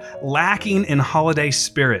billionaire, lacking in holiday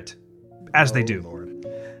spirit, as they do.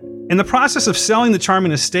 In the process of selling the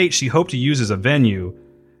charming estate she hoped to use as a venue,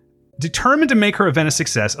 determined to make her event a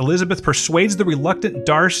success, Elizabeth persuades the reluctant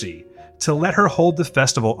Darcy to let her hold the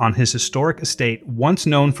festival on his historic estate, once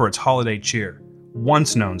known for its holiday cheer.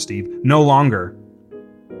 Once known, Steve, no longer.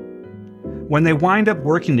 When they wind up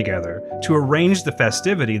working together to arrange the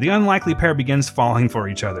festivity, the unlikely pair begins falling for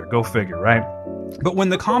each other. Go figure, right? But when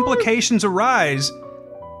the complications arise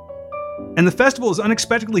and the festival is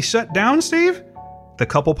unexpectedly shut down, Steve, the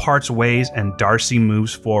couple parts ways and Darcy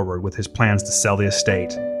moves forward with his plans to sell the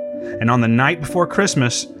estate. And on the night before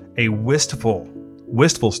Christmas, a wistful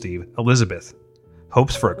Steve, Elizabeth,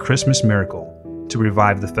 hopes for a Christmas miracle to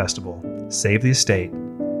revive the festival, save the estate,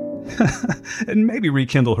 and maybe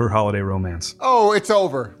rekindle her holiday romance. Oh, it's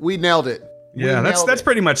over. We nailed it. Yeah, that's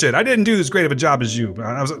pretty much it. I didn't do as great of a job as you,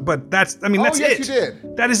 but that's it. Yes, you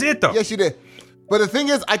did. That is it, though. Yes, you did. But the thing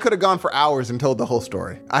is, I could have gone for hours and told the whole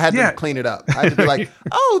story. I had to clean it up. I had to be like,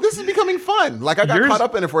 oh, this is becoming fun. Like, I got caught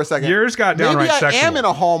up in it for a second. Yours got downright sexual. Maybe I am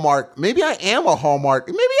a Hallmark. Maybe I'm going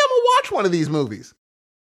to watch one of these movies.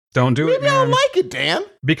 Don't do it, man. Maybe I'll like it, Dan.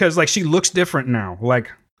 Because, like, she looks different now.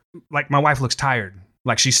 Like my wife looks tired.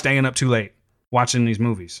 Like, she's staying up too late watching these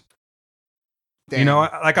movies. Damn. You know,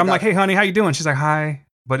 like, I'm like, hey, honey, how you doing? She's like, hi.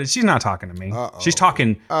 But she's not talking to me. Uh-oh. She's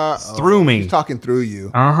talking through me. She's talking through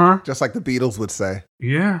you. Uh-huh. Just like the Beatles would say.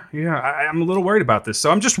 Yeah. I'm a little worried about this.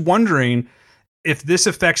 So I'm just wondering if this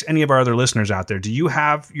affects any of our other listeners out there. Do you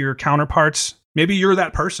have your counterparts? Maybe you're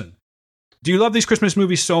that person. Do you love these Christmas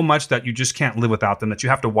movies so much that you just can't live without them, that you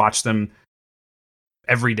have to watch them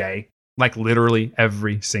every day? Like literally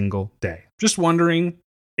every single day. Just wondering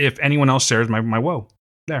if anyone else shares my woe.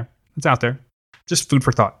 There. It's out there. Just food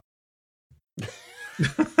for thought.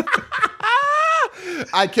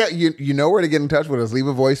 I can't. You know where to get in touch with us. Leave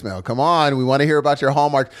a voicemail. Come on. We want to hear about your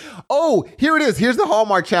Hallmark. Oh, here it is. Here's the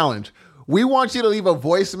Hallmark challenge. We want you to leave a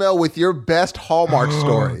voicemail with your best Hallmark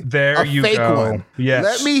story. There you fake go. One. Yes.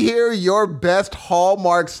 Let me hear your best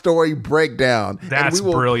Hallmark story breakdown. That's and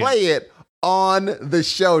we will brilliant. play it on the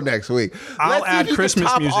show next week. I'll Let's see if add you can Christmas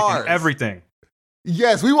top music ours. and everything.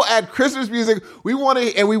 Yes, we will add Christmas music. We want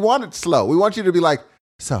it slow. We want you to be like,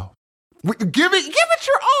 so give it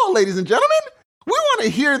your all, ladies and gentlemen. We want to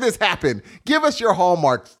hear this happen. Give us your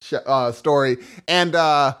Hallmark story, and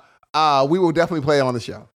we will definitely play it on the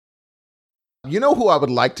show. You know who I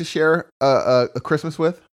would like to share a Christmas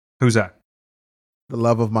with? Who's that? The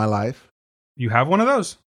love of my life. You have one of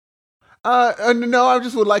those? No, I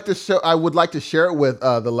just would like to show. I would like to share it with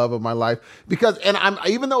the love of my life because,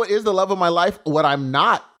 even though it is the love of my life, what I'm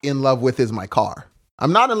not in love with is my car.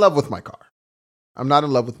 I'm not in love with my car. I'm not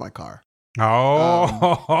in love with my car.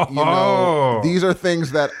 Oh, these are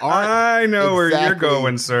things that aren't. I know where you're exactly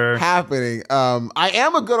going, sir. Happening. I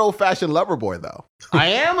am a good old fashioned lover boy, though. I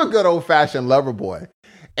am a good old fashioned lover boy.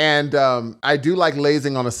 And I do like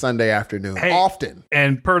lazing on a Sunday afternoon often.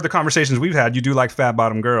 And per the conversations we've had, you do like fat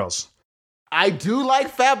bottom girls. I do like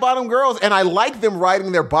fat bottom girls, and I like them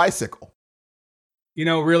riding their bicycle. You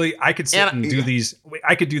know, really, I could sit and do these.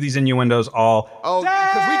 I could do these innuendos all. Oh,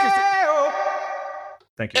 because we can.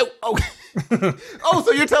 Thank you. Oh,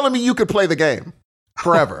 so you're telling me you could play the game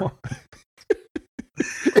forever?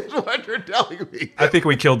 It's what you're telling me. I think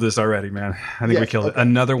we killed this already, man. I think we killed it.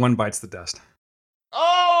 Another one bites the dust.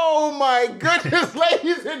 Oh my goodness,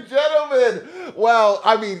 ladies and gentlemen. Well,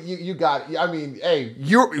 I mean, you got it. I mean, hey,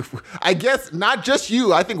 I guess not just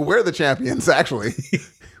you. I think we're the champions, actually.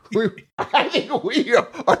 I think we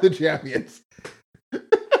are the champions.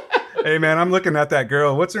 Hey, man, I'm looking at that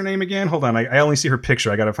girl. What's her name again? Hold on. I only see her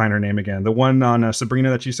picture. I got to find her name again. The one on Sabrina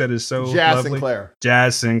that you said is so Jazz lovely. Sinclair.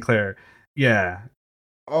 Jazz Sinclair. Yeah.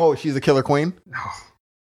 Oh, she's a killer queen?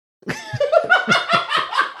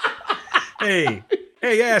 Hey,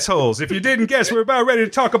 assholes. If you didn't guess, we're about ready to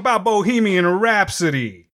talk about Bohemian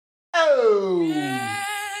Rhapsody. Oh.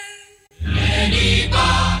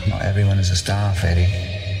 Not everyone is a star, Freddie.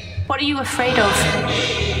 What are you afraid of?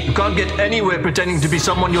 You can't get anywhere pretending to be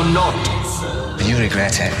someone you're not. But you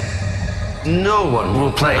regret it. No one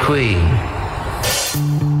will play Queen.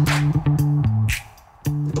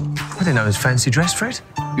 I didn't know it was fancy dress, Fred.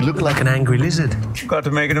 You look like an angry lizard. Got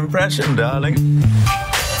to make an impression, darling.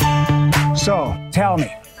 So, tell me,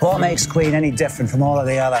 what makes Queen any different from all of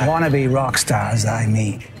the other wannabe rock stars I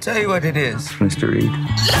meet? Tell you what it is, Mr. Reed.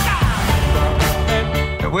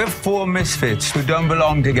 We're four misfits who don't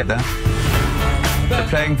belong together. They're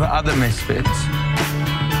playing for other misfits.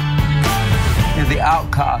 You're the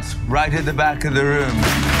outcasts right at the back of the room.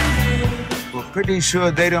 We're pretty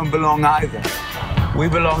sure they don't belong either. We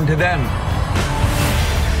belong to them.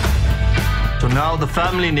 So now the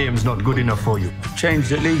family name's not good enough for you.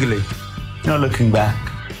 Changed it legally. No looking back.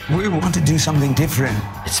 We want to do something different.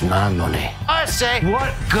 It's my money. I say,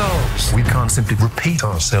 what goes? We can't simply repeat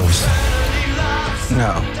ourselves.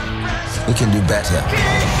 No, we can do better.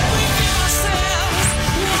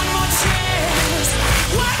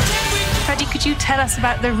 Freddie, could you tell us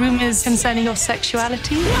about the rumours concerning your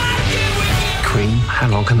sexuality? Queen, how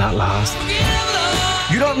long can that last?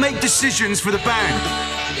 You don't make decisions for the band.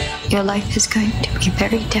 Your life is going to be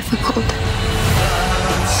very difficult.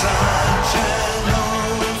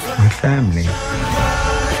 We're family.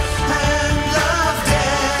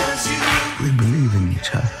 We believe in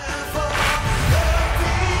each other.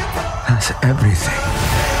 That's everything.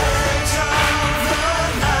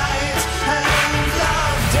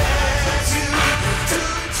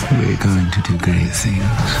 We're going to do great things.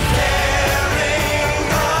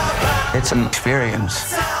 It's an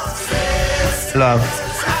experience. Love,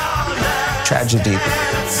 tragedy,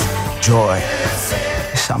 joy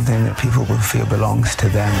is something that people will feel belongs to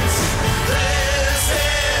them.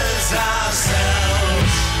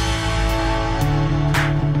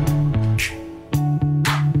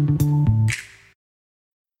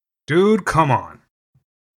 Dude, come on.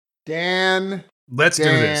 Dan. Let's do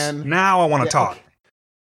this. Now I want to talk.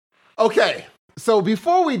 Okay. So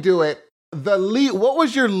before we do it, what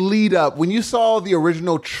was your lead up when you saw the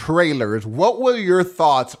original trailers? What were your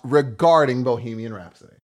thoughts regarding Bohemian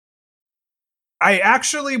Rhapsody? I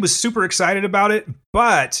actually was super excited about it,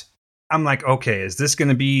 but I'm like, okay, is this going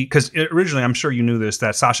to be, because originally I'm sure you knew this,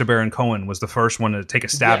 that Sacha Baron Cohen was the first one to take a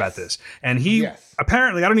stab at this. And he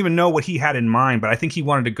apparently, I don't even know what he had in mind, but I think he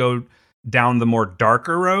wanted to go down the more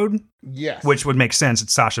darker road. Yes. Which would make sense.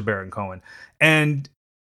 It's Sacha Baron Cohen. And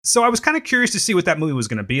so I was kind of curious to see what that movie was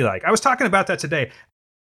going to be like. I was talking about that today.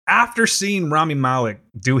 After seeing Rami Malek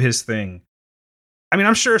do his thing, I mean,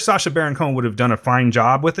 I'm sure Sacha Baron Cohen would have done a fine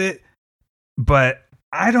job with it, but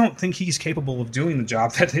I don't think he's capable of doing the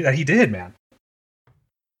job that he did, man.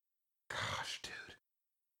 Gosh, dude.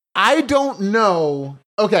 I don't know.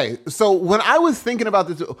 Okay, so when I was thinking about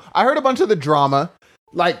this, I heard a bunch of the drama,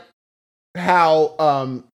 like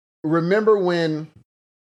how, remember when,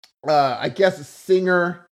 I guess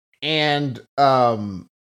Singer and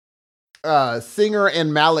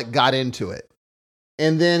Malek got into it.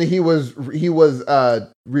 And then he was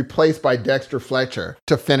replaced by Dexter Fletcher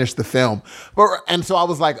to finish the film. And so I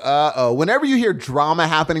was like, whenever you hear drama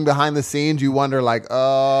happening behind the scenes, you wonder like,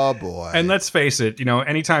 oh boy. And let's face it,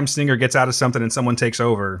 anytime Singer gets out of something and someone takes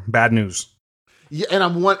over, bad news. Yeah,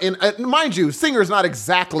 and mind you, Singer's not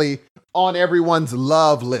exactly on everyone's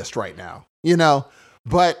love list right now,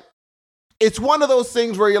 but it's one of those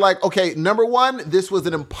things where you're like, okay, number one, this was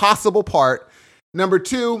an impossible part. Number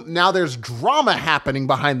two, now there's drama happening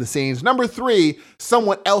behind the scenes. Number three,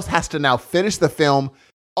 someone else has to now finish the film.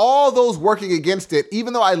 All those working against it,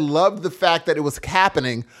 even though I loved the fact that it was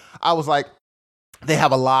happening, I was like, they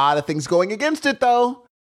have a lot of things going against it though.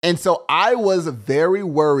 And so I was very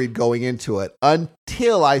worried going into it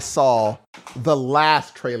until I saw the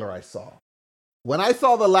last trailer I saw. When I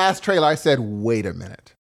saw the last trailer, I said, wait a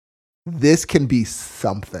minute. This can be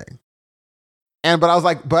something. But I was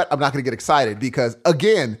like, but I'm not going to get excited because,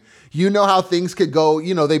 again, you know how things could go.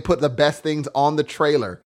 They put the best things on the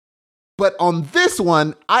trailer. But on this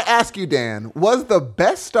one, I ask you, Dan, was the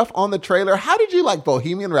best stuff on the trailer? How did you like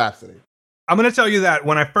Bohemian Rhapsody? I'm going to tell you that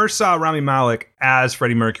when I first saw Rami Malek as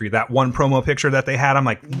Freddie Mercury, that one promo picture that they had, I'm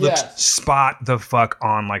like, looks spot the fuck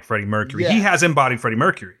on like Freddie Mercury. Yes. He has embodied Freddie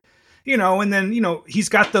Mercury, and then, he's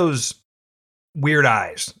got those weird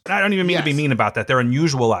eyes. I don't even mean to be mean about that. They're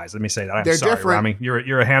unusual eyes. Let me say that. They're sorry, different. Rami.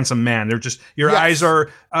 You're a handsome man. They're just your eyes are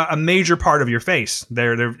a major part of your face.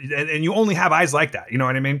 They're and you only have eyes like that. You know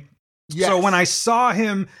what I mean? Yes. So when I saw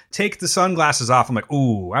him take the sunglasses off, I'm like,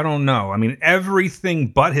 ooh, I don't know. I mean, everything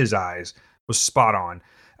but his eyes was spot on.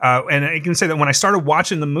 And I can say that when I started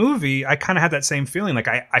watching the movie, I kind of had that same feeling. Like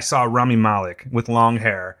I saw Rami Malek with long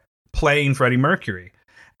hair playing Freddie Mercury.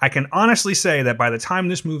 I can honestly say that by the time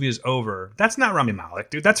this movie is over, that's not Rami Malek,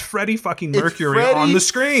 dude. That's Freddie fucking Mercury on the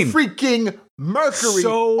screen. Freaking Mercury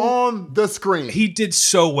on the screen. He did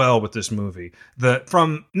so well with this movie.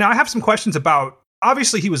 Now I have some questions about,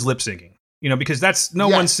 obviously he was lip syncing, because that's no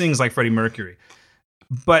one sings like Freddie Mercury.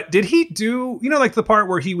 But did he do, like the part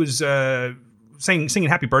where he was singing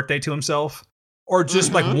Happy Birthday to himself? Or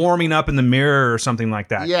just like warming up in the mirror or something like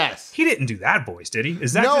that. Yes. He didn't do that voice, did he?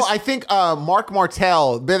 Is that No, I think Mark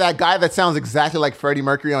Martel, that guy that sounds exactly like Freddie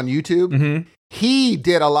Mercury on YouTube, he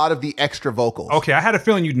did a lot of the extra vocals. Okay, I had a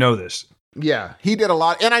feeling you'd know this. Yeah, he did a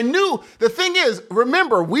lot. And I knew, the thing is,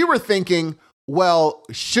 remember, we were thinking, well,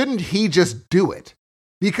 shouldn't he just do it?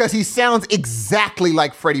 Because he sounds exactly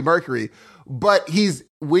like Freddie Mercury. But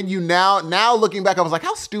now looking back, I was like,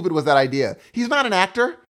 how stupid was that idea? He's not an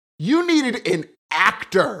actor. You needed an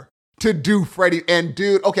actor to do Freddie. And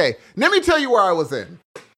dude, okay, let me tell you where I was in.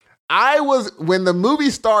 I was, when the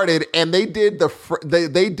movie started and they did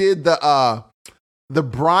the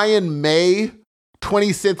Brian May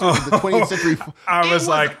 20th century. I was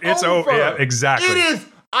like, it's over. Yeah, exactly. It is.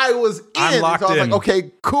 I was in. I'm locked so I was in. like,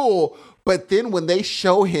 okay, cool. But then when they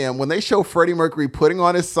show Freddie Mercury putting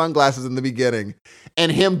on his sunglasses in the beginning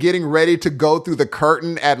and him getting ready to go through the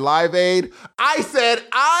curtain at Live Aid, I said,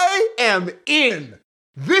 I am in.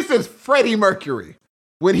 This is Freddie Mercury.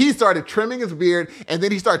 When he started trimming his beard and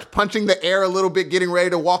then he starts punching the air a little bit, getting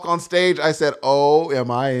ready to walk on stage, I said, oh,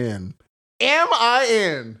 am I in? Am I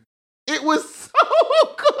in? It was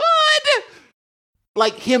so good.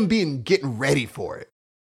 Like him getting ready for it.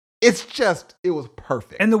 It was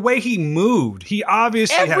perfect. And the way he moved, he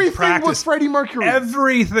obviously had practice. Everything was Freddie Mercury.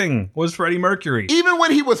 Everything was Freddie Mercury. Even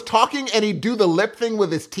when he was talking and he'd do the lip thing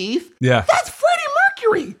with his teeth. Yeah. That's Freddie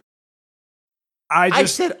Mercury. I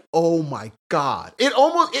said, oh my God.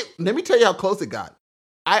 Let me tell you how close it got.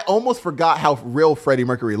 I almost forgot how real Freddie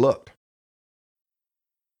Mercury looked.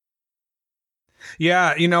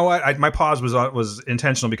 Yeah, you know what? My pause was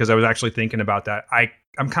intentional because I was actually thinking about that.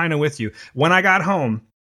 I'm kind of with you. When I got home,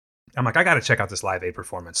 I'm like, I got to check out this Live Aid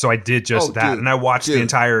performance. So I did just that. And I watched the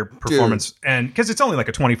entire performance. And because it's only like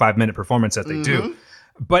a 25-minute performance that they do.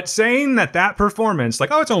 But saying that performance,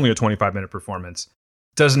 like, oh, it's only a 25-minute performance,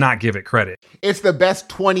 does not give it credit. It's the best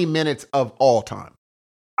 20 minutes of all time.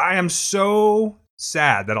 I am so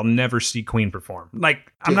sad that I'll never see Queen perform.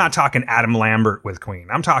 Like, I'm not talking Adam Lambert with Queen.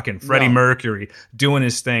 I'm talking Freddie Mercury doing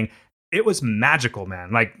his thing. It was magical,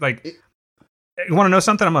 man. Like, you want to know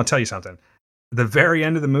something? I'm going to tell you something. The very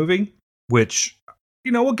end of the movie, which,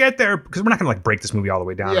 we'll get there because we're not going to like break this movie all the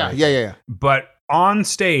way down. Yeah. But on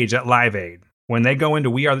stage at Live Aid, when they go into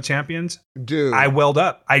We Are the Champions, dude, I welled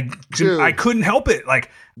up. I couldn't help it. Like,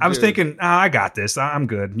 I was thinking, I got this. I'm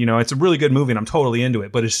good. It's a really good movie and I'm totally into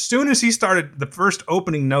it. But as soon as he started the first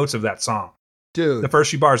opening notes of that song, dude, the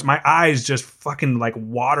first few bars, my eyes just fucking like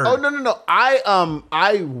water. Oh, no.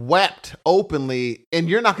 I wept openly, and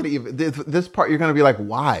you're not going to even, this part, you're going to be like,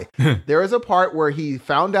 why? There is a part where he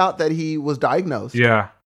found out that he was diagnosed. Yeah.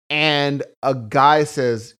 And a guy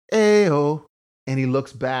says, "Ayo," and he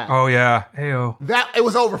looks back. Oh, yeah. Ayo. It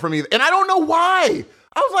was over for me. And I don't know why.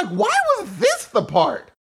 I was like, why was this the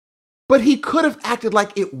part? But he could have acted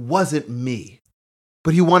like it wasn't me.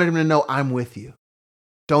 But he wanted him to know, I'm with you.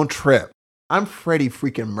 Don't trip. I'm Freddie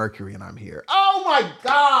freaking Mercury and I'm here. Oh my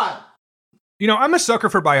God. I'm a sucker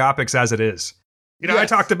for biopics as it is. Yes. I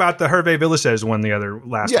talked about the Hervé Villechaize one the other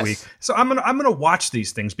last Yes. week. So I'm gonna watch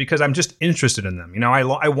these things because I'm just interested in them.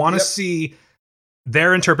 I want to see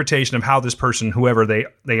their interpretation of how this person, whoever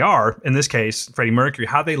they are, in this case, Freddie Mercury,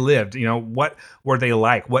 how they lived, what were they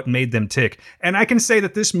like? What made them tick? And I can say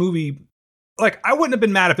that this movie, like, I wouldn't have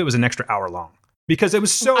been mad if it was an extra hour long because it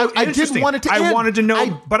was so I didn't want it to end. I wanted to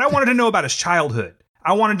know, but I wanted to know about his childhood.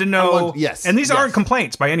 I wanted to know, and these aren't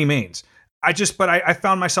complaints by any means. I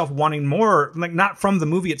found myself wanting more, like, not from the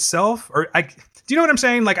movie itself, do you know what I'm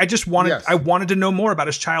saying? Like, I wanted to know more about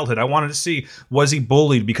his childhood. I wanted to see, was he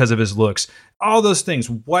bullied because of his looks? All those things.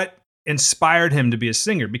 What inspired him to be a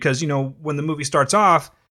singer? Because, when the movie starts off,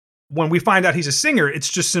 when we find out he's a singer, it's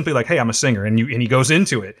just simply like, hey, I'm a singer. And he goes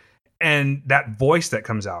into it. And that voice that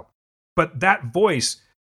comes out. But that voice,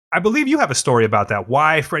 I believe you have a story about that.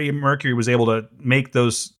 Why Freddie Mercury was able to make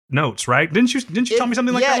those notes, right? Didn't you tell me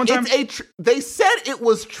something like that one time? They said it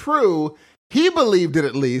was true. He believed it,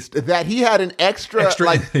 at least, that he had an extra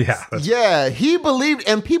he believed,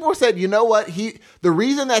 and people said, you know what? The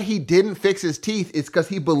reason that he didn't fix his teeth is because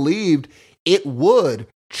he believed it would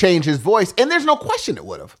change his voice. And there's no question it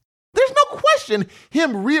would have. There's no question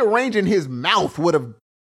him rearranging his mouth would have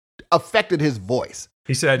affected his voice.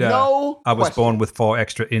 He said, I was born with 4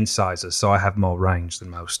 extra incisors, so I have more range than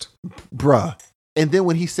most. Bruh. And then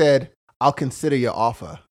when he said, I'll consider your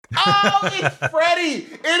offer. Oh, it's Freddie.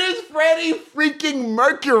 It is Freddie freaking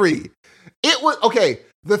Mercury. It was, okay,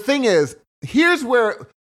 the thing is, here's where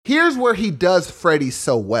he does Freddie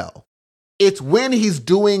so well. It's when he's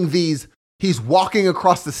doing he's walking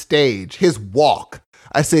across the stage, his walk.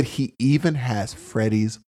 I said, he even has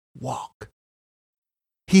Freddie's walk.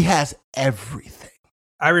 He has everything.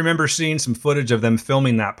 I remember seeing some footage of them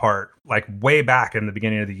filming that part, like way back in the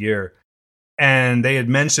beginning of the year. And they had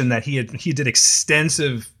mentioned that he did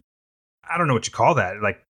extensive, I don't know what you call that.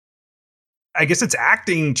 Like, I guess it's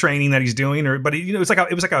acting training that he's doing, but it was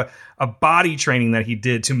like a body training that he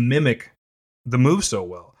did to mimic the move so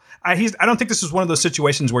well. I don't think this was one of those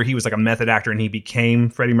situations where he was like a method actor and he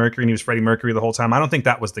became Freddie Mercury and he was Freddie Mercury the whole time. I don't think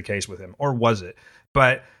that was the case with him, or was it?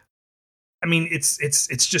 But I mean, it's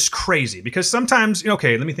just crazy because sometimes,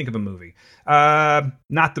 okay, let me think of a movie.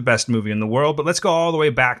 Not the best movie in the world, but let's go all the way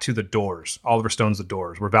back to The Doors. Oliver Stone's The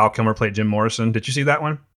Doors, where Val Kilmer played Jim Morrison. Did you see that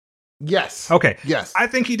one? Yes. Okay. Yes. I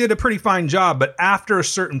think he did a pretty fine job, but after a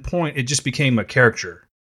certain point, it just became a caricature.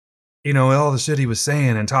 All the shit he was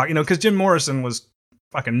saying and talking, because Jim Morrison was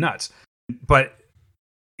fucking nuts. But,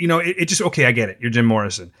 it just, okay, I get it. You're Jim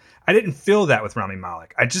Morrison. I didn't feel that with Rami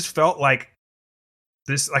Malek. I just felt like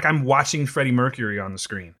I'm watching Freddie Mercury on the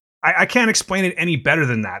screen. I can't explain it any better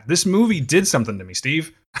than that. This movie did something to me,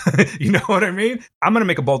 Steve. You know what I mean? I'm going to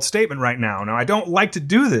make a bold statement right now. Now, I don't like to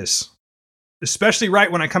do this, especially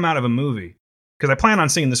right when I come out of a movie, because I plan on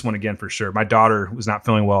seeing this one again for sure. My daughter was not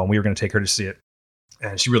feeling well, and we were going to take her to see it,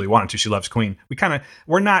 and she really wanted to. She loves Queen.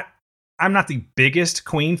 I'm not the biggest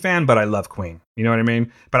Queen fan, but I love Queen. You know what I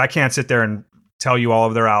mean? But I can't sit there and tell you all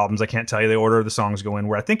of their albums. I can't tell you the order the songs go in,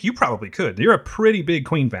 where I think you probably could. You're a pretty big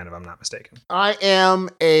Queen fan, if I'm not mistaken. I am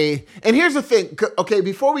and here's the thing. Okay,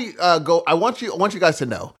 before we go, I want you guys to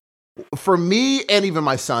know, for me and even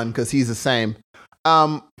my son, because he's the same,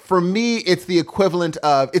 for me, it's the equivalent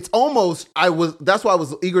of, that's why I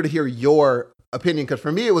was eager to hear your opinion, because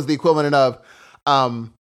for me, it was the equivalent of,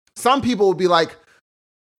 some people would be like,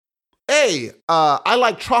 hey, I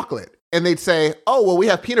like chocolate. And they'd say, oh, well, we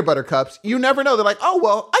have peanut butter cups. You never know. They're like, oh,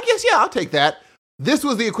 well, I guess, yeah, I'll take that. This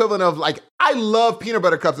was the equivalent of like, I love peanut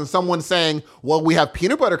butter cups and someone saying, well, we have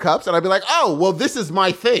peanut butter cups. And I'd be like, oh, well, this is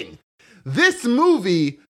my thing. This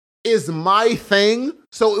movie is my thing.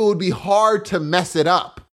 So it would be hard to mess it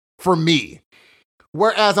up for me.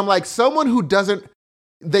 Whereas I'm like, someone who doesn't,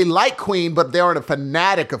 they like Queen, but they aren't a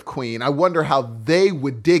fanatic of Queen. I wonder how they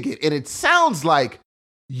would dig it. And it sounds like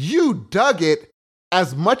you dug it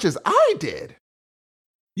as much as I did.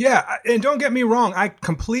 Yeah, and don't get me wrong, I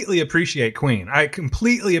completely appreciate Queen. I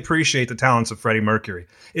completely appreciate the talents of Freddie Mercury.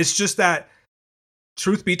 It's just that,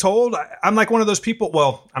 truth be told, I'm like one of those people,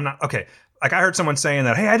 well, I'm not, okay, like I heard someone saying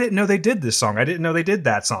that, hey, I didn't know they did this song. I didn't know they did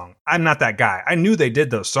that song. I'm not that guy. I knew they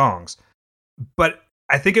did those songs. But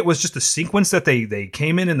I think it was just the sequence that they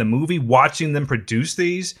came in the movie, watching them produce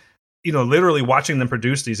these, you know, literally watching them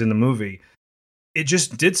produce these in the movie. It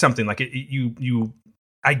just did something like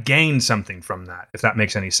I gained something from that, if that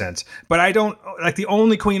makes any sense. But I don't, like, the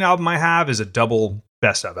only Queen album I have is a double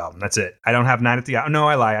best of album. That's it. I don't have Night at the Opera. No,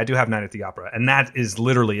 I lie. I do have Night at the Opera. And that is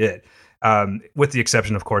literally it. With the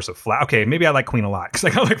exception, of course, of Flash. Okay, maybe I like Queen a lot because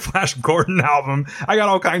I got like Flash Gordon album. I got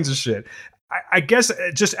all kinds of shit. I guess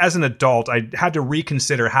just as an adult, I had to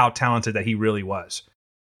reconsider how talented that he really was.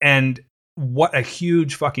 And what a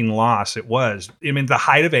huge fucking loss it was. I mean, the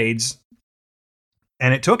height of AIDS,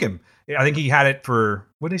 and it took him. I think he had it for,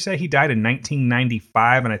 what did they say? He died in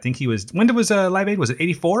 1995, and I think he was, when was Live Aid? Was it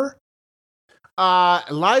 84?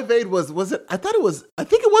 Live Aid was it? I think it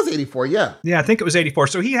was 84, yeah. Yeah, I think it was 84.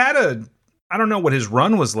 So he had I don't know what his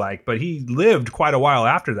run was like, but he lived quite a while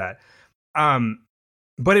after that.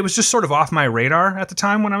 But it was just sort of off my radar at the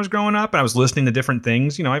time when I was growing up, and I was listening to different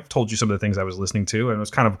things. You know, I've told you some of the things I was listening to, and it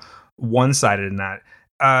was kind of one-sided in that.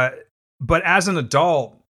 But as an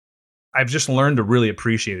adult, I've just learned to really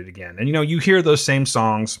appreciate it again. And, you know, you hear those same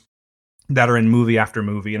songs that are in movie after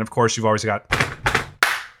movie. And of course, you've always got.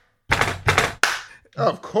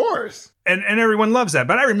 Of course. And everyone loves that.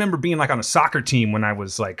 But I remember being like on a soccer team when I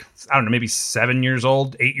was like, I don't know, maybe 7 years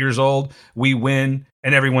old, 8 years old. We win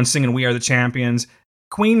and everyone's singing We Are the Champions.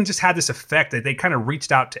 Queen just had this effect that they kind of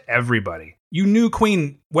reached out to everybody. You knew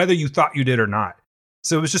Queen whether you thought you did or not.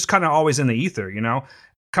 So it was just kind of always in the ether, you know?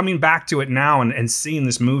 Coming back to it now and seeing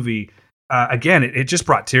this movie, again, it just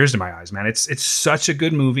brought tears to my eyes, man. It's such a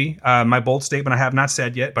good movie. My bold statement I have not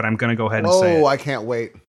said yet, but I'm going to go ahead and say it. Oh, I can't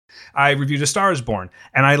wait. I reviewed A Star Is Born,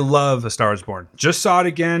 and I love A Star Is Born. Just saw it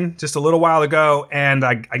again just a little while ago, and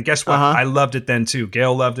I guess what? I loved it then too.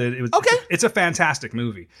 Gail loved it. It was okay. It's a fantastic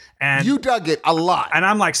movie. And you dug it a lot. And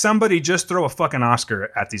I'm like, somebody just throw a fucking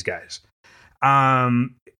Oscar at these guys.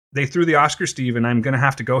 They threw the Oscar, Steve, and I'm going to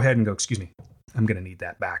have to go ahead and go, excuse me, I'm going to need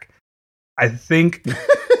that back. I think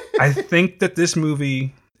that this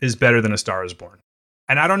movie is better than A Star Is Born.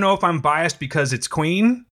 And I don't know if I'm biased because it's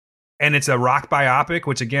Queen and it's a rock biopic,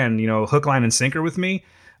 which again, you know, hook, line, and sinker with me.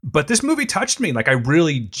 But this movie touched me. Like, I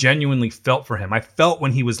really genuinely felt for him. I felt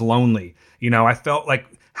when he was lonely. You know, I felt like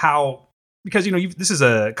how, because, you know, this is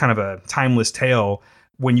a kind of a timeless tale.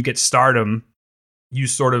 When you get stardom, you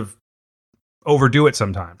sort of overdo it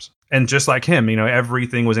sometimes. And just like him, you know,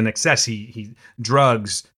 everything was in excess. He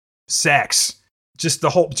drugs, sex, just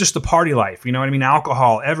the party life, you know what I mean?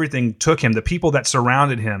 Alcohol, everything took him. The people that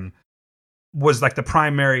surrounded him was like the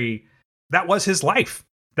primary, that was his life.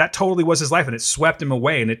 That totally was his life. And it swept him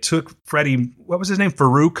away. And it took Freddie, what was his name?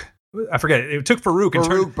 Farouk? I forget. It took Farouk.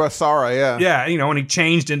 Farouk Basara, yeah. Yeah, you know, when he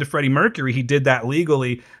changed into Freddie Mercury, he did that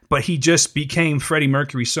legally. But he just became Freddie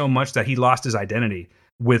Mercury so much that he lost his identity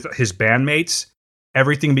with his bandmates.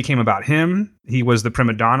 Everything became about him. He was the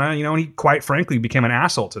prima donna, you know, and he quite frankly became an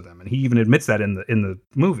asshole to them. And he even admits that in the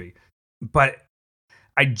movie. But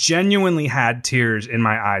I genuinely had tears in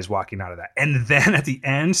my eyes walking out of that. And then at the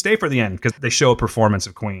end, stay for the end, because they show a performance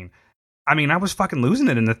of Queen. I mean, I was fucking losing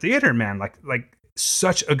it in the theater, man. Like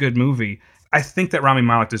such a good movie. I think that Rami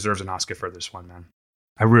Malek deserves an Oscar for this one, man.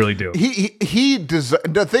 I really do.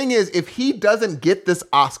 The thing is, if he doesn't get this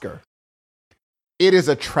Oscar, it is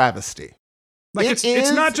a travesty. Like it's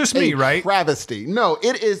not just me, right? Travesty. No,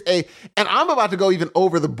 it is and I'm about to go even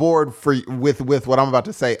over the board with what I'm about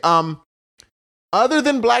to say. Other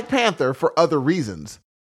than Black Panther, for other reasons,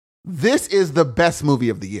 this is the best movie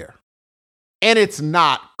of the year. And it's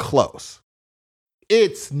not close.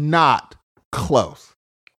 It's not close.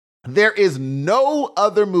 There is no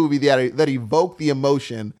other movie that evoked the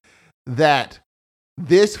emotion that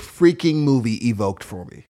this freaking movie evoked for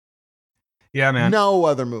me. Yeah, man. No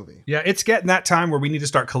other movie. Yeah, it's getting that time where we need to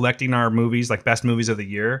start collecting our movies, like best movies of the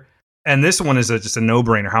year. And this one is just a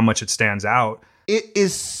no-brainer how much it stands out. It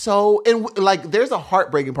is so, and like, there's a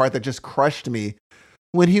heartbreaking part that just crushed me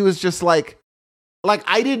when he was just like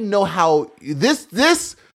I didn't know how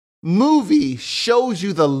this movie shows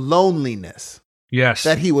you the loneliness Yes.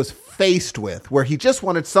 that he was faced with, where he just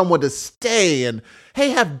wanted someone to stay and, hey,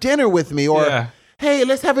 have dinner with me, or hey,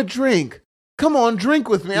 let's have a drink. Come on, drink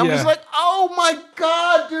with me. I'm just like, oh my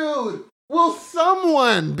God, dude. Will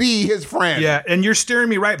someone be his friend? Yeah, and you're steering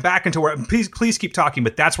me right back into where, please keep talking,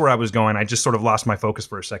 but that's where I was going. I just sort of lost my focus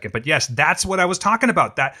for a second. But yes, that's what I was talking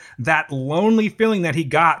about. That lonely feeling that he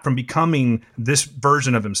got from becoming this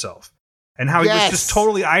version of himself. And how he was just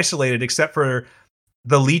totally isolated except for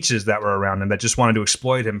the leeches that were around him that just wanted to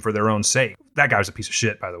exploit him for their own sake. That guy was a piece of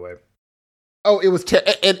shit, by the way. Oh, it was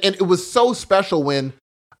and it was so special when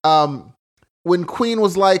Queen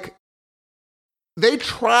was like, they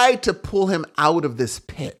tried to pull him out of this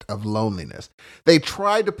pit of loneliness. They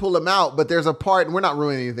tried to pull him out, but there's a part, and we're not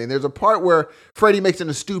ruining anything, there's a part where Freddie makes an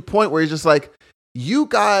astute point where he's just like, you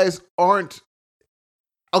guys aren't,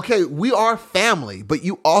 okay, we are family, but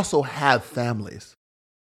you also have families.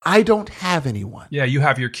 I don't have anyone. Yeah, you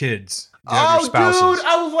have your kids. You have your spouses. Dude,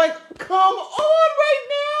 I was like, come on right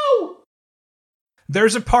now.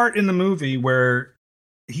 There's a part in the movie where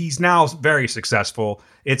he's now very successful.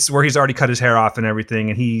 It's where he's already cut his hair off and everything,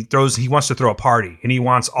 and he wants to throw a party, and he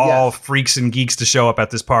wants all freaks and geeks to show up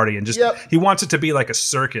at this party, and just he wants it to be like a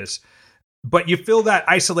circus. But you feel that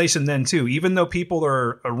isolation then too, even though people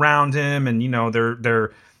are around him, and you know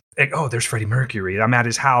they're like, oh, there's Freddie Mercury. I'm at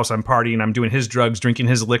his house. I'm partying. I'm doing his drugs, drinking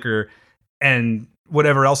his liquor, and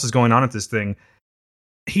whatever else is going on at this thing.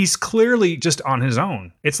 He's clearly just on his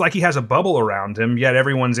own. It's like he has a bubble around him, yet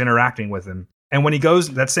everyone's interacting with him. And when he goes,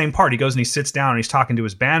 that same part, he goes and he sits down and he's talking to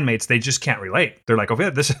his bandmates. They just can't relate. They're like, okay,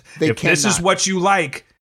 this is what you like,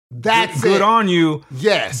 that's good on you.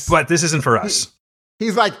 Yes. But this isn't for us.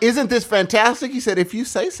 He's like, isn't this fantastic? He said, if you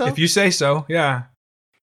say so. If you say so, yeah.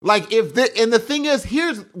 Like, and the thing is,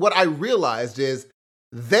 here's what I realized is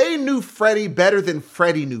they knew Freddie better than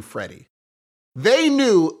Freddie knew Freddie. They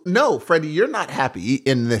knew, no, Freddie, you're not happy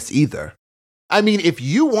in this either. I mean, if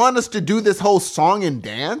you want us to do this whole song and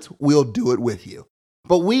dance, we'll do it with you.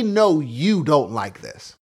 But we know you don't like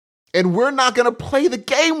this. And we're not going to play the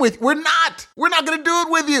game with you. We're not going to do it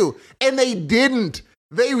with you. And they didn't.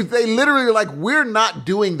 They literally were like, we're not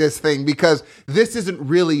doing this thing because this isn't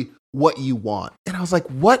really what you want. And I was like,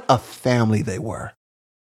 what a family they were.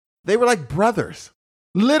 They were like brothers.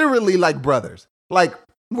 Literally like brothers. Like,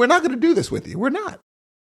 we're not going to do this with you. We're not.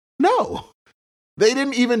 No. They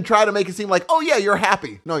didn't even try to make it seem like, oh yeah, you're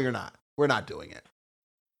happy. No, you're not. We're not doing it.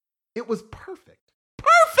 It was perfect.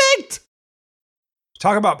 Perfect!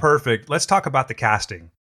 Talk about perfect. Let's talk about the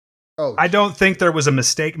casting. Oh, I don't think there was a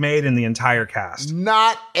mistake made in the entire cast.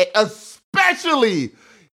 Not, especially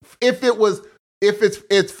if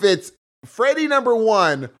it's Freddie number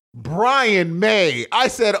 1, Brian May. I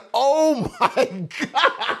said, oh my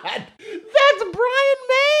God, that's Brian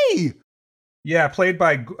May. Yeah, played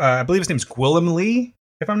by, I believe his name's Gwilym Lee,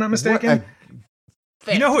 if I'm not mistaken.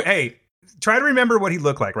 You know who, hey, try to remember what he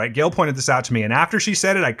looked like, right? Gail pointed this out to me, and after she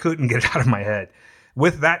said it, I couldn't get it out of my head.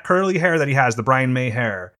 With that curly hair that he has, the Brian May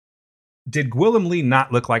hair, did Gwilym Lee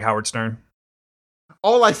not look like Howard Stern?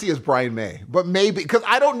 All I see is Brian May, but maybe, because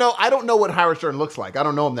I don't know what Howard Stern looks like. I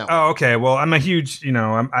don't know him that well. Oh, okay. Well, I'm a huge,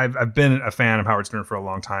 I've been a fan of Howard Stern for a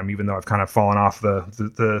long time, even though I've kind of fallen off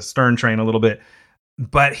the Stern train a little bit.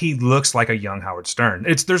 But he looks like a young Howard Stern.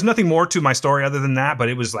 There's nothing more to my story other than that, but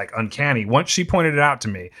it was like uncanny. Once she pointed it out to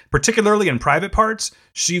me, particularly in private parts,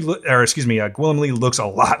 Gwilym Lee looks a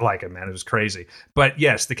lot like him, man. It was crazy. But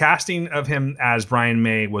yes, the casting of him as Brian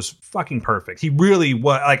May was fucking perfect. He really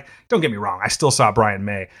was, like, don't get me wrong, I still saw Brian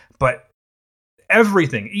May, but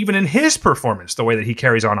everything, even in his performance, the way that he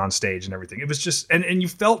carries on stage and everything, it was just, and you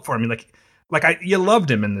felt for him, you loved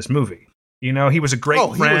him in this movie. You know, he was a great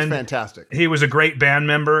friend. He was fantastic. He was a great band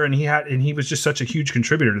member, and he was just such a huge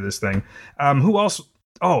contributor to this thing. Who else?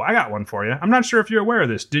 Oh, I got one for you. I'm not sure if you're aware of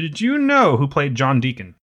this. Did you know who played John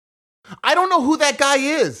Deacon? I don't know who that guy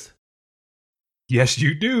is. Yes,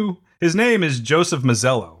 you do. His name is Joseph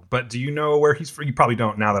Mazzello, but do you know where he's from? You probably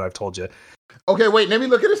don't now that I've told you. Okay, wait, let me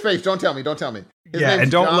look at his face. Don't tell me. His and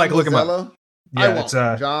don't John look him Mazzello? up. Yeah, I won't. it's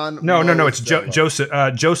John. No, it's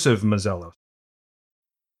Joseph Mazzello.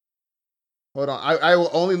 Hold on. I will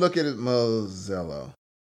only look at Mazzello.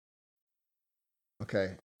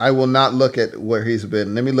 Okay. I will not look at where he's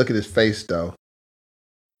been. Let me look at his face, though.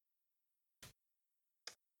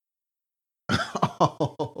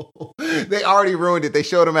 Oh, they already ruined it. They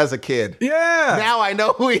showed him as a kid. Yeah. Now I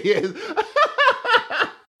know who he is.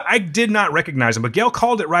 I did not recognize him, but Gail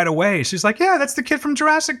called it right away. She's like, yeah, that's the kid from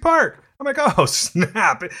Jurassic Park. I'm like, oh,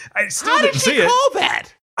 snap. I still didn't see it. How did she call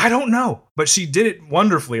that? I don't know, but she did it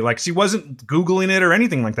wonderfully. Like, she wasn't Googling it or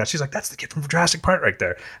anything like that. She's like, that's the kid from Jurassic Park right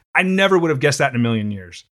there. I never would have guessed that in a million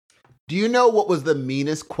years. Do you know what was the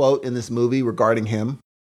meanest quote in this movie regarding him?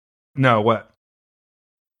 No, what?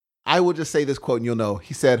 I will just say this quote and you'll know.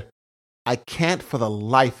 He said, I can't for the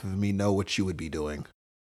life of me know what you would be doing.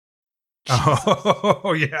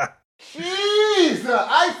 Oh, yeah. Jesus!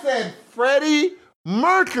 I said Freddie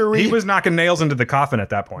Mercury. He was knocking nails into the coffin at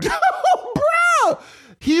that point. Bro!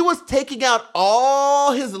 He was taking out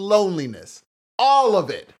all his loneliness, all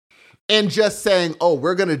of it, and just saying, oh,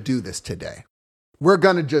 we're going to do this today. We're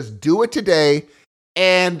going to just do it today.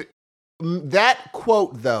 And that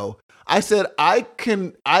quote, though, I said, I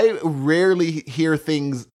rarely hear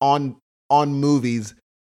things on movies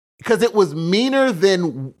because it was meaner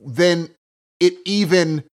than it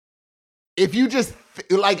even, if you just,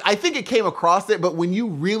 like, I think it came across it, but when you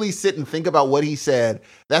really sit and think about what he said,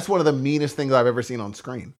 that's one of the meanest things I've ever seen on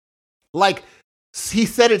screen. Like, he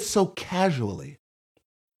said it so casually.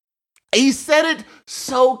 He said it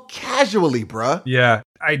so casually, bruh. Yeah,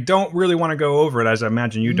 I don't really want to go over it, as I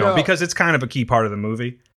imagine you don't, because it's kind of a key part of the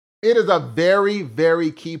movie. It is a very,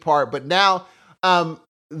 very key part. But now,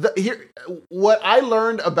 what I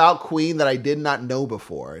learned about Queen that I did not know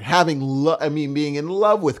before, being in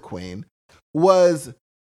love with Queen, was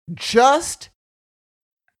just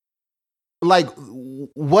like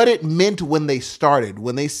what it meant when they started,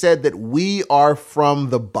 when they said that we are from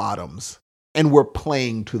the bottoms and we're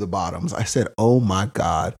playing to the bottoms. I said, oh my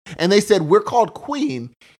God. And they said, we're called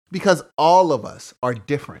Queen because all of us are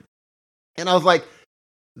different. And I was like,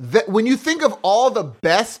 when you think of all the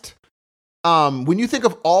best,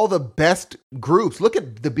 groups, look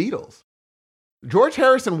at the Beatles. George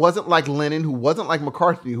Harrison wasn't like Lennon, who wasn't like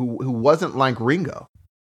McCartney, who wasn't like Ringo.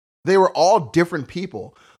 They were all different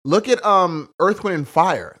people. Look at Earth, Wind, and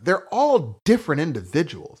Fire. They're all different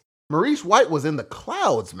individuals. Maurice White was in the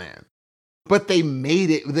clouds, man. But they made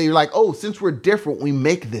it, they're like, oh, since we're different, we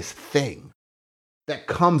make this thing that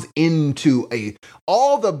comes into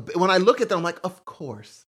when I look at them, I'm like, of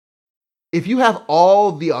course. If you have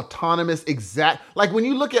all the autonomous like when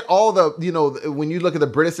you look at all the, when you look at the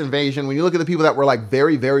British invasion, when you look at the people that were like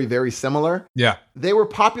very, very, very similar, yeah, they were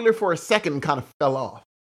popular for a second and kind of fell off.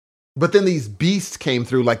 But then these beasts came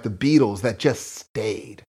through like the Beatles that just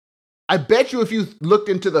stayed. I bet you if you looked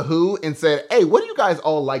into The Who and said, hey, what do you guys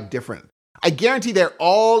all like different? I guarantee they're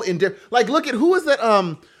all in different, like look at who was that,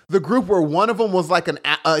 the group where one of them was like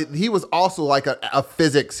he was also like a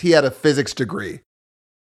physics, he had a physics degree.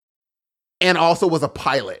 And also was a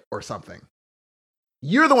pilot or something.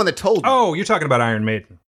 You're the one that told me. Oh, you're talking about Iron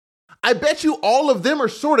Maiden. I bet you all of them are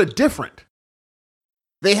sort of different.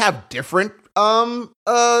 They have different, this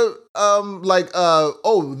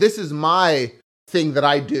is my thing that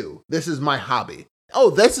I do. This is my hobby. Oh,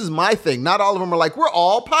 this is my thing. Not all of them are like, we're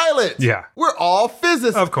all pilots. Yeah. We're all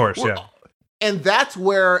physicists. Of course, yeah. And that's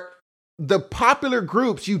where the popular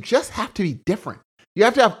groups, you just have to be different. You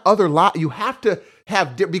have to have you have to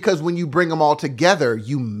have, because when you bring them all together,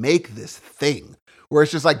 you make this thing where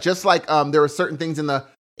it's just like there were certain things in the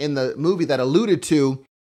movie that alluded to,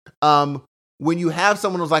 when you have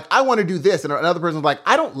someone who's like, I want to do this. And another person's like,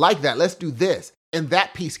 I don't like that. Let's do this. And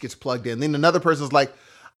that piece gets plugged in. Then another person's like,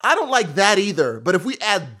 I don't like that either. But if we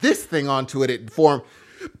add this thing onto it form,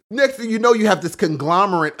 next thing you know, you have this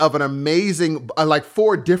conglomerate of an amazing, like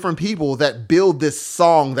 4 different people that build this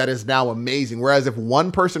song that is now amazing. Whereas if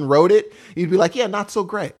one person wrote it, you'd be like, yeah, not so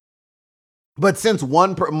great. But since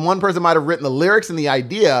one person might have written the lyrics and the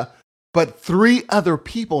idea, but 3 other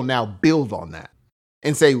people now build on that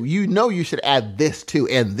and say, you should add this too,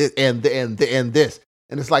 and this, and this.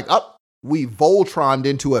 And it's like, we Voltroned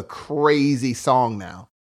into a crazy song now.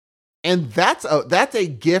 And that's a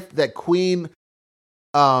gift that Queen,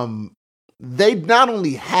 they not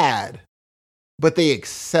only had, but they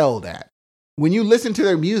excelled at. When you listen to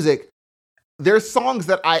their music, there's songs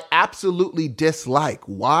that I absolutely dislike.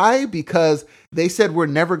 Why? Because they said we're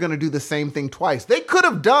never going to do the same thing twice. They could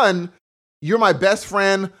have done You're My Best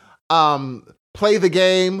Friend, Play the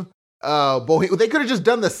Game, they could have just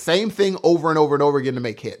done the same thing over and over and over again to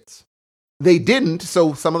make hits. They didn't,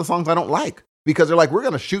 so some of the songs I don't like. Because they're like, we're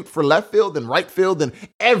going to shoot for left field and right field and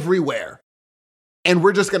everywhere. And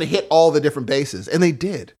we're just going to hit all the different bases. And they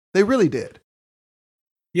did. They really did.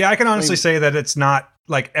 Yeah, I can honestly say that it's not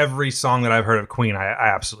like every song that I've heard of Queen I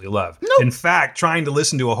absolutely love. Nope. In fact, trying to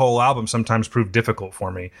listen to a whole album sometimes proved difficult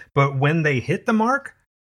for me. But when they hit the mark,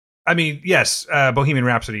 I mean, yes, Bohemian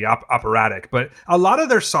Rhapsody, operatic. But a lot of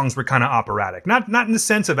their songs were kind of operatic. Not in the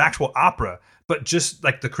sense of actual opera, but just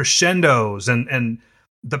like the crescendos and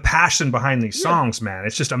the passion behind these songs, man.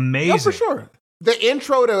 It's just amazing. No, for sure. The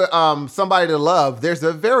intro to Somebody to Love, there's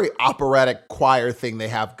a very operatic choir thing they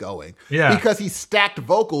have going. Yeah. Because he stacked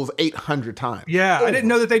vocals 800 times. Yeah, I didn't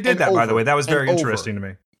know that they did that, by the way. That was very interesting to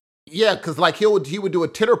me. Yeah, because like he would do a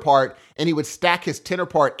tenor part and he would stack his tenor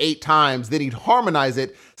part 8 times, then he'd harmonize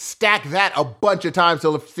it, stack that a bunch of times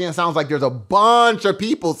so it sounds like there's a bunch of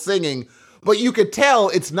people singing, but you could tell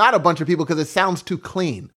it's not a bunch of people because it sounds too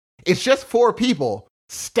clean. It's just 4 people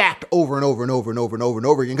stacked over and over and over and over and over and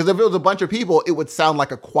over again. Because if it was a bunch of people, it would sound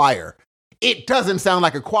like a choir. It doesn't sound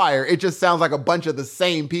like a choir. It just sounds like a bunch of the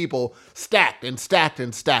same people stacked and stacked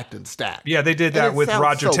and stacked and stacked. Yeah, they did that with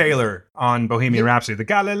Roger Taylor on Bohemian Rhapsody. The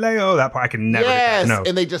Galileo, that part, I can never get that note.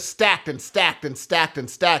 And they just stacked and stacked and stacked and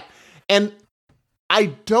stacked. And I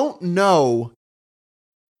don't know,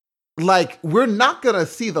 like, we're not going to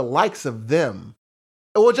see the likes of them.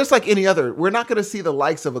 Well, just like any other, we're not going to see the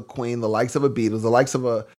likes of a Queen, the likes of a Beatles, the likes of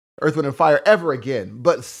a Earth, Wind & Fire ever again.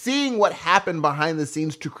 But seeing what happened behind the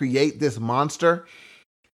scenes to create this monster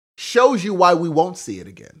shows you why we won't see it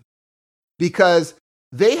again. Because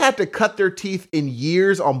they had to cut their teeth in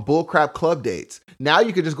years on bullcrap club dates. Now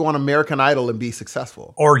you could just go on American Idol and be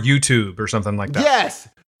successful. Or YouTube or something like that. Yes.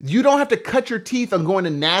 You don't have to cut your teeth on going to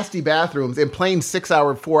nasty bathrooms and playing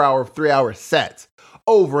 6-hour, 4-hour, 3-hour sets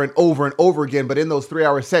over and over and over again. But in those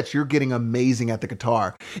 3-hour sets, you're getting amazing at the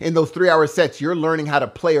guitar. In those 3-hour sets, you're learning how to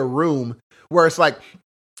play a room where it's like,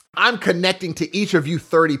 I'm connecting to each of you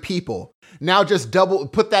 30 people. Now just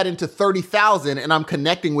put that into 30,000 and I'm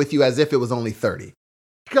connecting with you as if it was only 30.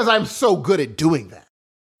 Because I'm so good at doing that.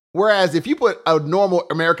 Whereas if you put a normal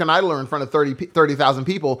American Idol in front of 30,000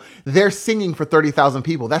 people, they're singing for 30,000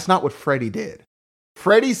 people. That's not what Freddie did.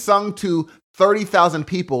 Freddie sung to 30,000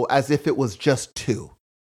 people as if it was just 2.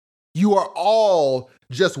 You are all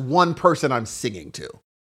just one person I'm singing to.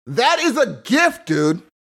 That is a gift, dude.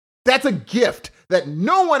 That's a gift that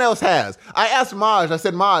no one else has. I asked Maj, I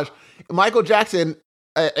said, Maj, Michael Jackson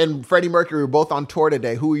and Freddie Mercury were both on tour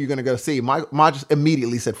today. Who are you going to go see? Maj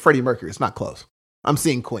immediately said, Freddie Mercury. It's not close. I'm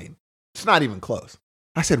seeing Queen. It's not even close.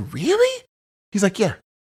 I said, really? He's like, yeah,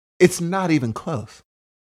 it's not even close.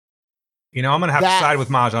 You know, I'm going to have to side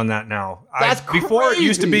with Maj on that now. Before it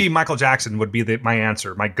used to be Michael Jackson would be my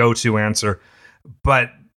answer, my go-to answer.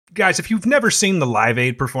 But guys, if you've never seen the Live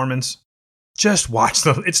Aid performance, just watch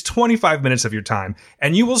them. It's 25 minutes of your time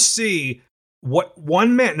and you will see what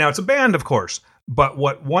one man, now it's a band, of course, but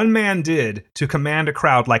what one man did to command a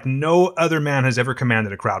crowd like no other man has ever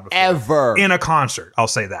commanded a crowd before. Ever. In a concert, I'll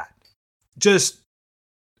say that. Just,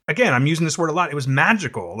 again, I'm using this word a lot. It was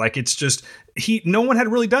magical. Like, it's just, no one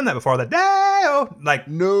had really done that before.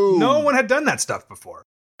 No one had done that stuff before.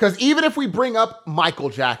 Because even if we bring up Michael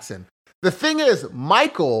Jackson, the thing is,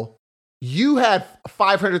 Michael, you had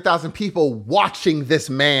 500,000 people watching this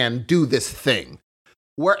man do this thing.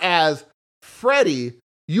 Whereas Freddie,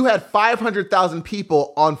 you had 500,000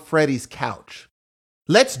 people on Freddie's couch.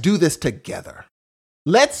 Let's do this together.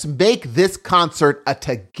 Let's make this concert a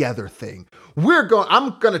together thing.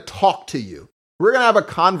 I'm going to talk to you. We're going to have a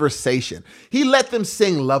conversation. He let them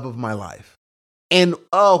sing Love of My Life. And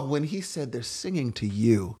when he said they're singing to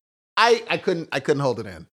you, I couldn't hold it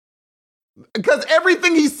in. Because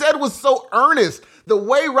everything he said was so earnest. The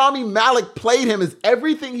way Rami Malek played him is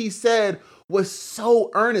everything he said was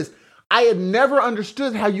so earnest. I had never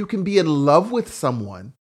understood how you can be in love with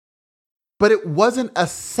someone, but it wasn't a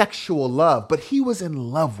sexual love, but he was in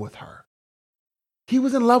love with her. He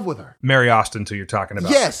was in love with her. Mary Austin, too, you're talking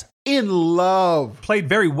about. Yes, in love. Played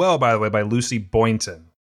very well, by the way, by Lucy Boynton.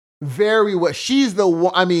 Very well. She's the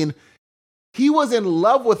one, he was in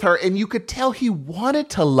love with her, and you could tell he wanted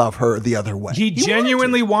to love her the other way. He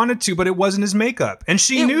genuinely wanted to, but it wasn't his makeup. And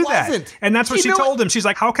she knew that. And that's what she told him. She's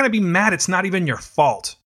like, how can I be mad? It's not even your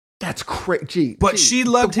fault. That's crazy. But she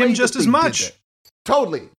loved him just as much.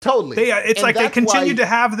 Totally. It's like they continued to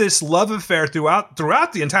have this love affair throughout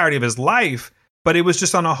the entirety of his life, but it was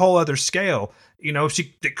just on a whole other scale. You know,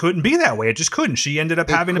 it couldn't be that way. It just couldn't. She ended up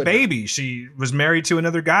having a baby. She was married to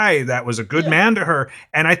another guy that was a good man to her.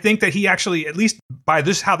 And I think that he actually, at least by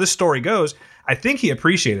how this story goes, I think he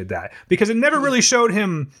appreciated that because it never really showed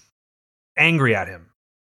him angry at him.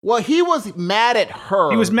 Well, he was mad at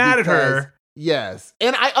her. He was mad at her. Yes.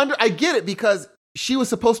 And I get it because she was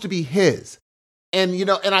supposed to be his. And,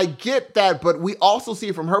 and I get that, but we also see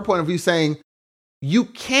it from her point of view saying, you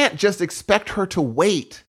can't just expect her to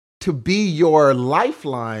wait to be your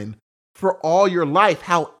lifeline for all your life.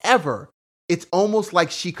 However, it's almost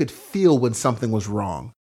like she could feel when something was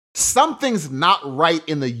wrong. Something's not right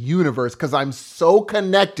in the universe because I'm so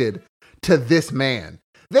connected to this man.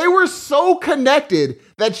 They were so connected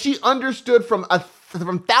that she understood from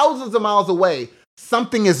thousands of miles away,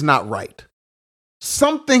 something is not right.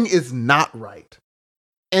 Something is not right.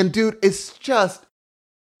 And dude, it's just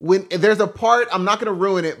when there's a part, I'm not going to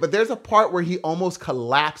ruin it, but there's a part where he almost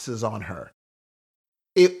collapses on her.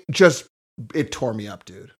 It tore me up,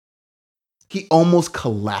 dude. He almost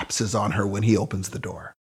collapses on her when he opens the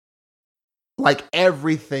door. Like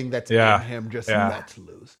everything that's in him just lets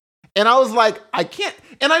loose. And I was like, I can't.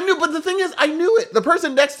 And I knew, but the thing is, I knew it. The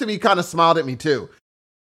person next to me kind of smiled at me too.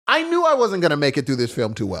 I knew I wasn't going to make it through this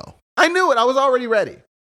film too well. I knew it. I was already ready.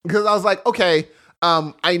 Because I was like, okay,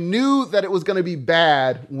 I knew that it was going to be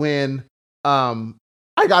bad when I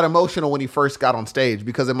got emotional when he first got on stage.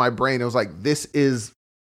 Because in my brain, it was like, this is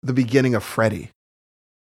the beginning of Freddy.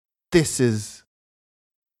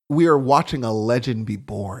 We are watching a legend be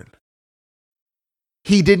born.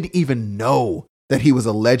 He didn't even know that he was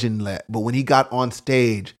a legend, but when he got on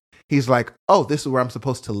stage, he's like, oh, this is where I'm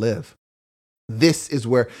supposed to live. This is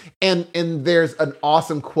where, and there's an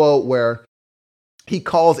awesome quote where he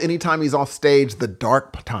calls anytime he's off stage the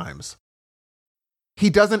dark times. He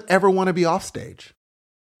doesn't ever want to be off stage.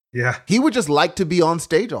 Yeah. He would just like to be on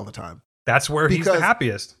stage all the time. That's where he's the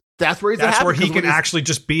happiest. That's where he can actually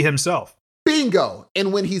just be himself. Bingo.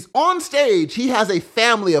 And when he's on stage, he has a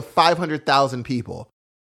family of 500,000 people.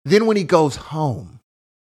 Then when he goes home,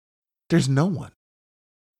 there's no one.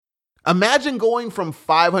 Imagine going from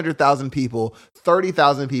 500,000 people,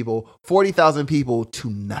 30,000 people, 40,000 people to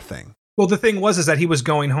nothing. Well, the thing is that he was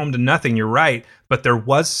going home to nothing. You're right. But there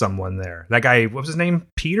was someone there. That guy, what was his name?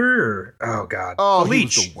 Peter? Oh, God. Oh, the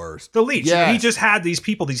Leech. He was the worst. The Leech. Yes. He just had these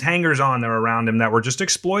people, these hangers on that were around him that were just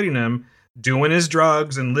exploiting him, doing his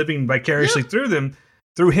drugs and living vicariously through him.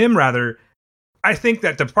 I think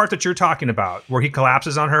that the part that you're talking about where he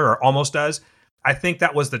collapses on her or almost does, I think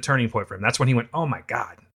that was the turning point for him. That's when he went, oh my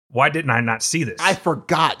God, why didn't I not see this? I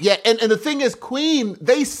forgot. Yeah. And the thing is, Queen,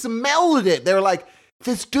 they smelled it. They were like,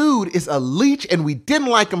 this dude is a leech and we didn't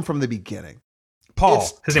like him from the beginning. Paul.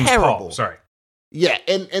 His name's Paul. Sorry. Yeah.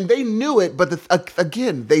 And they knew it. But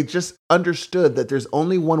again, they just understood that there's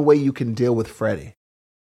only one way you can deal with Freddy.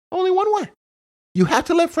 Only one way. You have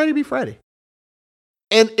to let Freddy be Freddy.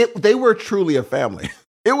 And they were truly a family.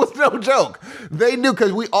 It was no joke. They knew,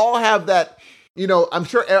 because we all have that, I'm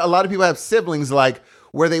sure a lot of people have siblings like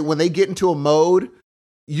where when they get into a mode,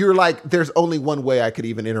 you're like, there's only one way I could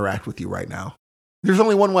even interact with you right now. There's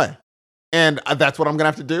only one way. And that's what I'm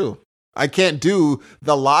going to have to do. I can't do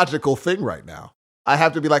the logical thing right now. I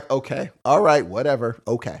have to be like, okay, all right, whatever.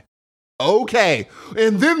 Okay.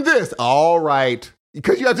 And then this, all right.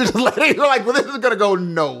 Because you have to just let it, you're like, well, this is going to go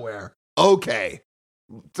nowhere. Okay.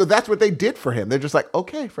 So that's what they did for him. They're just like,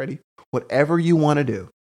 okay, Freddy, whatever you want to do.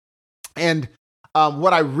 And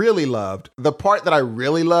what I really loved, the part that I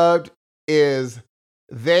really loved is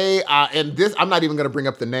and this, I'm not even going to bring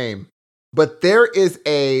up the name, but there is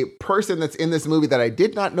a person that's in this movie that I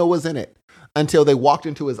did not know was in it until they walked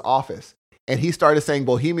into his office and he started saying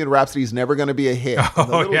Bohemian Rhapsody is never going to be a hit.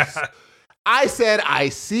 I said, I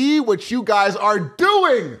see what you guys are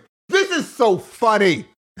doing. This is so funny.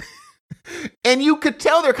 And you could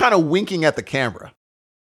tell they're kind of winking at the camera.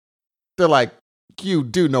 They're like, you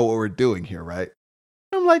do know what we're doing here, right?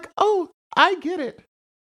 I'm like, oh, I get it.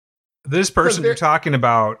 This person you're talking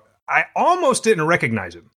about, I almost didn't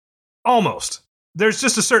recognize him. Almost. There's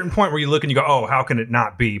just a certain point where you look and you go, oh, how can it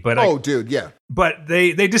not be? But dude, yeah. But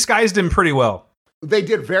they disguised him pretty well. They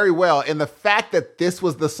did very well. And the fact that this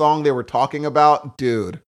was the song they were talking about,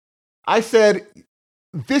 dude, I said,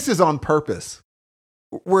 this is on purpose.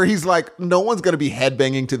 Where he's like, no one's going to be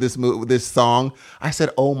headbanging to this song. I said,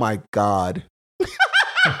 oh my God.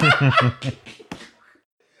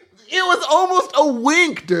 It was almost a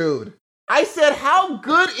wink, dude. I said, how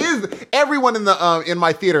good is everyone in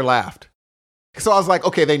my theater laughed. So I was like,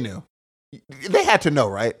 okay, they knew. They had to know,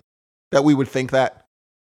 right? That we would think that.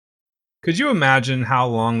 Could you imagine how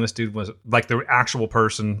long this dude was, like the actual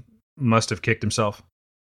person must have kicked himself?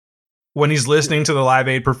 When he's listening to the Live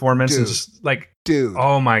Aid performance and just like,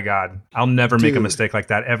 oh my God, I'll never make a mistake like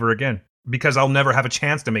that ever again. Because I'll never have a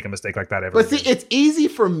chance to make a mistake like that ever again. But see, it's easy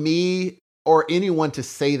for me or anyone to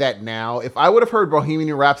say that now. If I would have heard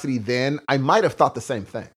Bohemian Rhapsody then, I might have thought the same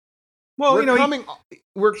thing. Well,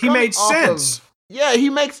 he made sense. He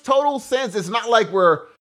makes total sense. It's not like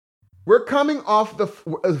we're coming off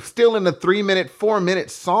still in the 3-minute,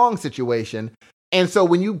 4-minute song situation. And so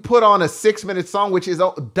when you put on a 6-minute song, which is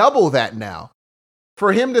double that now,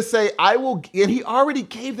 for him to say, I will, and he already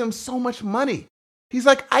gave them so much money. He's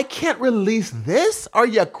like, I can't release this. Are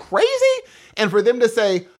you crazy? And for them to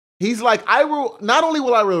say, he's like, not only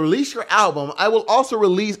will I release your album, I will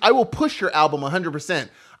push your album 100%.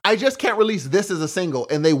 I just can't release this as a single.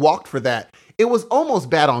 And they walked for that. It was almost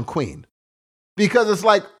bad on Queen because it's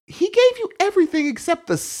like, he gave you everything except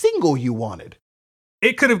the single you wanted.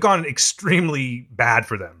 It could have gone extremely bad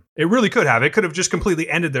for them. It really could have. It could have just completely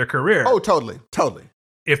ended their career. Oh, totally.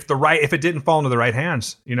 If it didn't fall into the right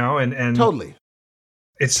hands, and totally.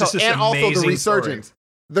 It's just this and amazing also the resurgence. Story.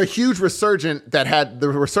 The huge resurgence that had the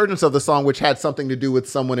resurgence of the song, which had something to do with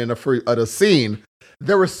someone in a scene.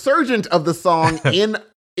 The resurgence of the song in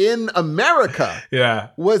America,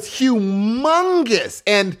 was humongous,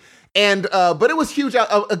 and but it was huge.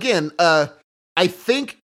 Again, I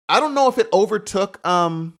think I don't know if it overtook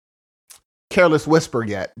 "Careless Whisper"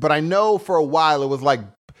 yet, but I know for a while it was like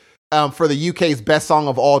for the UK's best song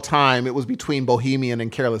of all time. It was between "Bohemian" and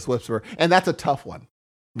 "Careless Whisper," and that's a tough one.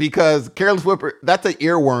 Because Careless Whisper, that's an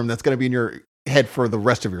earworm that's going to be in your head for the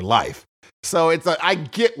rest of your life. So I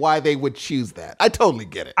get why they would choose that. I totally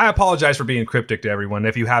get it. I apologize for being cryptic to everyone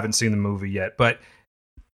if you haven't seen the movie yet. But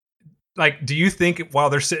like, do you think while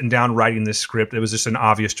they're sitting down writing this script, it was just an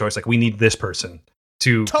obvious choice? Like, we need this person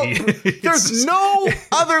to be. There's no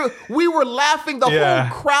other. We were laughing. The whole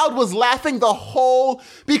crowd was laughing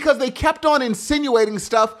because they kept on insinuating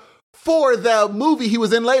stuff. For the movie he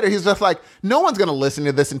was in later, he's just like, no one's going to listen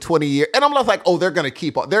to this in 20 years. And I'm just like, oh, they're going to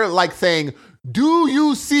keep on. They're like saying, do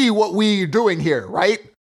you see what we're doing here, right?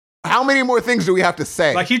 How many more things do we have to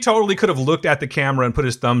say? Like, he totally could have looked at the camera and put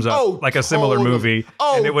his thumbs up a similar movie,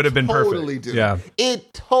 and it would have been perfect. Dude. Yeah. And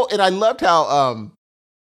I loved how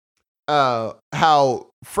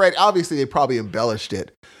Fred, obviously they probably embellished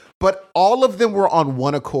it, but all of them were on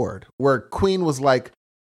one accord, where Queen was like,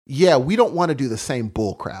 yeah, we don't want to do the same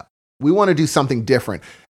bull crap. We want to do something different.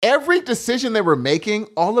 Every decision they were making,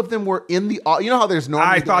 all of them were in the... You know how there's normally...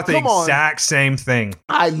 I thought the exact same thing.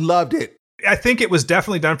 I loved it. I think it was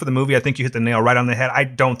definitely done for the movie. I think you hit the nail right on the head. I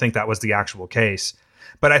don't think that was the actual case.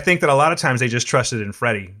 But I think that a lot of times they just trusted in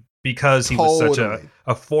Freddie because he was such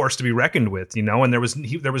a force to be reckoned with, and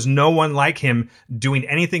there was no one like him doing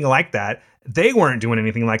anything like that. They weren't doing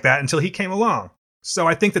anything like that until he came along. So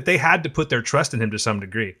I think that they had to put their trust in him to some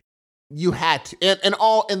degree. You had to,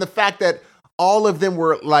 and the fact that all of them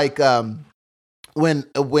were like,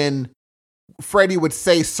 when Freddie would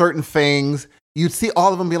say certain things, you'd see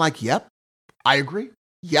all of them be like, "Yep, I agree.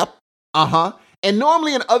 Yep, And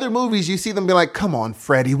normally in other movies, you see them be like, "Come on,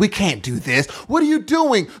 Freddie, we can't do this. What are you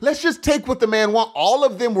doing? Let's just take what the man wants." All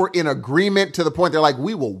of them were in agreement to the point they're like,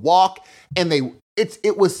 "We will walk," and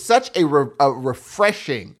it was such a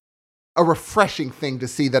refreshing thing to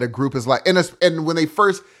see that a group is like, and when they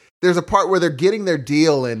first. There's a part where they're getting their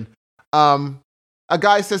deal, and a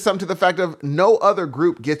guy says something to the fact of, no other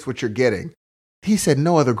group gets what you're getting. He said,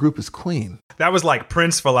 no other group is Queen. That was like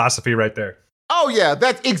Prince philosophy right there. Oh, yeah,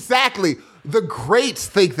 that's exactly. The greats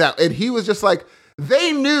think that. And he was just like,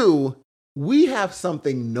 they knew we have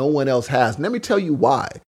something no one else has. And let me tell you why.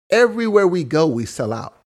 Everywhere we go, we sell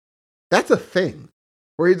out. That's a thing.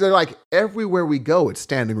 Where they're like, everywhere we go, it's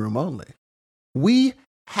standing room only. We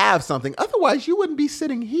have something. Otherwise, you wouldn't be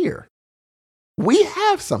sitting here. We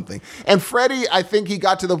have something. And Freddie, I think he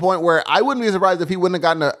got to the point where I wouldn't be surprised if he wouldn't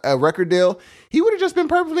have gotten a record deal. He would have just been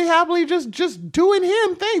perfectly happily just doing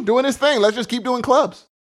doing his thing. Let's just keep doing clubs.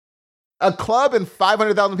 A club and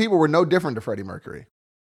 500,000 people were no different to Freddie Mercury.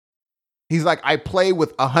 He's like, I play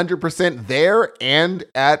with 100% there and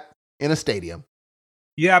in a stadium.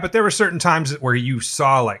 Yeah, but there were certain times where you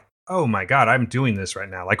saw like, oh my God, I'm doing this right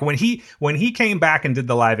now. Like when he came back and did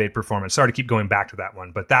the Live Aid performance, sorry to keep going back to that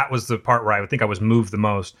one, but that was the part where I would think I was moved the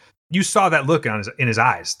most. You saw that look in his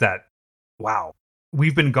eyes that, wow,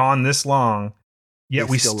 we've been gone this long, yet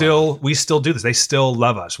we still do this. They still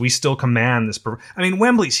love us. We still command this. I mean,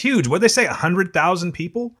 Wembley's huge. What'd they say? 100,000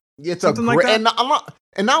 people? It's something like that.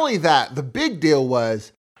 And not only that, the big deal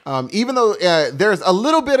was, even though there's a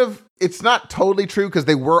little bit of, it's not totally true because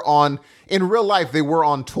they were in real life, they were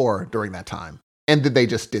on tour during that time. And they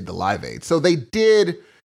just did the Live Aid. So they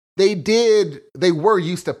were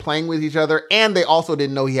used to playing with each other, and they also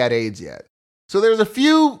didn't know he had AIDS yet. So there's a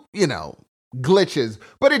few, glitches,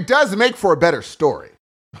 but it does make for a better story.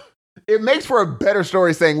 It makes for a better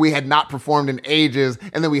story saying we had not performed in ages,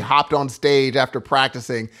 and then we hopped on stage after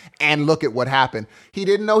practicing, and look at what happened. He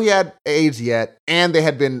didn't know he had AIDS yet, and they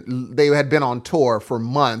had been on tour for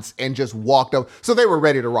months and just walked up, so they were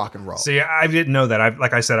ready to rock and roll. See, I didn't know that.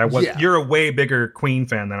 Like I said, you're a way bigger Queen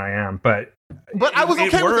fan than I am, but I was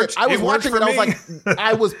okay with it. I was watching it. I was like,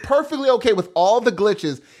 I was perfectly okay with all the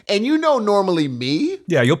glitches. And normally me,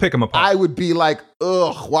 yeah, you'll pick them apart. I would be like,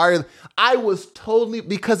 ugh, I was totally,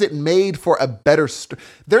 because it made for a better story.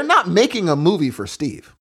 They're not making a movie for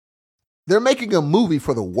Steve. They're making a movie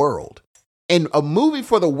for the world. And a movie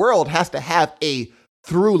for the world has to have a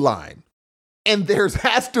through line. And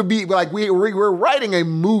has to be, like, we're writing a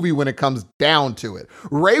movie when it comes down to it.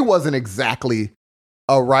 Ray wasn't exactly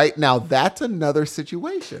right. Now, that's another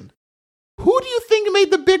situation. Who do you think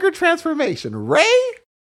made the bigger transformation? Ray?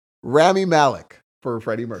 Rami Malek for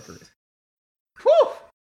Freddie Mercury. Whew.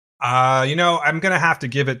 I'm going to have to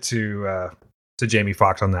give it to Jamie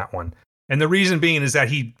Foxx on that one. And the reason being is that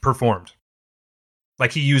he performed.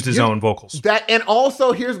 Like, he used his own vocals. And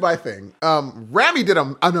also, here's my thing. Rami did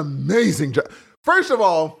an amazing job. First of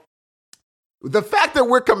all, the fact that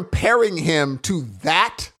we're comparing him to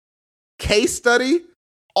that case study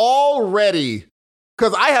already,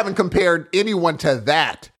 because I haven't compared anyone to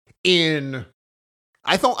that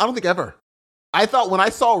I don't think ever. I thought when I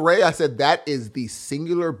saw Ray, I said, that is the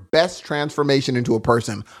singular best transformation into a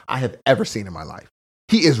person I have ever seen in my life.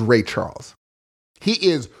 He is Ray Charles. He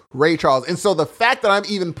is Ray Charles. And so the fact that I'm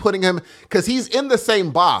even putting him, because he's in the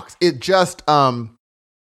same box, it just,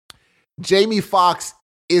 Jamie Foxx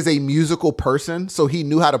is a musical person, so he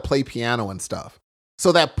knew how to play piano and stuff.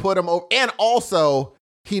 So that put him over. And also,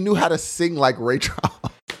 he knew how to sing like Ray Charles.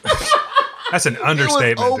 That's an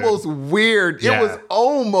understatement. It was almost weird. Yeah. It was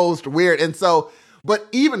almost weird. And so, but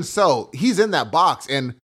even so, he's in that box.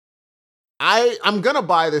 And I'm going to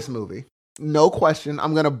buy this movie. No question.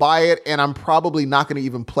 I'm going to buy it, and I'm probably not going to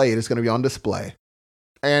even play it. It's going to be on display.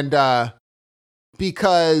 And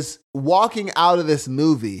because walking out of this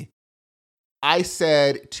movie, I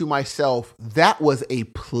said to myself, that was a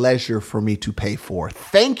pleasure for me to pay for.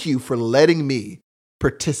 Thank you for letting me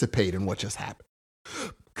participate in what just happened.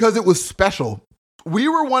 Because it was special. We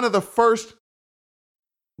were one of the first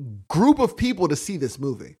group of people to see this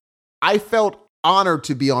movie. I felt honored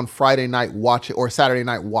to be on Friday night watching or Saturday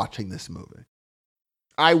night watching this movie.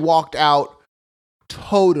 I walked out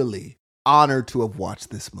totally honored to have watched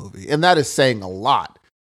this movie. And that is saying a lot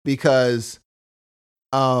because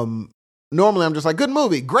normally I'm just like, good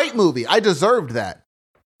movie, great movie. I deserved that.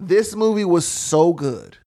 This movie was so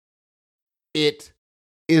good. It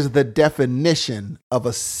is the definition of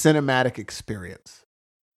a cinematic experience.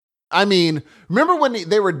 I mean, remember when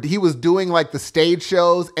he was doing like the stage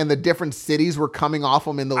shows and the different cities were coming off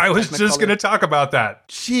him in those? I was just going to talk about that.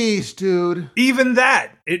 Jeez, dude. Even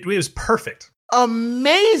that, it was perfect.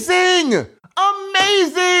 Amazing.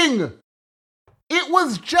 Amazing. It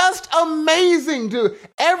was just amazing, dude.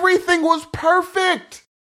 Everything was perfect.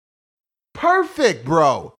 Perfect,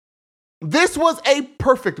 bro. This was a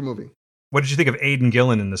perfect movie. What did you think of Aidan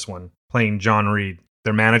Gillen in this one, playing John Reed,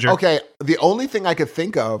 their manager? Okay, the only thing I could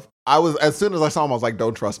think of, as soon as I saw him, I was like,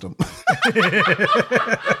 don't trust him.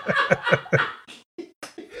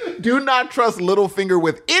 Do not trust Littlefinger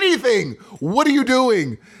with anything. What are you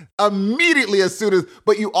doing? Immediately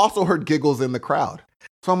but you also heard giggles in the crowd.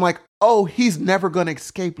 So I'm like, oh, he's never going to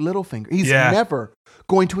escape Littlefinger. He's never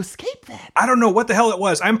going to escape that. I don't know what the hell it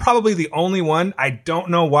was. I'm probably the only one. I don't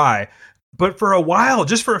know why. But for a while,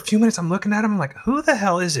 just for a few minutes, I'm looking at him. I'm like, who the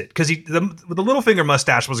hell is it? Because the Littlefinger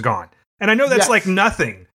mustache was gone. And I know that's like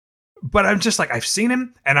nothing. But I'm just like, I've seen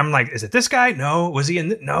him. And I'm like, is it this guy? No. Was he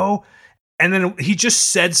in? No. And then he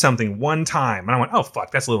just said something one time. And I went, oh,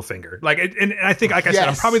 fuck, that's Littlefinger. Like, and I think, like I said,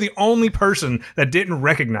 I'm probably the only person that didn't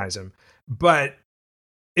recognize him. But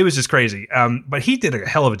it was just crazy. But he did a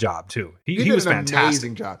hell of a job, too. He was fantastic.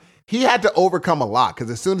 Amazing job. He had to overcome a lot because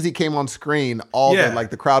as soon as he came on screen,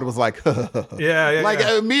 the crowd was like,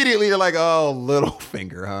 immediately you're like, oh,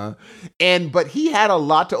 Littlefinger, huh? But he had a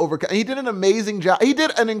lot to overcome. He did an amazing job. He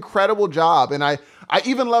did an incredible job. And I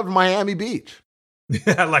even loved Miami Beach.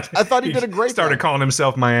 Yeah, I thought he did a great job. Started calling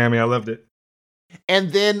himself Miami. I loved it.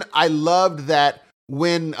 And then I loved that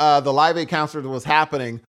when the Live Aid concert was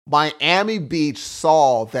happening, Miami Beach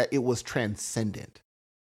saw that it was transcendent.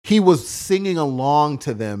 He was singing along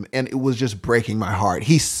to them, and it was just breaking my heart.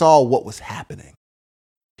 He saw what was happening.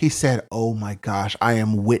 He said, oh my gosh, I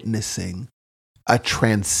am witnessing a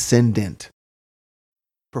transcendent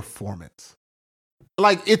performance.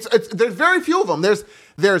 Like, it's there's very few of them.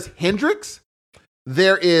 There's Hendrix.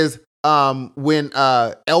 There is when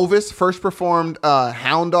Elvis first performed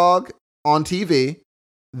Hound Dog on TV.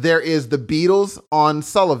 There is the Beatles on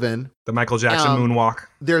Sullivan. The Michael Jackson Moonwalk.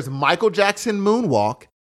 There's Michael Jackson Moonwalk.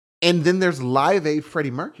 And then there's Live Aid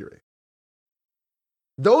Freddie Mercury.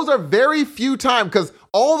 Those are very few times, because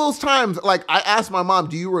all those times, like I asked my mom,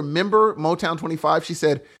 do you remember Motown 25? She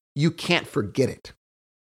said, you can't forget it.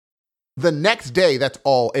 The next day, that's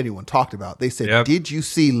all anyone talked about. They said, did you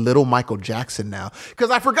see little Michael Jackson now?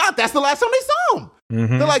 Because I forgot, that's the last time they saw him.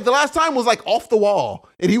 Mm-hmm. They're like, the last time was like off the wall.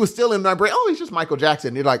 And he was still in my brain. Oh, he's just Michael Jackson.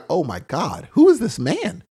 And you're like, oh my God, who is this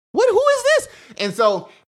man? Who is this? And so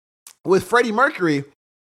with Freddie Mercury,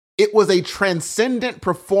 It was a transcendent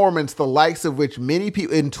performance, the likes of which many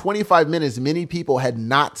people, in 25 minutes, many people had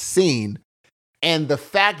not seen. And the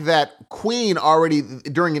fact that Queen already,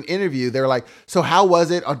 during an interview, they're like, so how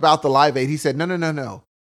was it about the Live Aid? He said, no.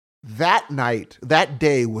 That night, that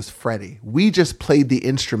day was Freddie. We just played the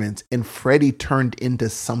instruments and Freddie turned into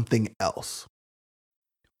something else.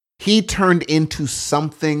 He turned into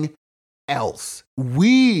something else.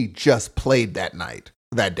 We just played that night,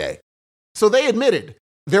 that day. So they admitted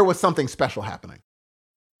there was something special happening.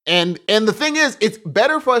 And the thing is, it's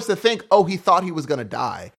better for us to think, oh, he thought he was going to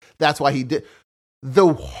die. That's why he did.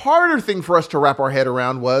 The harder thing for us to wrap our head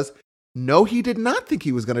around was, no, he did not think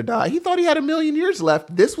he was going to die. He thought he had 1,000,000 years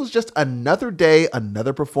left. This was just another day,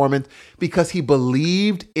 another performance, because he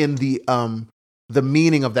believed in the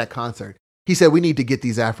meaning of that concert. He said, we need to get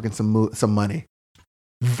these Africans some money.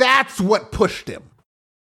 That's what pushed him.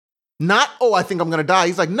 Not, oh, I think I'm going to die.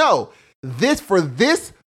 He's like, no, for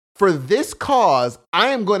this cause, I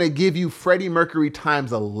am going to give you Freddie Mercury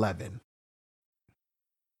times 11.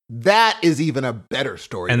 That is even a better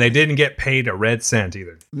story. And they didn't get paid a red cent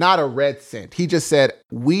either. Not a red cent. He just said,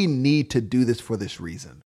 we need to do this for this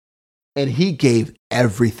reason. And he gave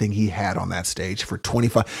everything he had on that stage for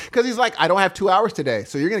 25. Because he's like, I don't have 2 hours today.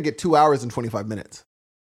 So you're going to get 2 hours and 25 minutes.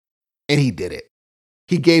 And he did it.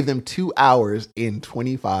 He gave them 2 hours in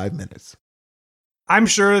 25 minutes. I'm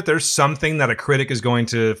sure that there's something that a critic is going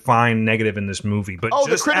to find negative in this movie. But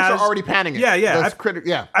the critics are already panning it.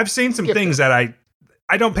 Yeah. I've seen some things that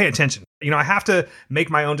I don't pay attention. I have to make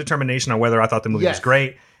my own determination on whether I thought the movie was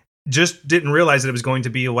great. Just didn't realize that it was going to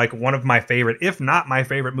be like one of my favorite, if not my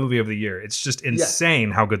favorite movie of the year. It's just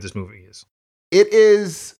insane how good this movie is. It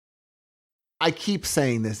is. I keep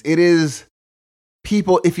saying this. It is,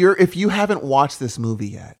 people, if you haven't watched this movie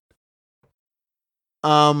yet,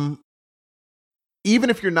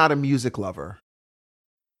 even if you're not a music lover,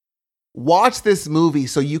 watch this movie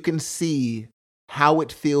so you can see how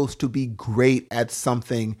it feels to be great at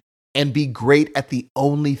something and be great at the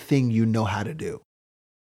only thing you know how to do.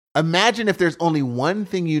 Imagine if there's only one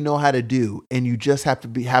thing you know how to do and you just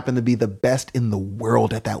happen to be the best in the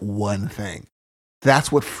world at that one thing.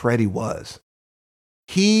 That's what Freddie was.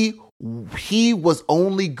 He was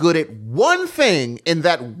only good at one thing, and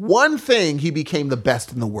that one thing he became the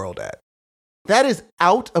best in the world at. That is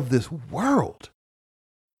out of this world.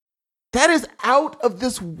 That is out of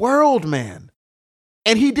this world, man.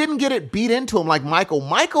 And he didn't get it beat into him like Michael.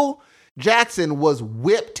 Michael Jackson was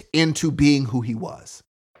whipped into being who he was.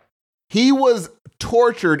 He was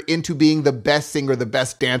tortured into being the best singer, the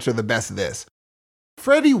best dancer, the best this.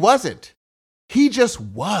 Freddie wasn't. He just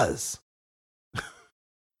was.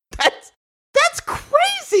 That's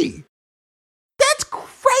crazy. That's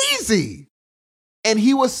crazy. And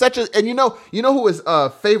he was such a, and you know who his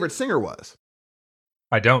favorite singer was?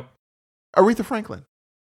 I don't. Aretha Franklin.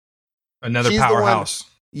 Another powerhouse.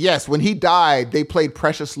 Yes, when he died, they played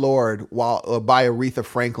Precious Lord by Aretha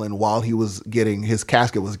Franklin while his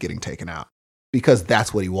casket was getting taken out, because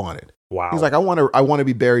that's what he wanted. Wow. He's like, I want to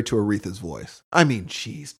be buried to Aretha's voice. I mean,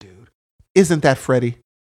 jeez, dude. Isn't that Freddie?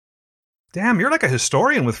 Damn, you're like a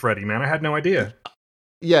historian with Freddie, man. I had no idea.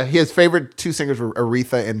 Yeah, his favorite two singers were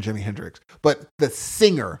Aretha and Jimi Hendrix. But the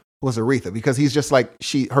singer was Aretha, because he's just like,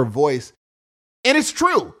 her voice. And it's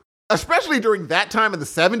true, especially during that time in the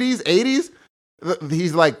 70s, 80s.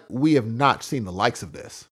 He's like, we have not seen the likes of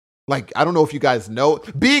this. Like, I don't know if you guys know,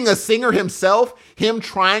 being a singer himself, him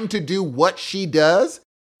trying to do what she does,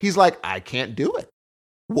 he's like, I can't do it.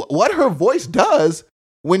 What her voice does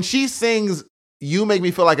when she sings, You Make Me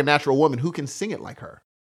Feel Like a Natural Woman, who can sing it like her?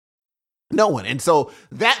 No one. And so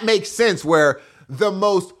that makes sense, where the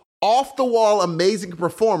most off-the-wall amazing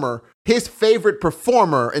performer, his favorite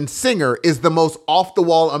performer and singer is the most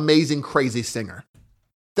off-the-wall amazing crazy singer.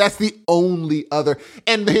 That's the only other.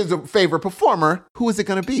 And his favorite performer, who is it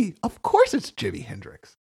going to be? Of course it's Jimi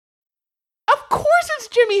Hendrix. Of course it's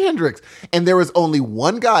Jimi Hendrix. And there was only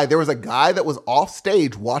one guy. There was a guy that was off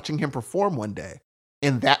stage watching him perform one day.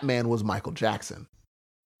 And that man was Michael Jackson.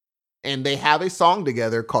 And they have a song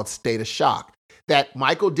together called State of Shock that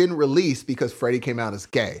Michael didn't release because Freddie came out as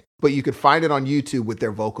gay. But you could find it on YouTube with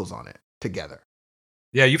their vocals on it together.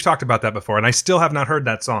 Yeah, you've talked about that before, and I still have not heard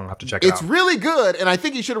that song. I'll have to check it out. It's really good, and I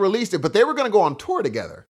think he should have released it, but they were going to go on tour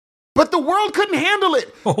together. But the world couldn't handle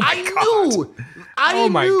it. I knew. Oh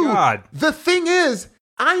my God. The thing is,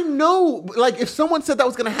 I know, like, if someone said that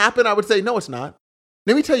was going to happen, I would say, no, it's not.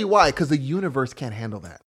 Let me tell you why, because the universe can't handle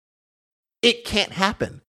that. It can't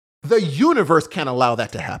happen. The universe can't allow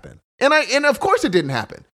that to happen. And of course it didn't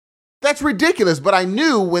happen. That's ridiculous. But I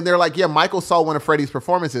knew when they're like, yeah, Michael saw one of Freddie's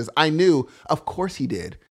performances, I knew, of course he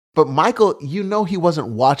did. But Michael, you know, he wasn't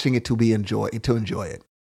watching it to enjoy it.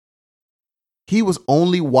 He was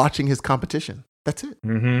only watching his competition. That's it.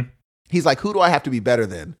 Mm-hmm. He's like, who do I have to be better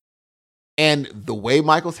than? And the way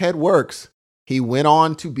Michael's head works, he went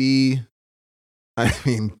on to be, I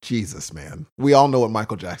mean, Jesus, man. We all know what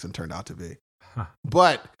Michael Jackson turned out to be. Huh.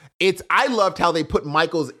 But I loved how they put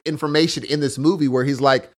Michael's information in this movie where he's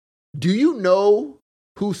like, do you know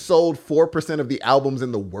who sold 4% of the albums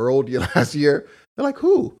in the world last year? They're like,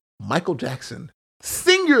 who? Michael Jackson.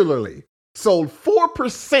 Singularly sold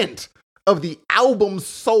 4% of the albums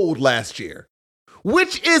sold last year,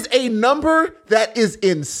 which is a number that is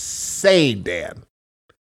insane, Dan.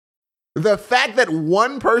 The fact that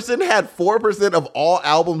one person had 4% of all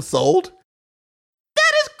albums sold,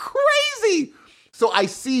 that is crazy. So I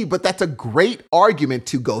see, but that's a great argument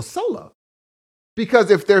to go solo.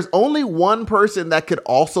 Because if there's only one person that could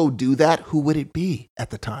also do that, who would it be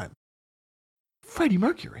at the time? Freddie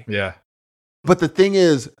Mercury. Yeah. But the thing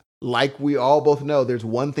is, like we all both know, there's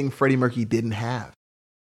one thing Freddie Mercury didn't have,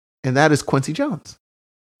 and that is Quincy Jones.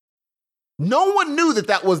 No one knew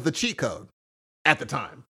that was the cheat code at the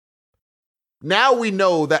time. Now we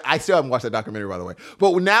know that, I still haven't watched that documentary, by the way,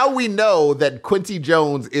 but now we know that Quincy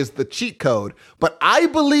Jones is the cheat code. But I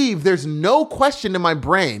believe there's no question in my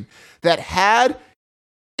brain that had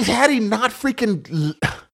he not freaking,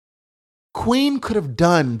 Queen could have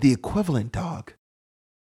done the equivalent, dog.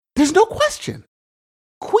 There's no question.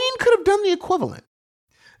 Queen could have done the equivalent.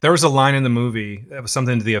 There was a line in the movie that was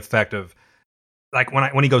something to the effect of, like,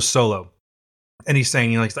 when he goes solo, and he's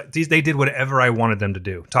saying, they did whatever I wanted them to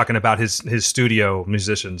do, talking about his studio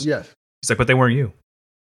musicians. Yes. He's like, but they weren't you.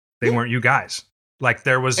 They weren't you guys. Like,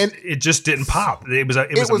 it just didn't pop. It was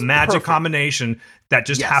a magic perfect combination that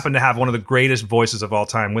just happened to have one of the greatest voices of all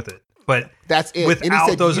time with it. But that's it.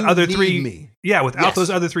 Without those other three, those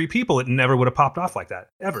other three people, it never would have popped off like that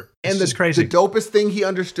ever. It's just crazy. The dopest thing he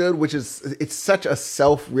understood, which is it's such a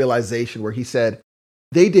self-realization, where he said,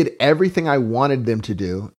 they did everything I wanted them to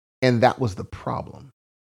do, and that was the problem.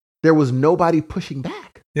 There was nobody pushing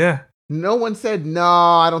back. Yeah. No one said, no,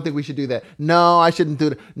 I don't think we should do that. No, I shouldn't do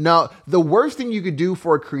that. No, the worst thing you could do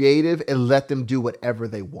for a creative is let them do whatever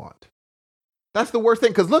they want. That's the worst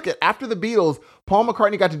thing. Because look, after the Beatles, Paul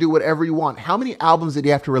McCartney got to do whatever he want. How many albums did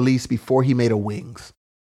he have to release before he made a Wings?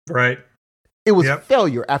 Right. It was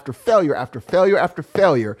failure after failure after failure after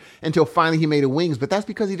failure until finally he made a Wings. But that's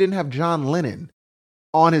because he didn't have John Lennon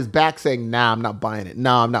on his back saying, nah, I'm not buying it.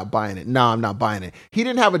 Nah, I'm not buying it. Nah, I'm not buying it. He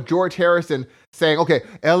didn't have a George Harrison saying, okay,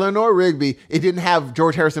 Eleanor Rigby. It didn't have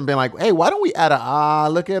George Harrison being like, hey, why don't we add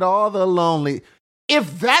look at all the lonely.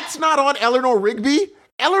 If that's not on Eleanor Rigby's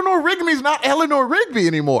not Eleanor Rigby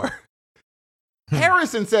anymore.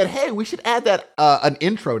 Harrison said, hey, we should add that an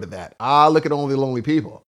intro to that. Look at all the lonely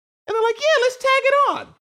people. And they're like, yeah, let's tag it on.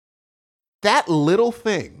 That little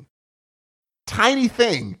thing, tiny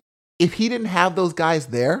thing, if he didn't have those guys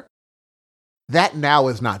there, that now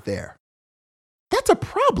is not there. That's a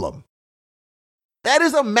problem. That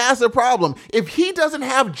is a massive problem. If he doesn't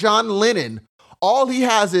have John Lennon, all he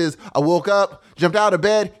has is, I woke up, jumped out of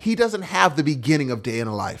bed. He doesn't have the beginning of Day in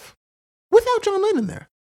a Life. Without John Lennon there,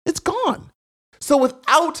 it's gone. So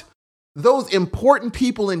without those important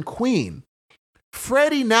people in Queen,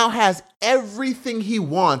 Freddie now has everything he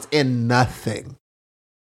wants and nothing.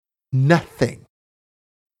 Nothing.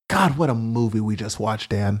 God, what a movie we just watched,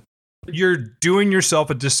 Dan. You're doing yourself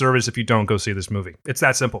a disservice if you don't go see this movie. It's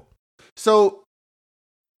that simple. So,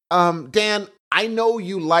 Dan, I know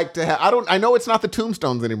you like to have, I know it's not the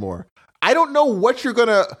Tombstones anymore. I don't know what you're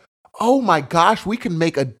gonna, oh my gosh, we can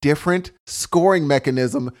make a different scoring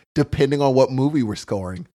mechanism depending on what movie we're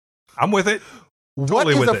scoring. I'm with it.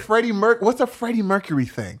 Totally what's a Freddie Mercury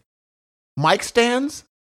thing? Mic stands?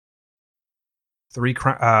 3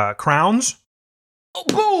 crowns? Oh,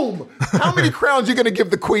 boom! How many crowns are you going to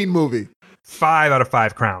give the Queen movie? 5 out of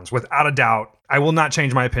 5 crowns, without a doubt. I will not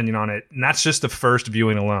change my opinion on it. And that's just the first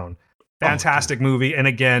viewing alone. Fantastic movie. And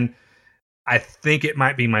again, I think it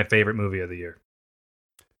might be my favorite movie of the year.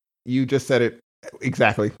 You just said it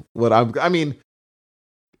exactly. I mean,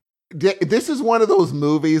 this is one of those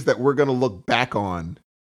movies that we're going to look back on.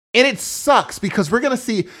 And it sucks because we're going to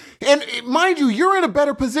see, and mind you, you're in a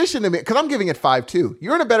better position than me, because I'm giving it 5 too.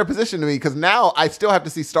 You're in a better position than me because now I still have to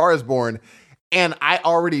see Star is Born. And I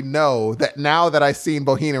already know that now that I've seen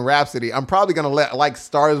Bohemian Rhapsody, I'm probably going to like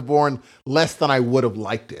Star is Born less than I would have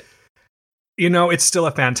liked it. You know, it's still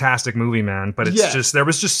a fantastic movie, man. But it's just, there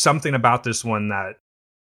was just something about this one that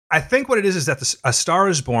I think what it is that A Star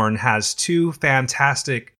is Born has 2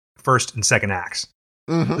 fantastic first and second acts.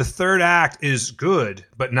 The third act is good,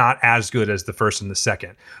 but not as good as the first and the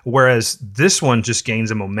second. Whereas this one just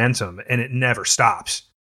gains a momentum and it never stops.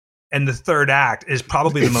 And the third act is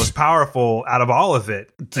probably the most powerful out of all of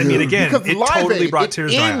it. Dude, I mean, again, it totally brought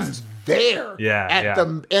tears to my eyes. There,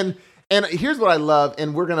 and here's what I love,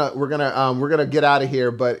 and we're gonna get out of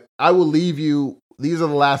here, but I will leave you. These are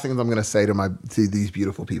the last things I'm gonna say to these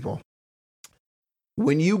beautiful people.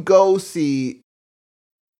 When you go see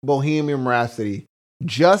Bohemian Rhapsody,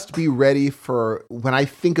 just be ready for, when I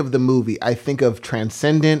think of the movie, I think of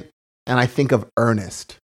transcendent and I think of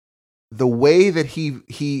earnest. The way that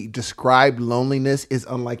he described loneliness is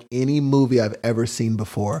unlike any movie I've ever seen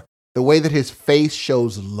before. The way that his face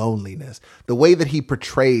shows loneliness, the way that he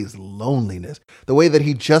portrays loneliness, the way that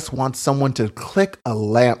he just wants someone to click a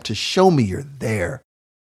lamp to show me you're there.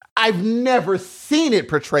 I've never seen it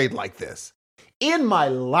portrayed like this in my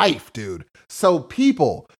life, dude. So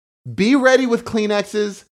people, be ready with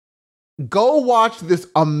Kleenexes. Go watch this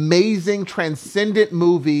amazing, transcendent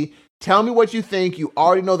movie. Tell me what you think. You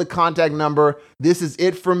already know the contact number. This is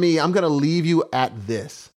it for me. I'm going to leave you at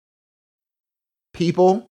this.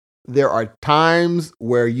 People, there are times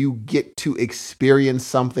where you get to experience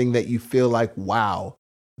something that you feel like, wow,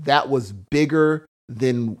 that was bigger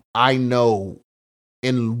than I know.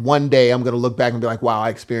 And one day I'm going to look back and be like, wow, I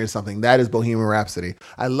experienced something. That is Bohemian Rhapsody.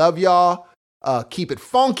 I love y'all. Keep it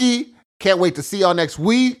funky. Can't wait to see y'all next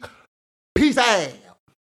week. Peace out.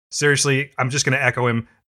 Seriously, I'm just going to echo him.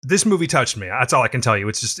 This movie touched me. That's all I can tell you.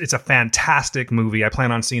 It's a fantastic movie. I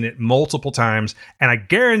plan on seeing it multiple times, and I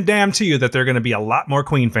guarantee you that there are going to be a lot more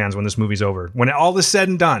Queen fans when this movie's over. When all is said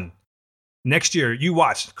and done, next year, you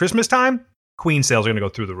watch Christmas time, Queen sales are going to go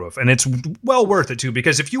through the roof, and it's well worth it too,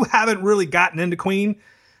 because if you haven't really gotten into Queen,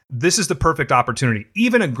 this is the perfect opportunity.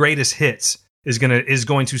 Even a greatest hits is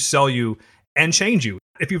going to sell you and change you.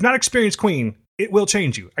 If you've not experienced Queen, it will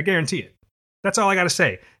change you. I guarantee it. That's all I got to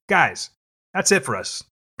say. Guys, that's it for us.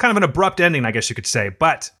 Kind of an abrupt ending, I guess you could say.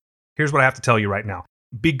 But here's what I have to tell you right now.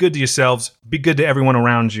 Be good to yourselves. Be good to everyone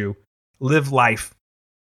around you. Live life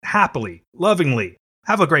happily, lovingly.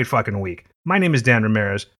 Have a great fucking week. My name is Dan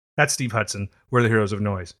Ramirez. That's Steve Hudson. We're the Heroes of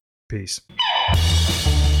Noise. Peace.